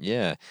 Bloop.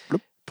 Yeah, Bloop.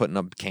 putting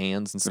up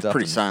cans and It's stuff.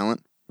 pretty and-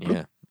 silent.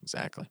 Yeah,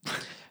 exactly.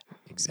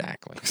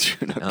 Exactly.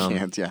 Shooting up Um,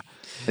 cans, yeah.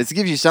 It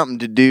gives you something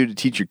to do to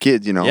teach your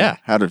kids, Yeah.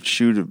 how to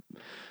shoot.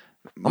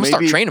 I'm gonna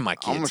start training my I'm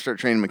gonna kids. start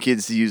training my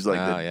kids to use Oh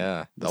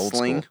yeah, the old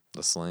sling. school,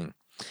 the sling.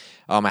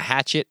 A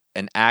hatchet,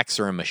 an axe,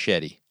 or a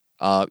machete.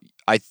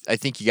 I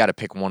think you got to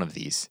pick one of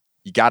these.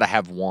 You got to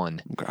have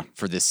one Okay.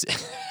 for this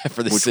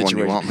for this Which one situation.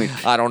 do you want me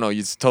to- I don't know.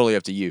 It's totally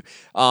up to you.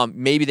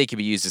 Maybe they could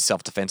be used as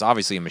self defense.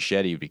 Obviously, a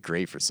machete would be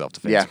great for self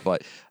defense. Yeah.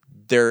 But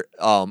they're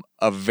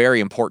a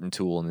very important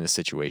tool in this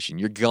situation.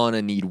 You're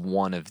gonna need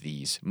one of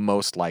these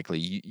most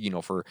likely. You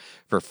know, for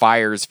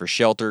fires, for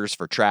shelters,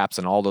 for traps,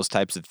 and all those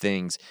types of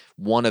things.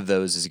 One of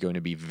those is going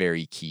to be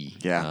very key.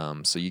 Yeah.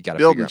 So you got to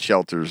Building figure out.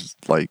 shelters,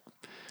 like,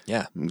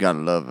 Yeah. you gotta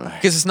love it.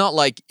 Because it's not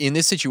like in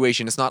this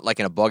situation, it's not like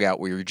in a bug out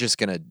where you're just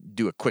gonna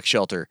do a quick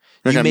shelter.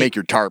 You're You gonna may- make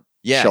your tarp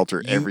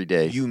shelter every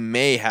day. You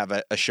may have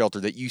a shelter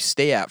that you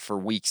stay at for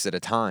weeks at a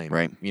time.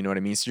 Right. You know what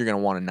I mean? So you're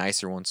gonna want a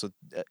nicer one. So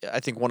I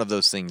think one of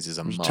those things is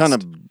a There's must. a ton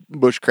of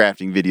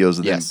bushcrafting videos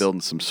of Yes. them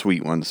building some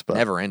sweet ones, but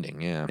never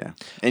ending. Yeah. yeah,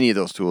 any of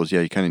those tools,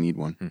 yeah, you kind of need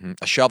one. Mhm.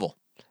 A shovel.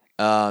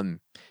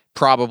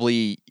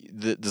 Probably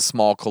the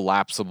small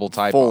collapsible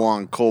type. Full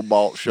on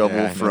cobalt shovel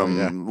Yeah, I know, from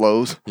yeah.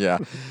 Lowe's. Yeah.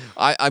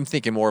 I'm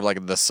thinking more of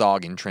like the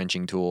SOG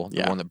entrenching tool, the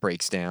Yeah. one that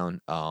breaks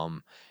down.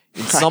 And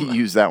I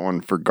use that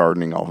one for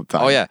gardening all the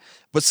time. Oh yeah,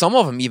 but some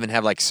of them even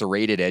have like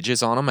serrated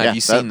edges on them. Have Yeah,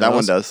 you seen that one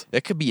those? does.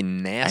 That could be I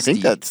nasty.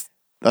 think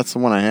that's the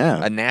one I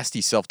have. a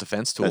nasty self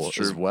defense tool That's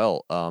as true.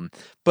 well.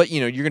 But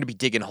you're going to be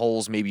digging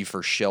holes maybe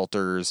for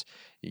shelters.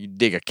 You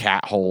dig a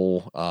cat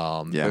hole,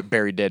 Yeah.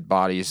 bury dead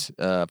bodies,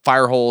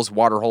 fire holes,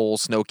 water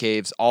holes, snow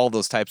caves, all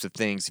those types of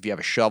things. If you have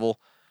a shovel,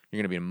 you're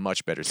going to be in a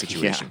much better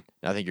situation.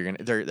 I think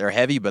they're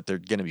heavy, but they're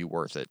going to be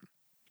worth it.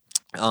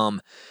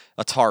 A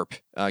tarp.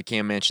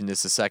 Cam mentioned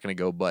this a second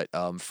ago, but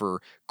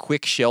for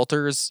quick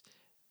shelters,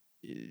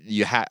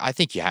 I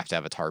think you have to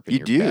have a tarp in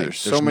your bag. There's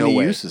so many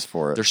uses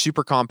for it. They're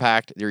super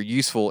compact. They're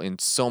useful in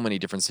so many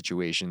different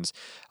situations.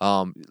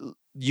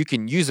 You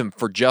can use them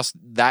for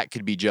that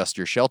could be just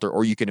your shelter,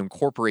 or you can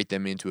incorporate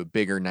them into a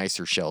bigger,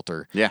 nicer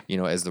shelter. Yeah.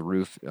 As the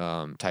roof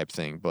type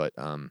thing. But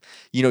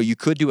you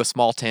could do a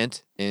small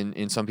tent,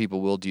 and some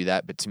people will do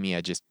that. But to me,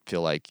 I just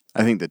feel like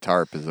I think the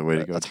tarp is the way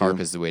to go. A tarp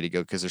is the way to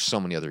go because there's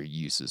so many other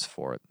uses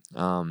for it.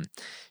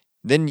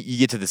 Then you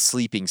get to the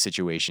sleeping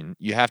situation.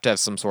 You have to have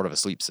some sort of a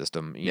sleep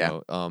system. You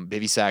know,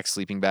 bivy sack,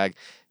 sleeping bag.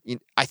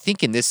 I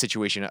think in this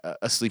situation,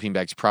 a sleeping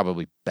bag's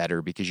probably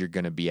better because you're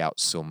going to be out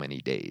so many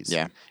days.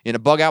 Yeah. In a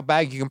bug out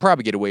bag, you can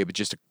probably get away with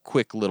just a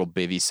quick little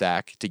bivy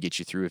sack to get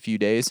you through a few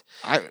days.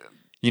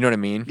 You know what I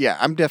mean? Yeah,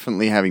 I'm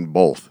definitely having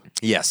both.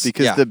 Yes.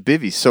 Because the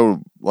bivvy's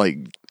so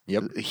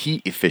Yep.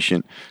 heat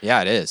efficient.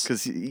 Yeah, it is.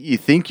 Because you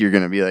think you're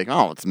going to be like,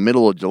 oh, it's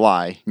middle of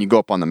July, and you go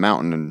up on the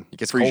mountain and It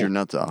gets freeze cold. your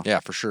nuts off.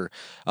 Yeah, for sure.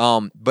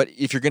 But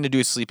if you're going to do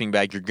a sleeping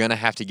bag, you're going to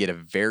have to get a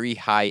very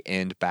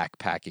high-end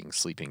backpacking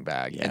sleeping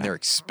bag, and they're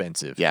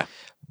expensive. Yeah.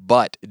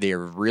 But they're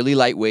really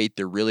lightweight.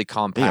 They're really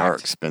compact. They are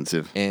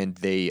expensive. And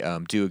they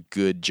do a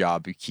good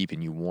job of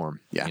keeping you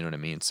warm. Yeah. You know what I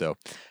mean? So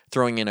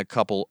throwing in a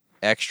couple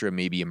extra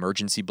maybe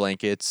emergency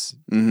blankets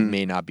Mm-hmm.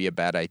 may not be a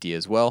bad idea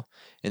as well.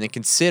 And then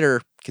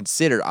consider,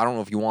 I don't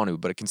know if you want to,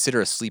 but consider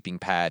a sleeping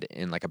pad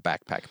and like a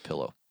backpack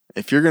pillow.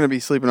 If you're going to be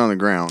sleeping on the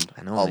ground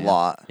I know, a man.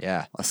 lot,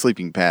 Yeah. a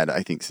sleeping pad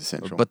I think is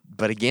essential.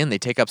 But again, they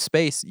take up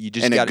space. You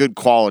just and got a good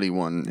quality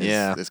one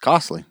is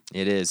costly.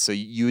 It is. So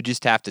you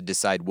just have to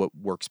decide what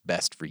works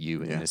best for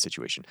you in this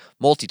situation.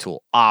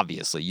 Multi-tool,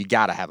 obviously. You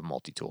got to have a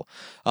multi-tool.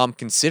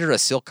 Consider a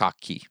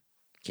Silcock key,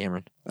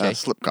 Cameron. Okay?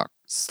 Slipcock.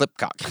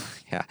 Slipcock.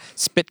 Yeah.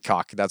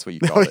 Spitcock. That's what you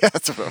call it. Yeah,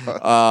 that's what it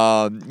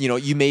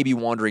was. You may be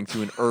wandering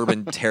through an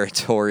urban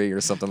territory or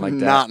something like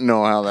that. Not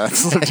know how that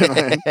slipped in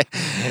my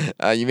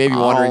head. You may be I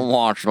wondering. don't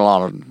watch a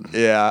lot of...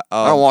 Yeah.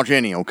 I don't watch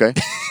any, okay?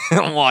 I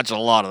don't watch a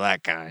lot of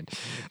that kind.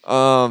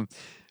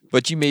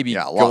 But you may be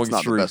Yeah, going lot's not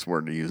the through best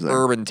word to use there.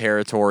 urban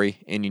territory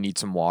and you need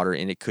some water,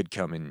 and it could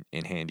come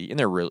in handy. And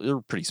they're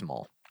pretty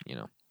small.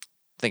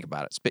 Think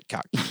about it.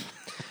 Spitcock.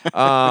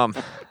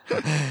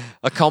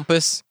 A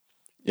compass.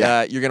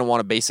 Yeah. You're gonna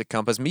want a basic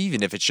compass,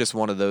 even if it's just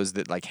one of those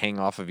that like hang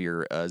off of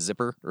your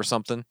zipper or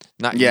something.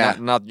 Not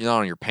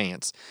on your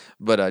pants,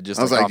 but just.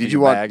 I was like like, off did of you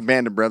your watch bag.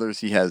 Band of Brothers?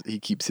 He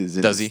keeps his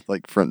in Does his, he?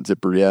 like front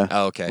zipper, yeah.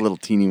 Oh, okay. A little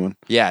teeny one.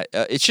 Yeah,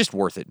 it's just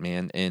worth it,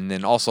 man. And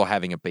then also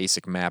having a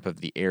basic map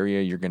of the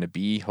area you're gonna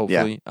be,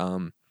 hopefully,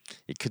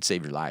 it could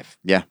save your life.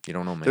 Yeah. You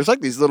don't know, man. There's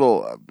like these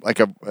little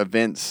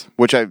events,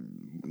 which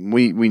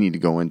we need to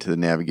go into the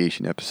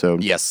navigation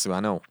episode. Yes,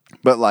 I know.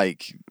 But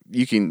like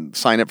you can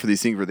sign up for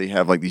these things where they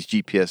have like these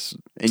GPS,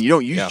 and you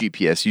don't use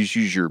GPS, you just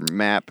use your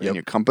map and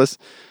your compass.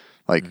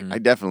 Like I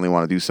definitely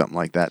want to do something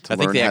like that to I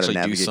think learn they how actually to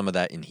do navigate. some of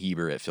that in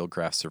Heber at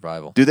Fieldcraft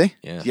Survival. Do they?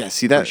 Yeah. Yeah.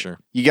 See that? For sure.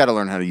 You got to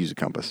learn how to use a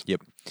compass.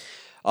 Yep.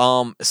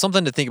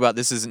 Something to think about.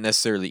 This isn't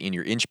necessarily in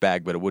your inch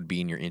bag, but it would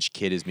be in your inch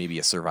kit. Is maybe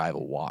a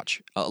survival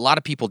watch. A lot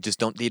of people just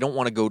don't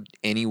want to go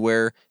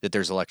anywhere that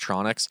there's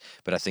electronics,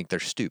 but I think they're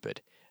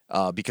stupid.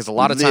 Because a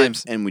lot of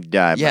times, and we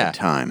die by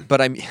time. But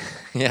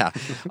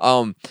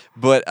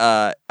but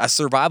a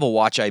survival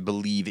watch, I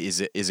believe,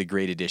 is a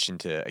great addition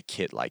to a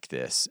kit like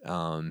this.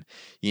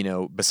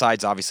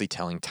 Besides obviously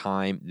telling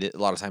time, a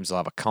lot of times they'll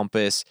have a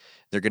compass.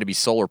 They're going to be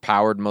solar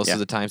powered most of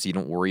the time, so you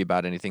don't worry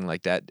about anything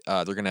like that.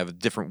 They're going to have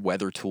different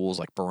weather tools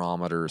like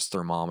barometers,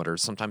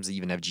 thermometers. Sometimes they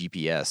even have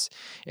GPS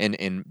and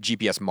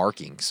GPS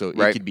marking. So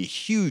it could be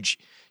huge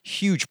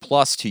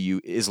plus to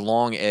you as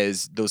long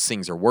as those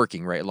things are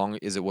working, right? As long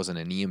as it wasn't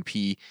an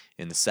EMP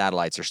and the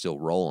satellites are still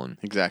rolling.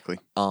 Exactly.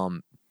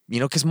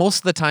 Because most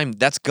of the time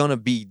that's gonna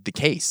be the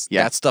case.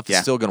 Yeah. That stuff is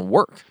still gonna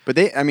work. But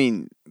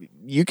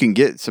you can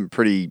get some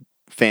pretty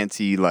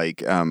fancy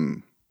like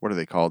what are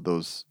they called?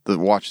 The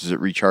watches that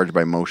recharge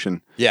by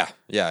motion. Yeah,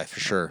 for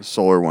sure.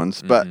 Solar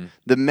ones. But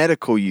the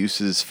medical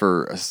uses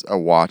for a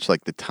watch,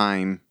 like the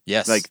time.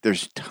 Yes. Like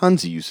there's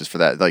tons of uses for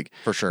that. Like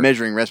For sure.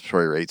 measuring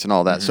respiratory rates and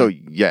all that. So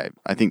yeah,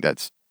 I think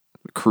that's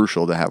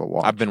crucial to have a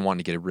watch. I've been wanting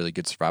to get a really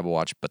good survival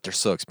watch, but they're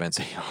so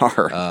expensive.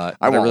 I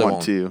but want really one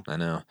won't. too. I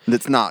know.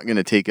 That's not going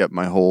to take up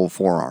my whole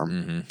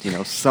forearm.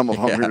 Some of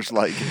them are just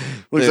like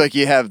looks like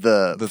you have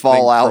the thing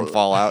Fallout. from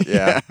Fallout.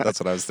 Yeah, that's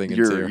what I was thinking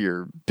too.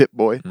 Your Pit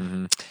Boy.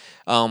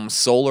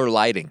 Solar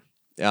lighting.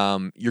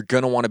 You're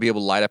gonna want to be able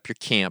to light up your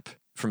camp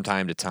from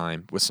time to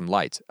time with some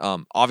lights.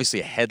 Obviously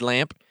a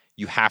headlamp.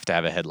 You have to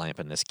have a headlamp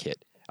in this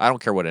kit. I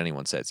don't care what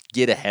anyone says.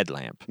 Get a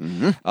headlamp.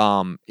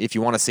 If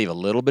you want to save a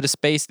little bit of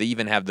space, they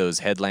even have those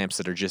headlamps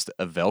that are just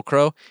a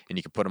Velcro, and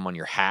you can put them on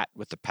your hat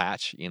with the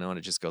patch, and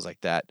it just goes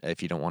like that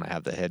if you don't want to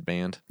have the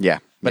headband. Yeah.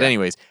 But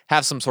anyways,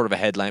 have some sort of a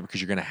headlamp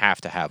because you're going to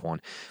have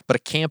one. But a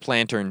camp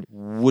lantern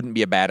wouldn't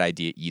be a bad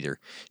idea either,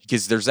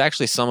 because there's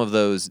actually some of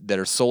those that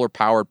are solar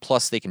powered,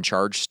 plus they can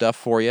charge stuff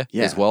for you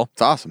as well.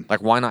 It's awesome.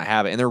 Like, why not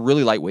have it? And they're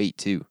really lightweight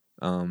too.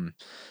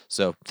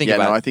 So think yeah,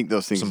 about no, I think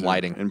those things some are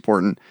lighting.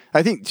 important.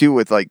 I think too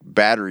with like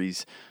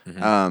batteries,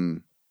 Mm-hmm.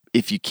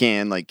 if you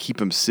can like keep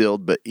them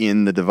sealed but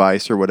in the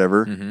device or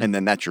whatever, and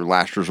then that's your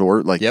last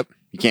resort. Like, Yep.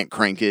 you can't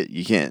crank it.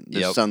 You can't.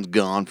 The Yep. sun's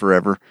gone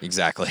forever.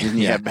 Exactly. And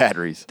you have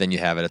batteries. Then you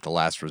have it at the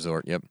last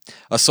resort. Yep.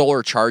 A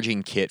solar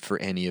charging kit for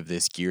any of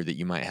this gear that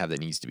you might have that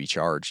needs to be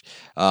charged.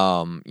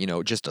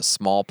 Just a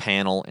small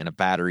panel and a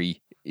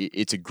battery.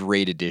 It's a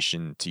great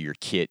addition to your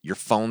kit. Your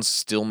phones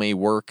still may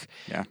work.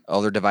 Yeah.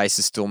 Other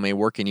devices still may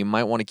work, and you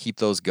might want to keep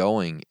those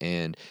going.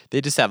 And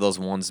they just have those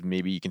ones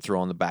maybe you can throw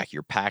on the back of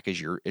your pack as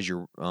you're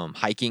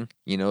hiking.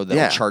 That'll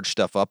Yeah. charge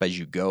stuff up as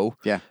you go.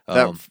 Yeah.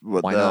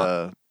 Why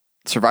not?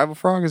 Survival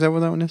Frog, is that what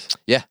that one is?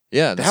 Yeah. The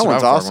That one's Survival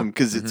Frog awesome one.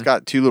 because it's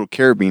got two little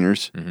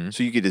carabiners, Mhm.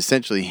 so you could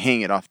essentially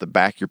hang it off the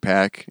back of your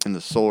pack in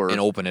the solar, And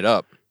open it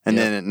up. and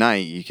Yep. then at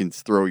night you can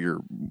throw your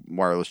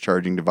wireless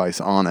charging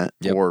device on it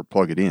Yep. or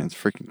plug it in. It's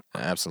freaking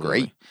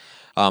Absolutely.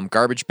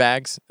 Garbage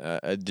bags.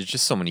 There's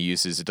just so many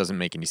uses. It doesn't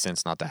make any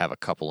sense not to have a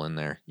couple in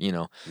there.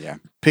 yeah.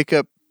 Pick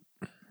up,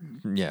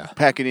 Yeah.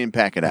 pack it in,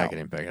 pack it out. Pack it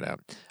in, pack it out.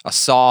 A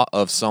saw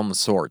of some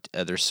sort.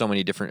 There's so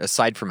many different.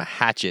 Aside from a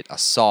hatchet, a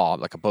saw,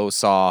 like a bow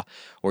saw,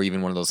 or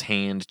even one of those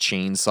hand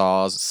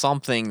chainsaws.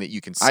 Something that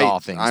you can saw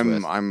things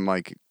with. I'm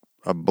like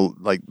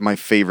like my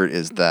favorite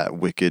is that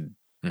wicked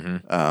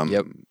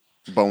Yep.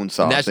 bone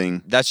saw And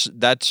thing. that's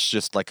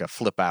just like a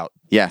flip out.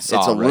 Yeah, saw,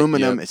 it's right?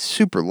 aluminum. Yep. It's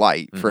super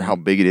light for how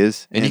big it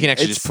is, And you can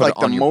actually it's just put like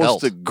it on the your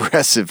most belt.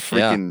 aggressive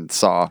Yeah. freaking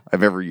saw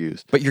I've ever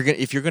used. But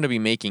if you're gonna be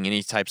making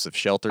any types of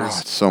shelters, Oh,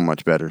 it's so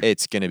much better.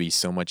 it's gonna be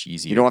so much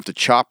easier. You don't have to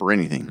chop or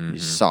anything. You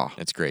just saw.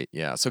 It's great.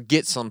 Yeah. So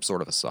get some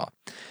sort of a saw.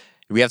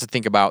 We have to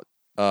think about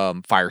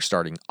fire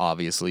starting,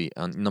 obviously.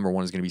 Number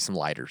one is going to be some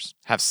lighters.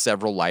 Have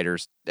several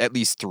lighters, at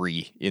least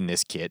 3 in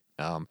this kit.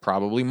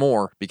 Probably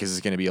more because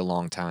it's going to be a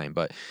long time.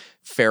 But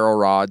ferro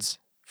rods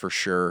for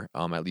sure.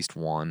 At least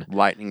 1.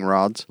 Lightning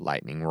rods.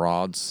 Lightning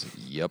rods.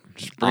 Yep.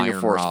 Just bring a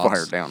Iron forest rods.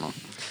 fire down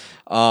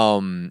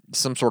on.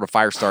 Some sort of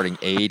fire starting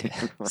aid.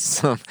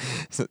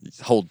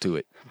 Hold to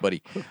it,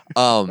 buddy.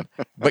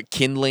 But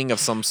kindling of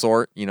some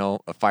sort,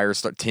 a fire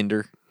start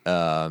tinder.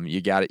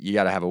 You got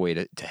to have a way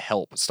to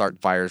help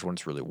start fires when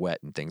it's really wet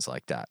and things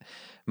like that.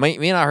 May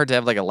not hurt to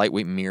have like a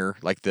lightweight mirror,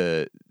 like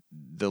the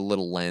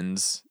little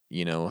lens,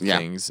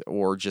 things,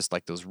 or just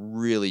like those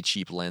really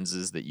cheap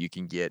lenses that you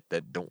can get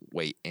that don't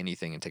weigh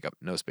anything and take up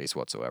no space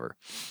whatsoever.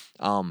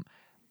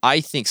 I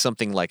think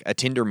something like a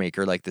tinder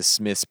maker, like the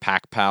Smith's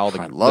Pack Pal,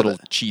 the I love little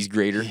it. cheese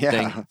grater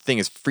Yeah. thing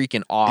is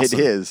freaking awesome.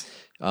 It is.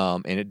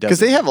 And it does Because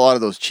they have a lot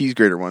of those cheese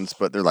grater ones,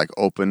 but they're like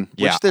open,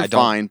 Yeah, which they're I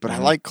don't- fine. But I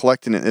like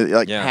collecting it. It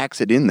like Yeah.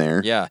 packs it in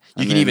there. Yeah, you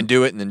And can then- even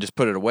do it and then just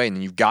put it away, and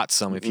then you've got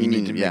some if you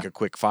need to Yeah. make a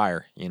quick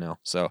fire.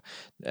 So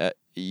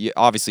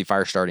obviously,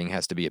 fire starting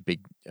has to be a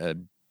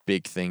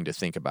big thing to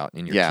think about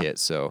in your Yeah. kit.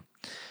 So,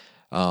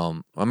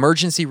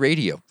 emergency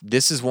radio.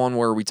 This is one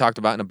where we talked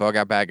about in a bug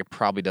out bag. It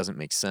probably doesn't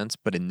make sense,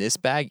 but in this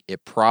bag,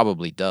 it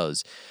probably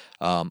does.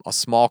 A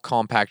small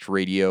compact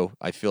radio.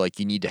 I feel like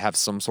you need to have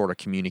some sort of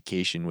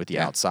communication with the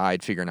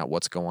outside, figuring out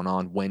what's going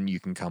on, when you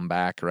can come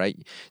back. Right?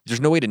 There's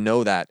no way to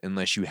know that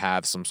unless you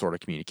have some sort of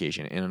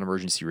communication, and an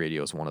emergency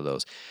radio is one of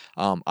those.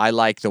 I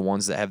like the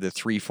ones that have the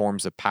 3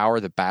 forms of power: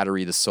 the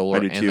battery, the solar,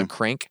 do and too. the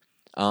crank.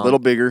 A little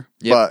bigger,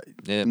 Yep.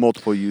 but Yep.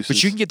 multiple uses.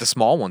 But you can get the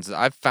small ones.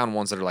 I've found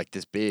ones that are like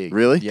this big.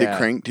 Really? They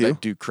crank too?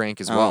 That do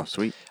crank as Oh, well.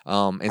 sweet.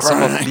 And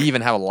some of them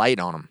even have a light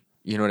on them.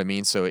 You know what I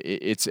mean? So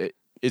it's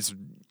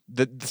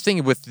the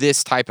thing with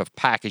this type of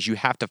pack is you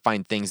have to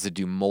find things that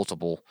do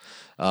multiple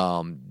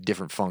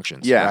different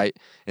functions. Yeah. Right.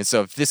 And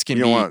so if this can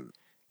You be. don't want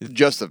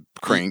just a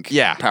crank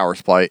Yeah. power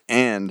supply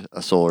and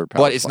a solar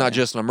power But it's supply. not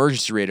just an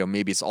emergency radio.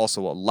 Maybe it's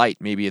also a light.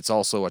 Maybe it's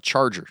also a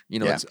charger.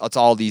 Yeah. It's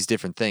all these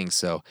different things.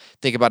 So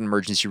think about an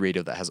emergency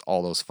radio that has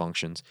all those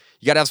functions.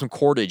 You got to have some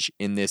cordage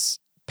in this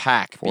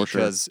pack For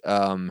sure. because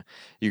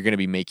you're going to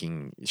be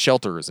making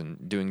shelters and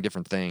doing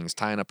different things,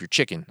 tying up your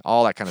chicken,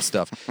 all that kind of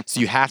stuff. So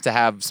you have to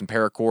have some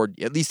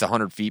paracord, at least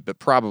 100 feet, but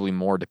probably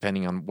more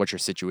depending on what your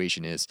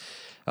situation is.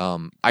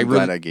 I'm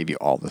glad I gave you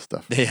all this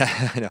stuff.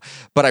 Yeah, I know.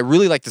 But I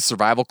really like the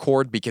survival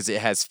cord because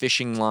it has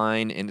fishing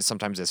line and it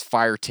sometimes has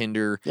fire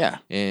tinder Yeah.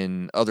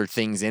 and other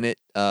things in it.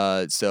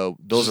 So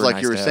those Just are like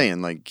nice you were to have.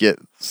 saying, like get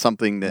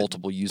something that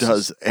Multiple uses.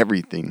 does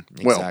everything.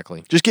 Exactly.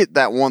 Well, just get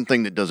that one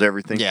thing that does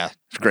everything. Yeah.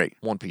 It's great.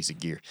 One piece of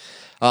gear.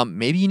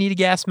 Maybe you need a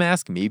gas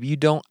mask. Maybe you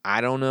don't.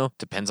 I don't know.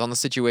 Depends on the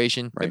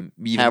situation. Right.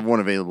 Even- Have one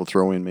available to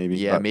throw in, maybe.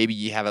 Yeah, but- maybe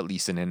you have at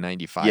least an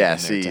N95. Yeah, in there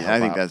see, to I help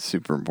think out. that's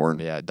super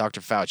important. Yeah,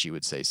 Dr. Fauci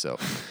would say so.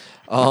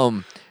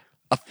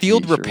 A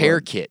field He sure repair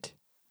would. kit.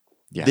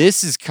 Yeah.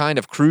 This is kind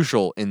of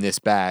crucial in this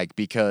bag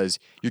because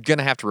you're going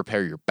to have to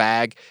repair your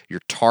bag, your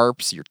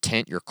tarps, your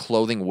tent, your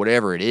clothing,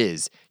 whatever it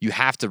is. You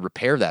have to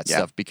repair that Yeah.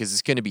 stuff because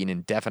it's going to be an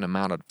indefinite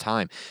amount of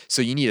time.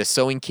 So you need a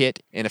sewing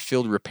kit and a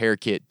field repair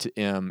kit to,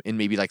 and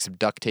maybe like some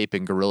duct tape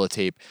and Gorilla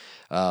Tape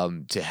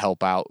to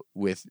help out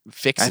with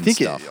fixing I think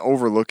stuff.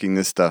 overlooking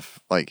this stuff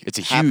like It's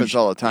a happens huge-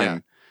 all the time. yeah.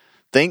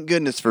 Thank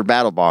goodness for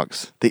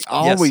BattleBox. They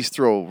always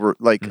throw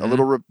a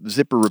little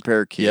zipper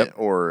repair kit Yep.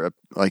 or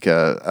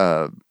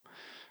a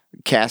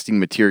casting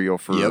material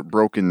for Yep.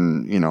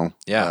 broken,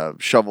 Yeah.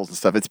 shovels and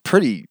stuff. It's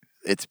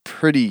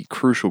pretty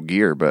crucial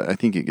gear, but I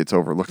think it gets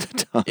overlooked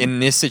a ton. In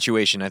this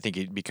situation, I think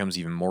it becomes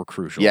even more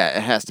crucial. Yeah,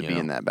 it has to you be know?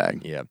 in that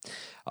bag. Yeah.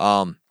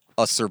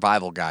 A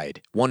survival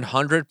guide.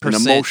 100%. An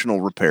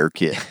emotional repair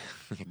kit.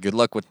 Good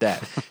luck with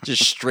that.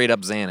 Just straight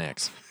up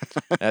Xanax.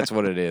 That's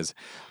what it is.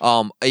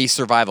 A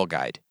survival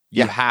guide.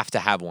 You have to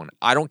have one.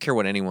 I don't care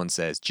what anyone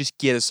says. Just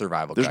get a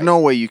survival There's guide. no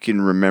way you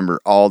can remember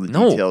all the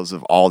No. details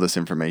of all this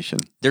information.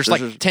 There's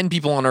like 10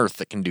 people on Earth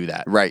that can do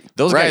that. Right.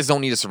 Those Right. guys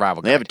don't need a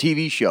survival guide. They have a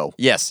TV show.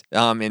 Yes.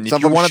 And if Some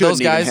of you're them one of those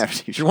shouldn't even guys, have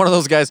TV if you're one of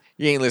those guys,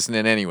 you ain't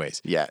listening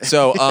anyways. Yeah.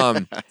 So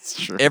That's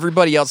true.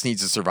 everybody else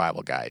needs a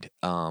survival guide.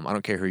 I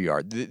don't care who you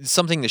are.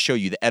 Something to show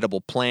you the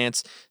edible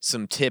plants,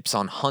 some tips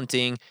on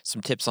hunting,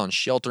 some tips on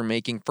shelter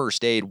making,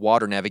 first aid,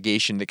 water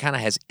navigation that kind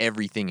of has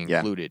everything Yeah.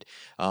 included.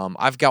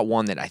 I've got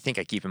one that I think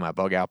I keep in my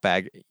bug out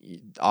bag.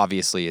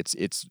 Obviously, it's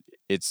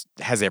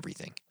has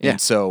everything. Yeah. And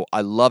so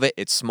I love it.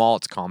 It's small,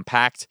 it's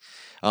compact.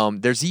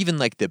 There's even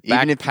like the backpackers.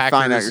 Even if you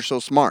find out you're so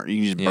smart,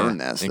 you can just burn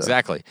that stuff.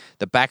 Exactly.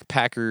 The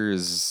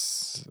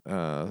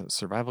backpackers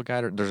survival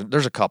guide.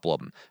 There's a couple of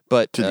them,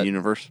 but To the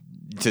universe.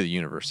 to the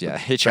universe, yeah.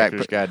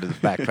 Hitchhiker's Guide to the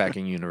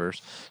Backpacking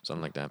Universe,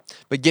 something like that.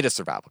 But get a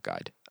survival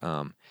guide.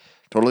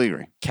 Totally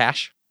agree.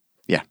 Cash.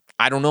 Yeah.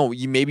 I don't know.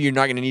 Maybe you're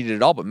not going to need it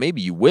at all, but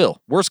maybe you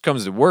will. Worst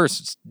comes to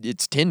worst,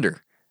 it's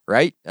Tinder,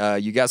 right?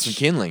 You got some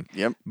kindling.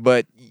 Yep.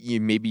 But you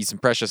maybe some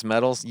precious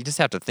metals. You just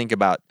have to think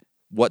about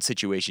what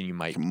situation you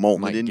might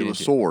Mold might it into get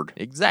a sword.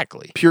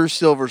 Exactly. Pure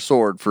silver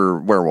sword for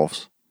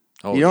werewolves.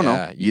 Oh, You don't know.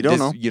 yeah. You don't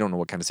know. You don't know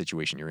what kind of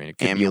situation you're in. It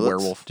could be a Amulets.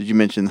 werewolf. Did you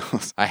mention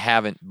those? I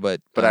haven't,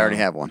 but But I already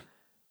have one.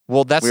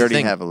 Well, that's We the already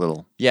thing. have a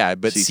little. Yeah,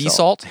 but sea sea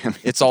salt. salt,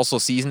 it's also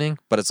seasoning,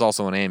 but it's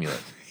also an amulet,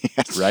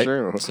 That's right?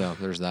 true. So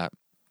there's that.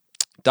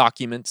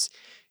 Documents.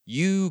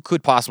 You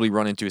could possibly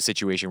run into a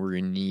situation where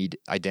you need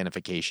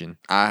identification.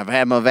 I've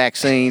had my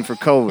vaccine for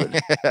COVID.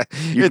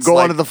 You can It's go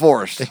like- into the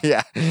forest.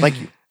 Yeah. Thank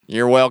you.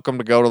 You're welcome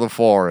to go to the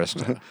forest.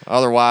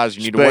 Otherwise,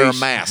 you need to wear a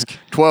Space. mask.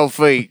 12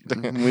 feet.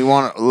 We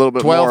want a little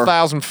bit more.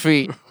 12,000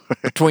 feet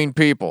between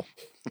people.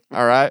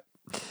 All right.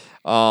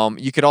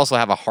 You could also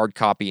have a hard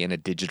copy and a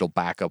digital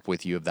backup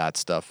with you of that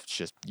stuff. It's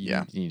just you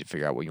need to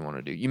figure out what you want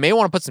to do. You may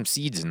want to put some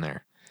seeds in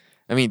there.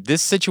 I mean,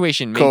 this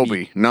situation may Kobe,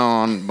 be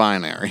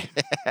non-binary.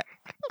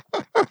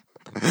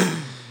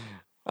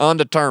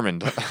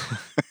 undetermined.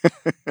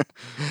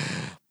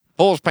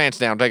 Pull his pants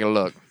down. Take a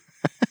look.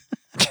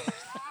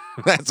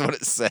 That's what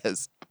it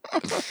says.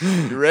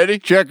 You ready?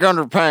 Check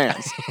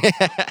underpants.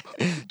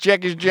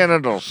 Check his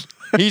genitals.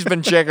 He's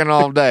been checking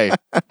all day.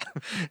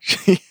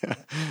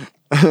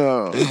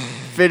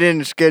 Fit in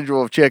the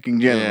schedule of checking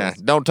Yeah. genitals.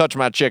 Don't touch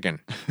my chicken.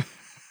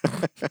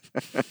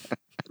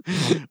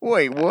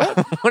 Wait, what?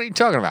 What are you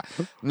talking about?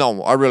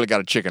 No, I really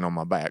got a chicken on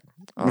my back.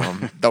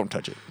 Don't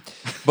touch it.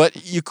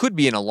 But you could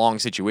be in a long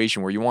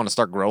situation where you want to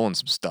start growing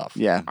some stuff.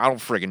 Yeah. I don't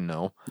friggin'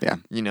 know. Yeah.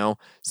 You know,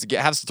 so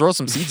throw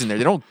some seeds in there.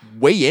 They don't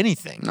weigh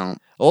anything. No.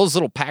 All those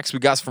little packs we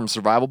got from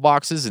survival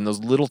boxes and those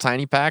little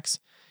tiny packs,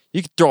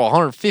 you could throw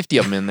 150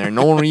 of them in there.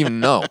 No one would even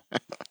know.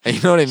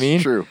 You know what I mean?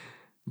 True.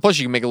 Plus,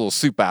 you can make a little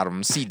soup out of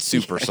them, seed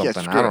soup or Yeah,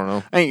 something. screw I don't it.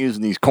 know. I ain't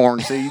using these corn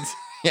seeds.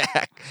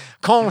 Yeah,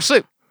 corn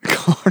soup.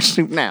 Corn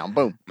soup now.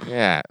 Boom.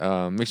 Yeah,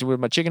 mix it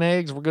with my chicken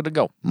eggs. We're good to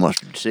go.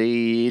 Mustard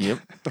seed. Yep.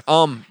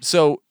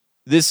 So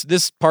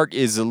this part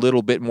is a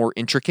little bit more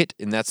intricate,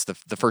 and that's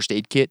the first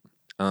aid kit.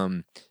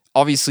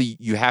 Obviously,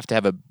 you have to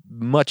have a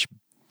much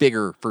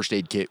bigger first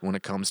aid kit when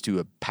it comes to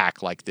a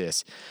pack like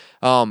this.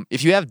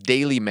 If you have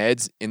daily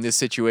meds in this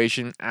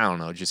situation, I don't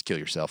know, just kill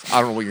yourself.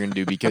 I don't know what you're gonna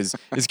do because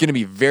it's gonna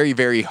be very,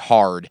 very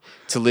hard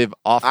to live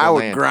off the I would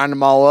land. grind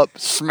them all up,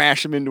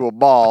 smash them into a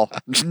ball,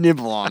 just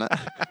nibble on it.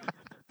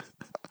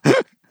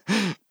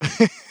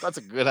 That's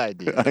a good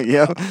idea.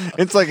 Yeah,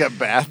 it's like a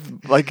bath,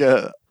 like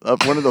a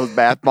one of those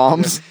bath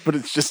bombs, but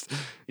it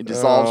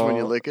dissolves when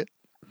you lick it.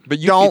 But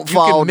you Don't you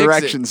follow mix it.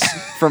 directions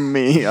from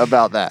me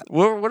about that.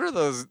 What are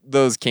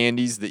those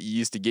candies that you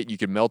used to get? You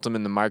could melt them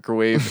in the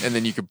microwave and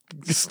then you could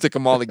stick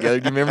them all together.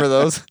 Do you remember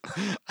those?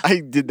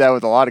 I did that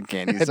with a lot of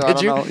candy. So I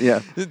Did don't you?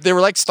 know. Yeah. They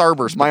were like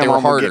Starburst, My but they were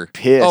mom would get harder.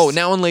 pissed. Oh,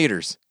 now and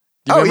laters.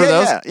 Do you Oh, remember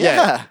yeah, those?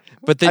 yeah.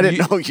 But then I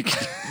didn't know you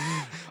could.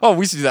 Oh,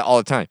 we used to do that all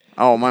the time.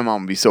 Oh, my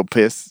mom would be so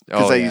pissed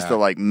because Oh, I used yeah. to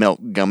like melt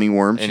gummy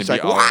worms. And She's it'd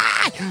like, be all-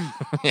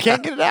 "Why?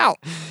 Can't get it out."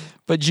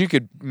 But you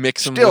could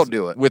mix them Still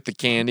do it. with the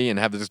candy and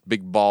have this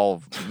big ball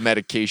of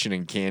medication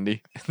and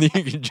candy. And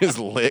then you could just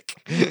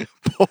lick.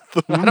 Both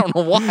of I don't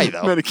know why,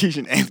 though.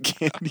 Medication and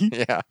candy.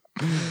 Yeah.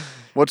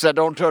 What's that?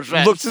 Don't touch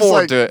that. Look It's just, forward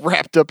like, to it.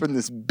 wrapped up in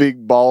this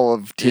big ball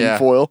of tin Yeah.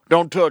 foil.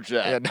 Don't touch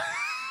that. Yeah. that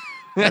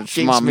That's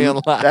keeps my, me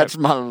alive. That's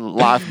my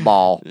life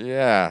ball.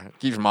 Yeah.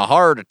 Keeps my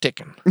heart a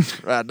ticking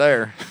right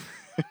there.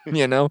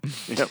 You know?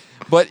 Yep.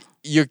 But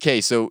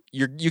okay, so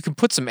you can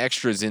put some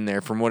extras in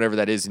there from whatever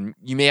that is, and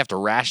you may have to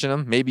ration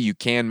them. Maybe you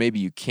can, maybe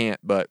you can't.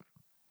 But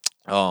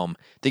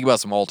think about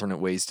some alternate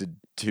ways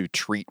to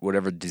treat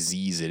whatever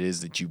disease it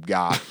is that you've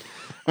got,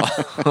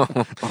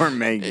 Or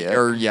may get.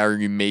 or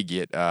you may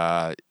get.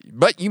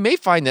 But you may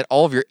find that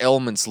all of your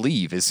ailments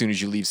leave as soon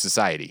as you leave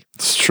society.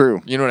 It's true.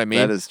 true. You know what I mean?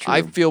 That is true.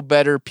 I feel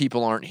better.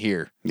 People aren't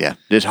here. Yeah.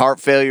 This heart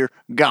failure,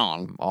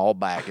 gone. All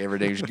back.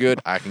 Everything's good.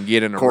 I can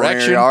get an Coronary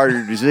erection.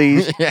 artery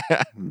disease Yeah.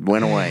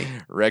 went away.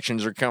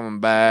 Erections are coming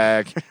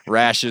back.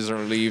 Rashes are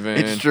leaving.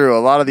 It's true.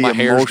 A lot of the My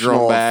hair's emotional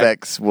grown back.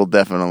 effects will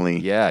definitely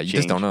Yeah, you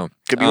just don't know.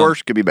 Could be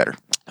worse, could be better.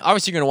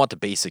 Obviously, you're going to want the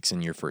basics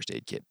in your first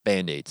aid kit.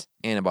 Band-Aids,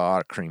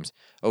 antibiotic creams,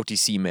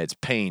 OTC meds,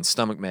 pain,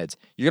 stomach meds.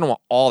 You're going to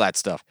want all that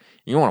stuff.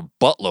 You want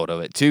a buttload of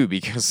it, too,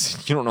 because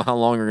you don't know how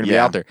long you're going to be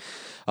Yeah. out there.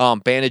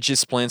 Bandages,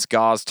 splints,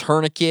 gauze,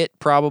 tourniquet,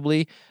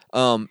 probably.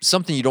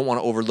 Something you don't want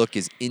to overlook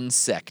is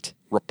insect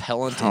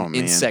repellent Oh, and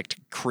man. insect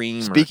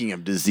cream. Speaking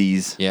of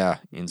disease, Yeah,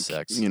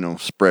 insects.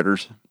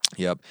 spreaders.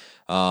 Yep.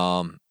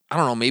 I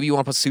don't know. Maybe you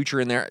want to put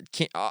suture in there.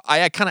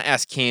 I kind of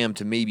asked Cam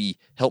to maybe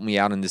help me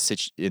out in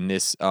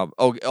this.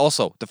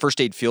 Also the first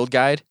aid field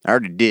guide. I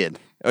already did.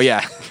 Oh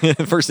yeah,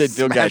 first aid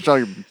field guide. Smash all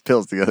your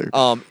pills together.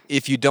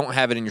 If you don't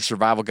have it in your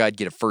survival guide,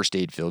 get a first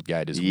aid field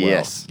guide as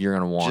Yes. well. You're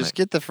gonna want Just it.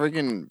 get the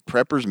friggin'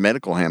 Prepper's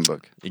Medical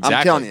Handbook. I'm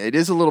Exactly. telling you, it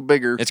is a little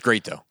bigger, It's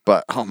great though.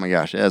 but oh my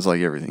gosh, it has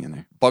like everything in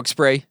there. Bug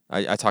spray.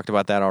 I talked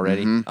about that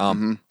already.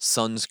 Mm-hmm,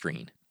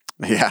 Sunscreen.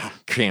 Yeah.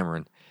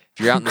 Cameron.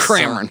 If you're out in the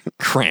Cameron.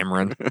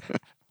 Cameron.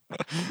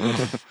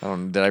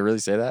 Did I really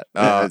say that?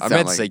 Yeah, it I sound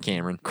meant to like- say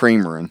Cameron.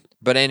 Creamerin.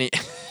 But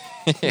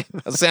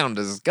that sounds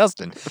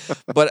disgusting.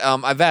 But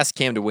I've asked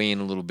Cam to weigh in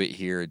a little bit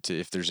here to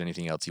if there's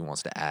anything else he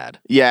wants to add.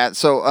 Yeah,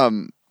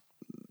 so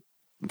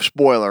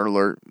spoiler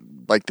alert,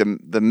 like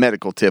the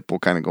medical tip will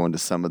kind of go into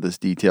some of this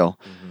detail.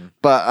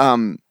 But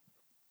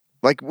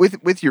like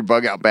with your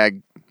bug out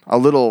bag, a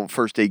little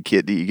first aid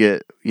kit that you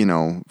get,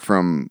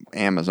 from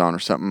Amazon or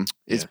something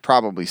is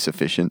probably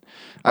sufficient.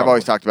 I've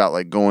always talked about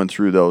like going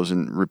through those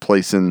and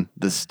replacing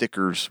the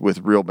stickers with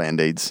real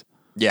Band-Aids.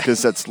 Yeah.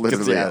 Because that's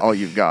literally yeah. all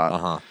you've got.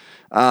 Uh-huh.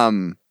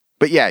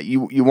 But yeah,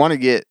 you want to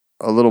get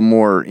a little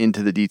more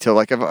into the detail.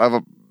 Like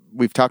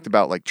we've talked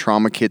about like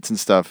trauma kits and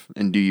stuff,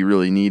 and do you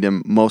really need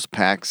them? Most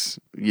packs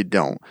you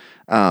don't.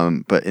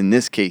 But in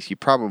this case, you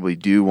probably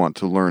do want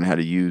to learn how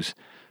to use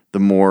the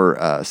more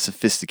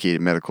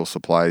sophisticated medical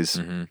supplies,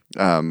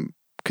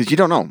 because you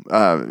don't know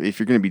if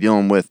you're going to be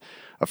dealing with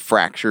a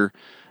fracture,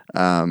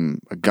 a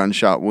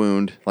gunshot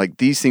wound. Like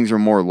these things are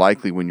more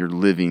likely when you're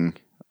living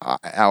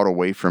out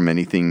away from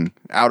anything,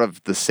 out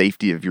of the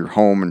safety of your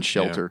home and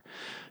shelter.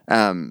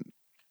 And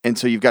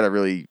so you've got to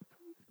really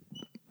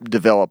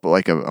develop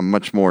like a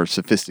much more I'm gonna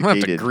have to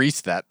sophisticated.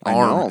 grease that I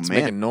arm. know, It's man.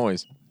 making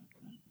noise.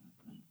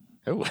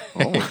 Oh,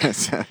 Oh,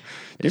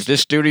 if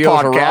this studio's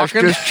a podcast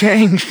rocking, just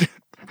changed.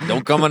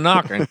 don't come a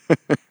knocking.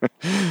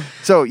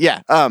 So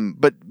yeah,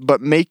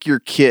 but make your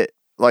kit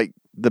like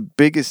the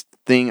biggest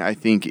thing I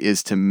think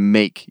is to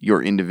make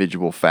your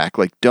individual fact.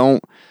 Like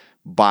don't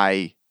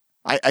buy.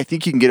 I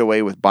think you can get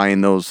away with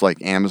buying those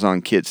like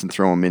Amazon kits and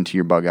throw them into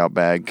your bug out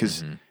bag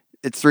because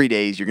it's 3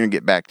 days. You're going to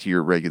get back to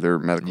your regular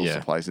medical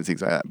supplies and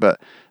things like that. But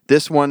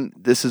this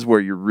is where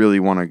you really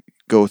want to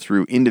go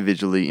through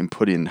individually and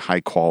put in high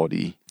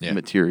quality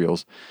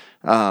materials.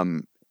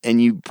 And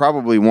you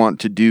probably want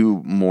to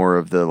do more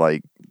of the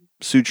like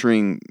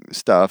suturing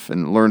stuff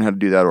and learn how to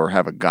do that, or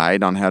have a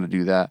guide on how to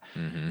do that.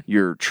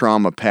 Your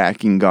trauma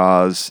packing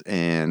gauze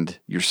and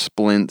your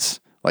splints,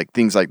 like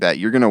things like that.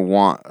 You're going to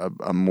want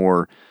a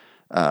more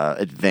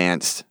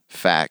advanced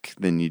FAC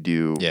than you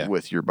do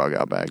with your bug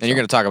out bag. And you're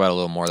going to talk about a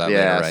little more of that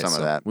later, right? some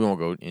of that. We won't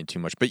go into too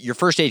much. But your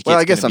first aid kit. Well,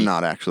 I guess I'm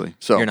not actually.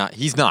 So You're not.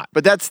 He's not.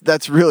 But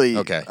that's really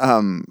Okay.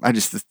 I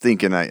just was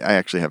thinking I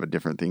actually have a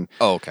different thing.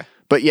 Oh, okay.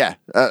 But yeah,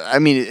 I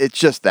mean it's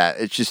just that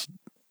it's just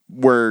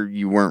where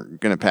you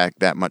weren't going to pack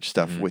that much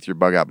stuff with your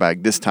bug out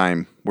bag this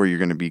time, where you're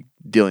going to be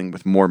dealing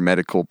with more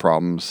medical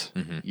problems.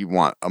 You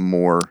want a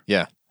more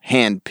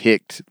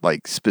hand-picked,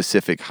 like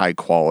specific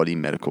high-quality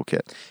medical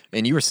kit.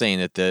 And you were saying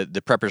that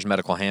the Prepper's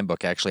Medical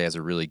Handbook actually has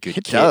a really good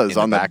It kit does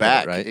in on the of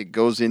back. it, right? It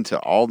goes into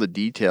all the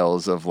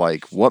details of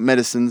like what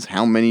medicines,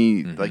 how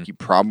many like you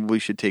probably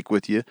should take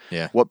with you,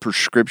 Yeah. what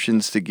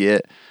prescriptions to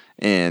get,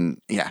 and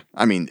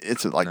I mean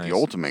it's like Nice. the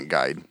ultimate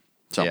guide.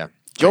 So Yeah,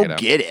 go check it out.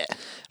 get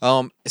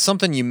it.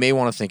 Something you may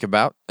want to think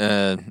about,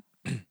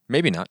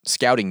 maybe not,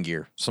 scouting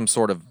gear, some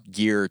sort of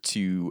gear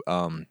to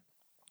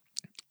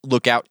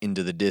look out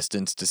into the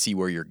distance to see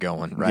where you're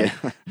going, right?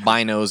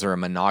 Binos or a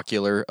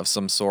monocular of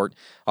some sort.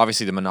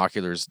 Obviously, the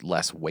monocular is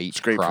less weight. It's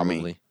great for me.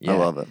 probably. I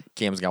love it.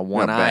 Cam's got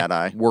one Not a eye. bad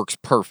eye. Works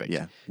perfect.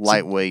 Yeah,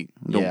 lightweight.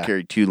 Don't yeah.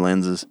 carry 2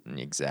 lenses.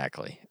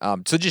 Exactly.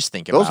 So just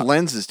think Those about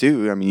lenses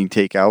too. I mean, you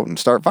take out and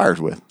start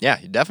fires with. Yeah,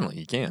 definitely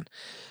you can.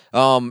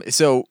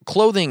 So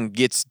clothing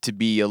gets to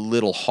be a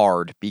little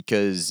hard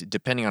because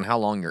depending on how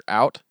long you're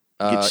out,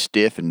 Get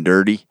stiff and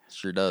dirty.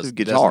 sure does. It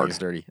gets Definitely hard. gets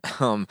dirty.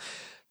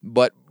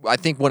 But I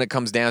think when it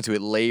comes down to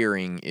it,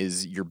 layering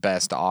is your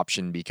best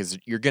option because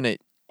you're gonna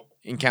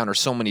encounter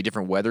so many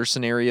different weather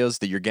scenarios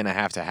that you're gonna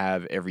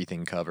have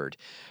everything covered.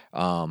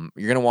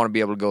 You're gonna want to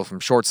be able to go from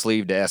short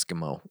sleeve to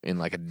Eskimo in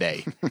like a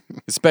day,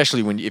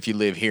 especially if you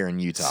live here in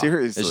Utah.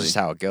 Seriously, it's just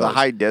how it goes. The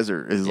high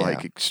desert is like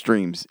Yeah.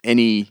 extremes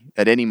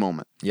at any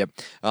moment. Yep.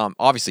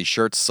 Obviously,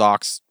 shirts,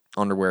 socks,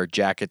 underwear,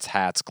 jackets,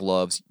 hats,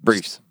 gloves,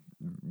 Briefs.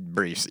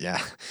 Briefs,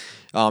 yeah.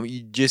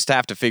 You just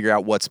have to figure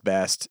out what's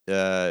best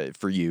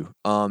for you.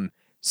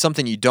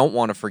 Something you don't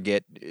want to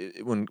forget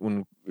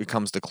when it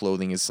comes to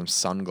clothing is some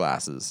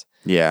sunglasses.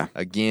 Yeah.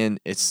 Again,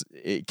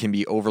 it can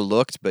be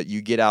overlooked, but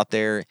you get out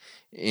there,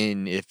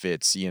 and if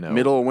it's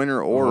Middle of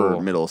winter or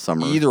middle of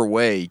summer. either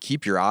way,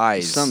 keep your The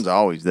eyes. sun's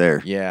always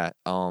there. Yeah.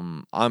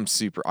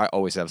 I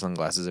always have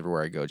sunglasses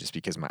everywhere I go, just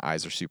because my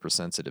eyes are super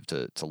sensitive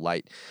to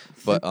light.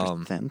 But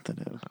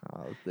Sensitive.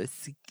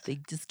 they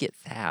just get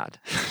sad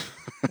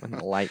when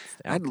the light's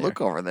out I'd there. look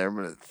over there,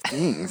 but it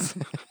stings.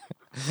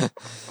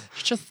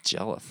 Just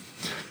jealous.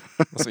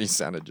 That's what you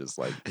sounded just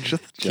like.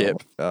 Just Kip.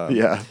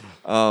 yeah.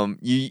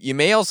 You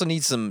may also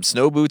need some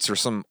snow boots or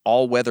some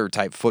all weather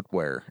type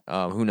footwear.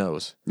 Who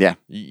knows? Yeah.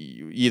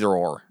 Either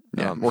or.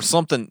 Yeah. Or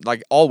something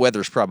like all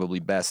weather is probably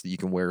best that you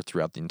can wear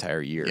throughout the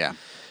entire year. Yeah.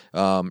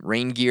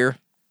 Rain gear,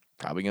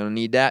 probably going to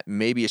need that.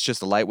 Maybe it's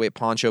just a lightweight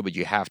poncho, but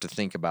you have to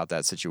think about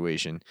that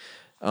situation.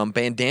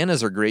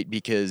 Bandanas are great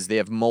because they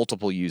have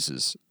multiple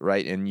uses,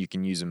 right? And you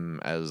can use them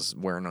as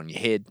wearing on your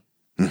head.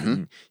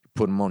 Mm-hmm.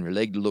 Put them on your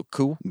leg to look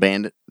cool.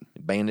 Bandit.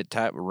 Bandit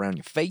type around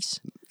your face.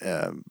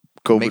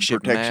 COVID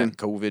Makeshift protection. mat,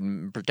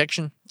 COVID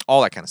protection,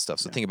 all that kind of stuff.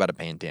 So think about a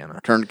bandana,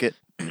 Tourniquet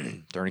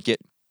tourniquet.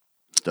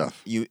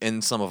 stuff.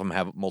 And some of them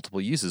have multiple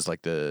uses,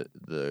 like the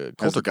Has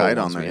Coulter a guide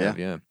ones on we there, have,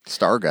 yeah.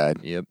 Star guide.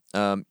 Yep.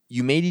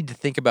 You may need to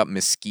think about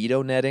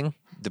mosquito netting,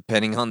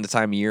 depending on the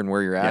time of year and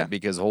where you're at, Yeah.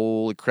 because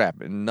holy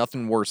crap,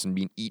 nothing worse than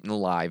being eaten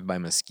alive by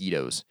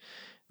mosquitoes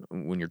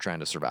when you're trying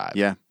to survive.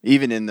 Yeah.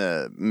 Even in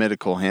the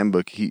medical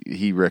handbook,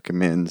 he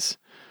recommends,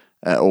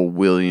 old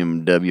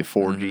William W.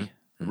 Forgy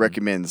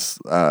recommends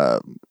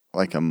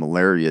like a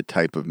malaria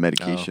type of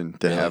medication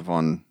to really? have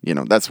on,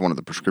 that's one of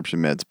the prescription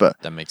meds. But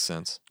That makes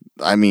sense.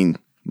 I mean,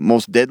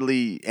 most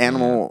deadly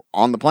animal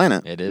on the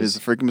planet It is. a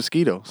freaking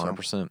mosquito. So.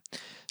 100%.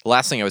 The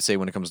last thing I would say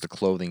when it comes to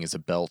clothing is a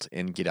belt,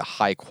 and get a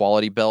high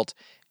quality belt.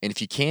 And if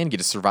you can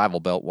get a survival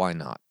belt, why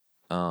not?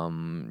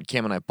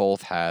 Cam and I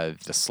both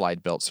have the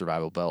slide belt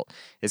survival belt.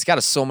 It's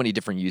got so many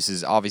different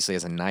uses. Obviously, it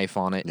has a knife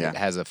on it. Yeah. It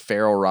has a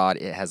ferro rod.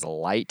 It has a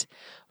light.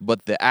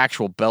 But the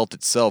actual belt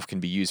itself can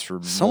be used for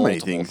So many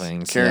multiple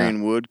things. Yeah,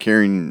 Carrying wood,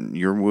 carrying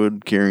your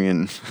wood,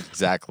 carrying.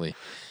 exactly.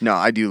 No,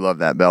 I do love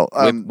that belt.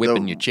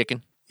 Whipping your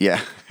chicken.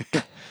 Yeah.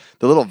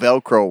 The little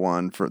Velcro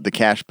one for the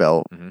cash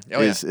belt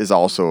Oh, is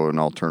also an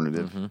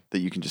alternative that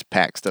you can just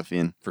pack stuff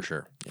in For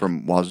sure. Yeah.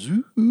 from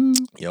Wazoo.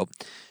 Yep.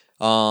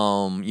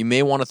 You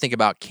may want to think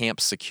about camp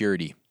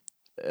security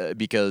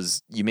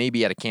because you may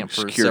be at a camp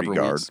for Security several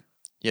guard. weeks.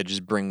 Yeah,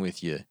 just bring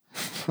with you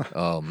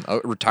a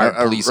retired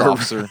police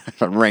officer.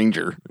 A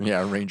ranger.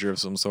 Yeah, a ranger of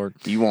some sort.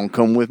 You won't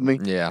come with me?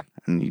 Yeah.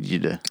 I need you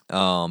to.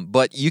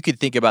 But you could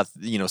think about,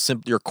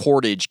 your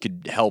cordage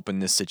could help in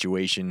this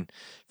situation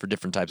for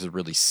different types of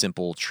really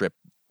simple trip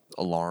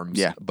alarms.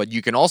 Yeah. But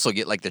you can also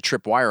get like the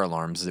tripwire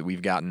alarms that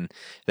we've gotten.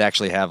 They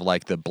actually have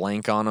like the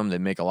blank on them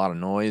that make a lot of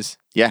noise.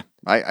 Yeah,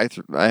 I have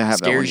that one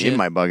Scares you. in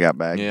my bug out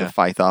bag. Yeah. The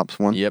Phythops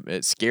one. Yep,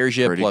 it scares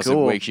you, Pretty plus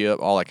cool. it wakes you up,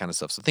 all that kind of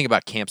stuff. So think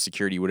about camp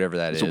security, whatever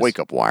that It's is. a wake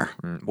up wire.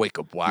 Wake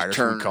up wire. That's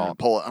what Turn we call and it.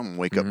 pull it. I'm gonna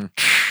wake up.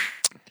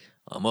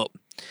 I'm up.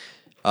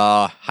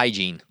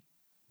 Hygiene.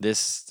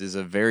 This is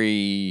a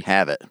very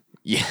Have it.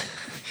 yeah.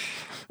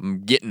 I'm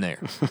getting there.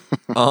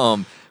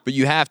 But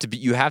you have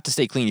to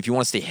stay clean if you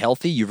want to stay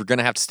healthy. You're going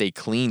to have to stay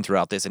clean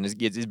throughout this, and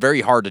it's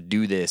very hard to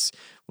do this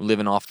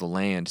living off the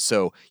land.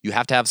 So you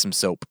have to have some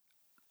soap.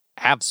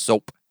 Have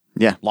soap.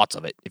 Yeah. Lots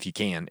of it if you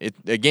can.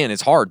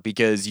 It's hard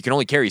because you can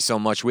only carry so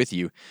much with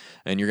you,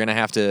 and you're gonna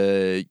have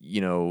to,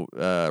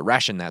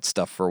 ration that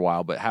stuff for a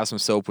while. But have some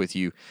soap with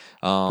you.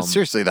 But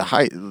seriously,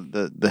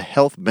 the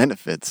health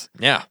benefits.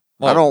 Yeah,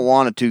 I don't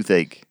want a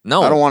toothache.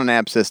 No. I don't want an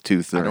abscess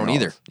tooth. I during don't all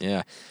either. this.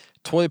 Yeah,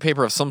 toilet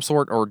paper of some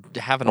sort, or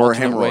have an Or a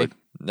alternate way. hemorrhoid.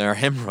 Or a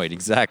hemorrhoid,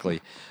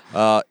 exactly.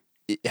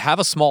 Have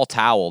a small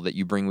towel that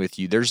you bring with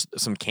you. There's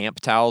some camp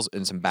towels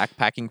and some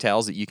backpacking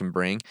towels that you can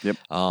bring. Yep.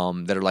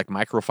 That are like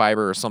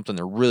microfiber or something.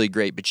 They're really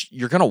great, but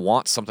you're gonna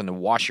want something to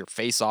wash your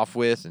face off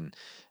with, and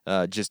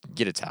just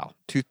get a towel,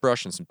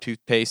 toothbrush, and some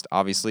toothpaste.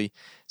 Obviously,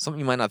 something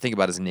you might not think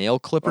about is nail Oh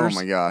clippers.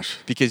 my gosh.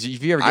 Because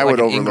if you ever I get like would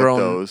an overlook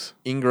those.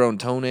 ingrown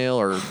toenail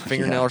or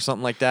fingernail Yeah. or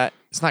something like that,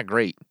 it's not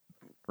great,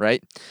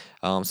 right?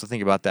 So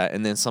think about that,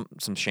 and then some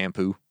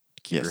shampoo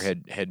to keep your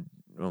Yes. head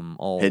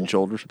all Head and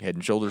shoulders. Head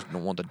and shoulders.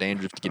 Don't want the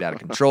dandruff to get out of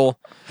control.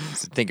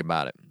 So think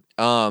about it.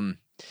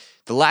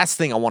 The last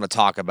thing I want to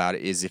talk about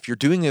is if you're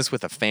doing this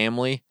with a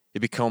family, it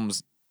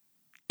becomes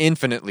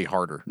infinitely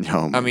harder.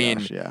 Oh my I mean,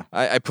 gosh, yeah.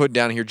 I put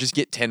down here, just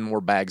get 10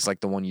 more bags like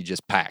the one you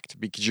just packed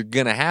because you're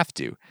going to have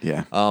to.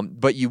 Yeah.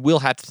 But you will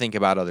have to think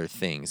about other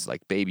things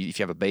like baby. If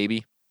you have a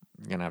baby,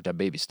 you're going to have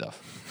baby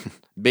stuff.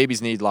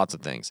 Babies need lots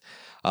of things.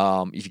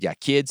 If you got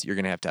kids, you're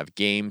going to have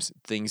games,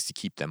 things to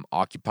keep them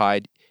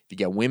occupied. If you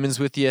got women's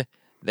with you,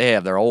 they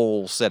have their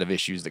whole set of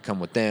issues that come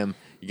with them.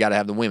 You got to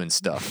have the women's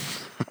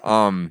stuff.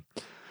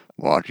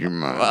 Watch your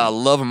mind. I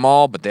love them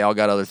all, but they all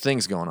got other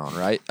things going on,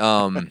 right?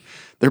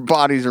 Their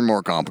bodies are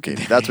more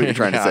complicated. That's what you're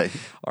trying Yeah. to say.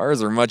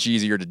 Ours are much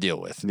easier to deal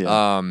with.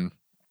 Yeah.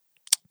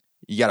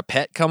 You got a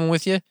pet coming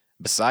with you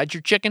besides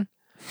your chicken?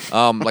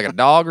 like a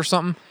dog or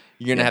something,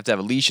 you're gonna have to have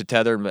a leash, a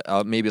tether,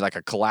 maybe like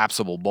a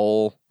collapsible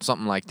bowl,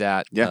 something like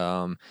that.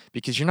 Yeah.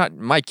 Because you're not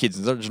my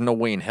kids. There's no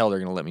way in hell they're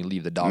gonna let me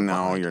leave the dog. No,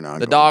 behind. you're not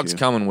The going dog's to.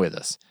 coming with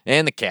us,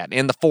 and the cat,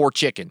 and the 4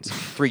 chickens.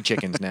 3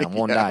 chickens now.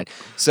 One died.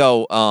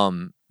 So,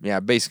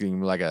 basically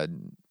like a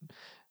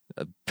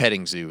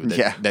petting zoo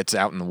that's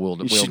out in the You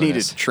wilderness. should need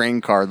a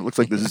train car that looks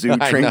like the zoo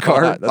I train know,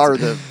 car that's- or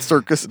the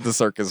circus. The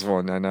circus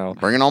one, I know.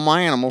 Bringing all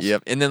my animals.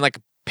 Yep. And then like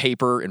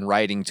paper and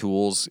writing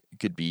tools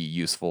could be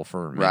useful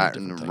for many Right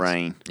in different the things.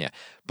 rain. Yeah.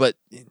 But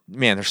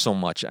man, there's so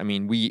much. I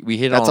mean, we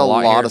hit That's on a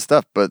lot here. of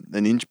stuff, but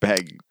an inch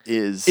bag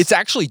is. It's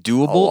actually a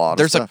doable. lot of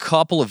There's a stuff.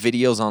 couple of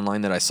videos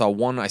online that I saw.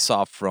 One I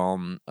saw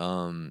from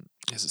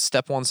is it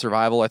Step One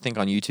Survival, I think,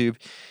 on YouTube.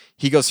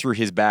 He goes through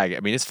his bag. I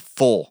mean, it's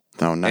full.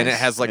 Oh, nice. And it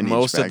has like An inch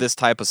most of bag. this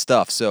type of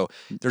stuff. So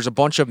there's a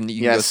bunch of them that you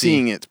can Yeah, go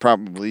seeing see. it's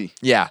probably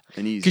Yeah.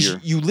 an Because easier.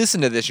 you listen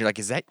to this and you're like,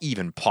 is that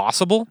even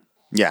possible?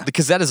 Yeah.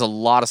 Because that is a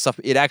lot of stuff.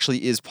 It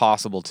actually is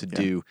possible to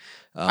do.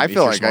 I if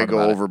feel you're like I smart go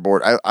about it.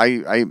 overboard.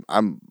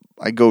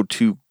 I go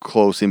too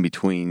close in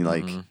between.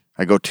 Like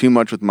I go too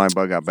much with my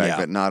bug out bag, Mm-hmm.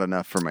 Yeah. but not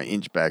enough for my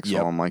inch bag. So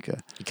Yep. I'm like a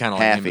You kind of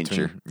like half in between.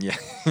 incher. Yeah,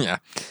 yeah,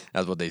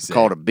 that's what they say.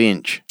 Called a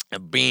bench. a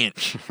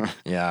bench.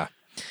 Yeah.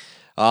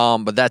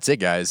 But that's it,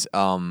 guys.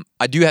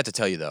 I do have to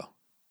tell you though,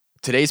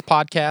 today's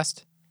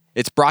podcast,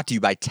 it's brought to you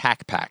by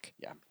TacPack.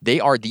 Yeah. They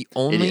are the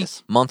only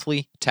is.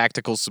 monthly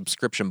tactical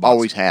subscription box.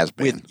 Always has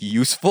been. With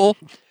useful,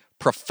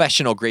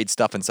 professional grade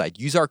stuff inside.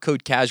 Use our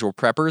code Casual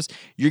Preppers.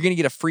 You're going to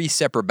get a free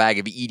separate bag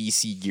of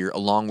EDC gear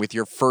along with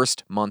your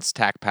first month's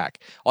TacPack.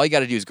 All you got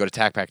to do is go to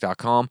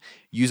TacPack.com,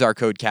 use our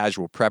code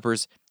Casual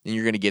Preppers, and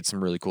you're going to get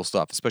some really cool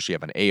stuff, especially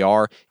if you have an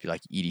AR, if you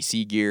like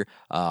EDC gear,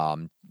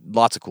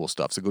 lots of cool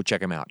stuff. So go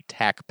check them out,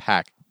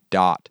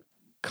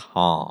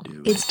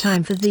 TacPack.com. It's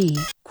time for the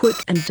quick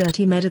and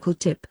dirty medical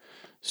tip.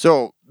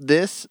 So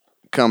this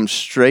comes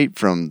straight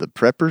from the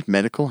Prepper's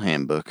Medical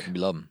Handbook. We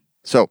love them.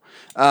 So,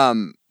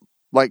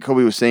 like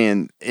Kobe was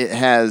saying, it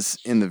has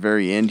in the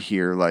very end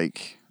here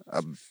like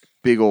a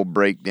big old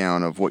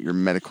breakdown of what your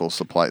medical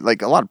supply.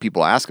 Like a lot of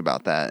people ask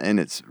about that, and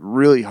it's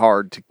really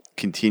hard to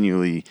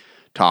continually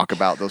talk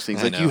about those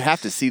things. I Like know. you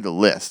have to see the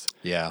list.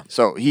 Yeah.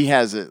 So he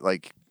has it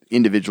like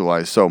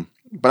individualized. So,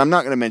 but I'm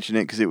not going to mention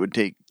it because it would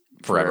take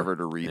Forever. forever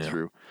to read Yeah.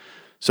 through.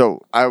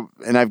 So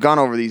I've gone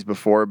over these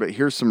before, but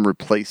here's some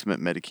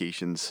replacement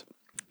medications.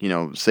 You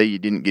know, say you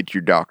didn't get to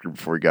your doctor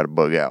before you got a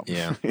bug out.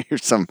 Yeah.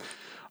 Here's some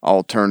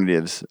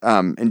alternatives,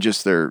 and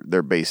just their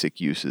basic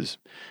uses.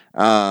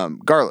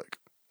 Garlic.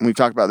 We've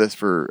talked about this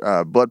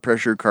for blood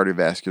pressure,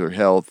 cardiovascular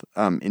health,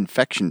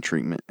 infection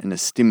treatment, and a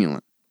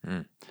stimulant.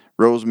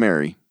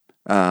 Rosemary.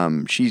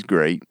 She's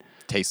great.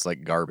 Tastes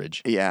like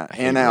garbage. Yeah, I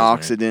hate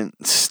antioxidant,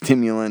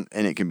 stimulant,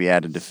 and it can be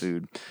added to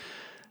food.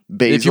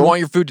 Basil. If you want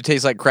your food to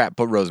taste like crap,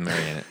 put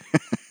rosemary in it.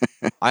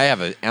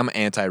 I'm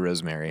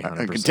anti-rosemary. 100%.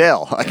 I can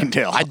tell. I can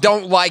tell. I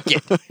don't like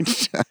it.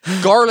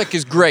 Garlic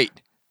is great.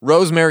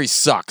 Rosemary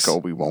sucks.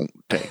 Kobe won't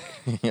take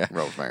Yeah.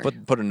 rosemary.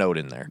 Put a note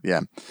in there. Yeah.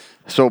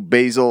 So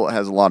basil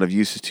has a lot of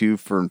uses too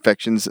for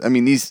infections. I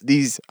mean,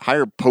 these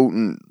higher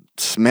potent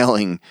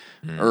smelling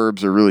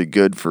herbs are really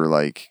good for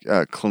like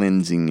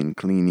cleansing and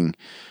cleaning.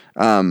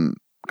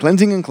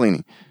 Cleansing and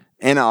cleaning.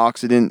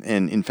 Antioxidant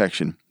and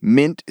infection.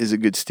 Mint is a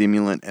good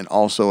stimulant and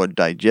also a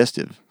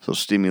digestive. So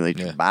stimulate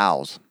your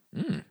bowels.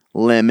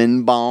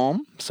 Lemon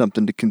balm,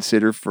 something to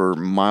consider for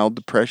mild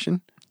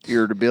depression,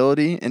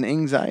 irritability, and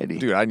anxiety.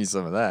 Dude, I need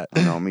some of that.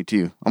 I know, me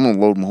too. I'm gonna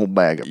load my whole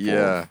bag up full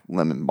Yeah. of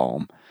lemon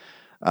balm.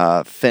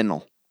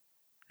 Fennel,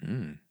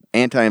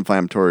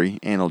 anti-inflammatory,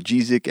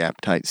 analgesic,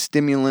 appetite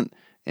stimulant,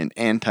 and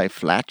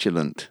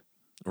anti-flatulent.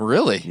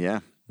 Really? Yeah,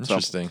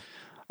 Interesting.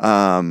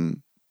 So,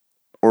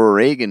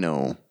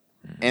 oregano,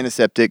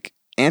 antiseptic,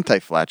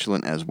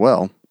 anti-flatulent as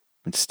well.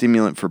 It's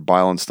stimulant for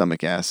bile and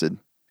stomach acid,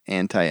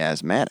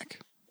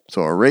 anti-asthmatic.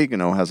 So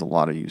oregano has a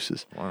lot of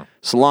uses. Wow.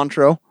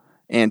 Cilantro,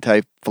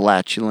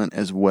 anti-flatulent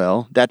as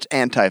well. That's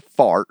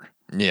anti-fart.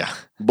 Yeah.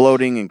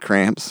 Bloating and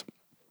cramps,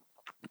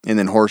 and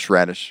then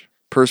horseradish.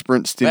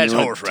 Perspirant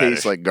stimulant horseradish.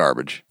 tastes like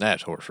garbage.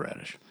 That's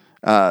horseradish.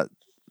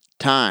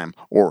 Thyme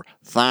or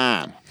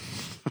thyme,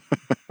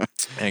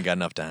 I ain't got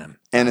enough time.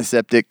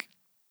 antiseptic,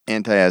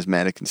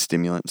 anti-asthmatic, and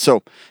stimulant.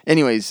 So,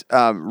 anyways,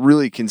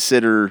 really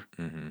consider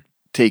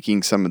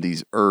taking some of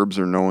these herbs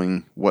or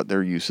knowing what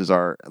their uses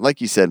are.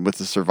 Like you said, with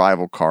the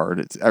survival card,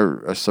 it's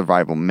a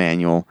survival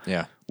manual.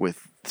 Yeah.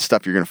 With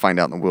stuff you're going to find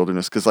out in the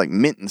wilderness, because like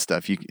mint and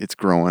stuff, it's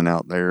growing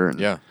out there. And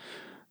Yeah.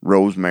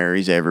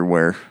 rosemary's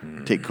everywhere.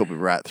 Take Kobe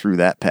right through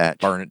that patch.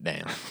 Burn it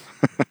down.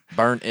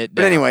 Burn it down.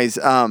 But anyways,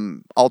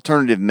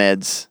 alternative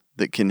meds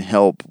that can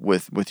help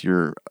with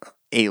your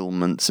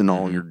ailments and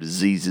all your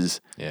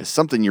diseases Yeah. is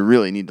something you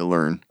really need to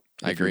learn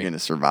I if you're agree. going to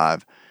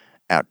survive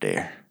out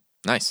there.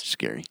 Nice.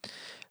 Scary.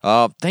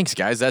 Thanks,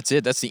 guys. That's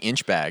it. That's the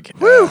inch bag.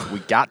 We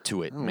got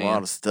to it, A man.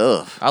 lot of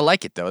stuff. I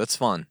like it though. That's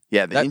fun.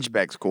 Yeah, the That- inch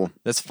bag's cool.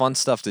 That's fun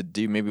stuff to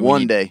do. Maybe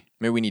One day.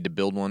 Maybe we need to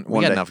build one. We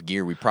One got day. enough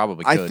gear. We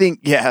probably could.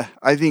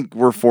 I think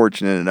we're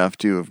fortunate enough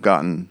to have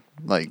gotten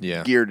like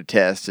Yeah. gear to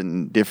test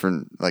and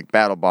different like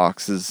battle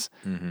boxes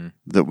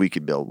that we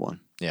could build one.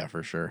 Yeah,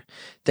 for sure.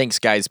 Thanks,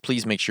 guys.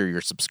 Please make sure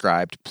you're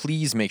subscribed.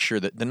 Please make sure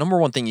that the number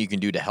one thing you can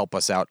do to help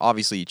us out,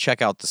 obviously,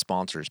 check out the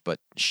sponsors, but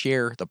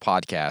share the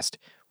podcast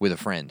with a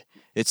friend.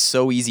 It's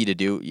so easy to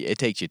do. It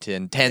takes you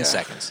 10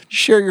 seconds.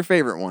 Share your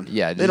favorite one.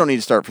 Yeah, They don't need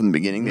to start from the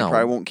beginning. They No.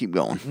 probably won't keep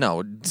going.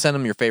 No, send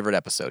them your favorite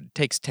episode. It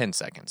takes 10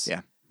 seconds.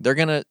 Yeah. They're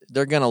gonna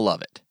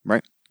love it.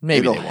 Right?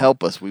 Maybe It'll they won't.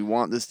 help us. We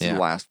want this to Yeah.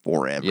 last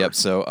forever. Yep.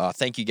 So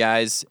thank you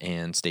guys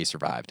and stay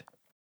survived.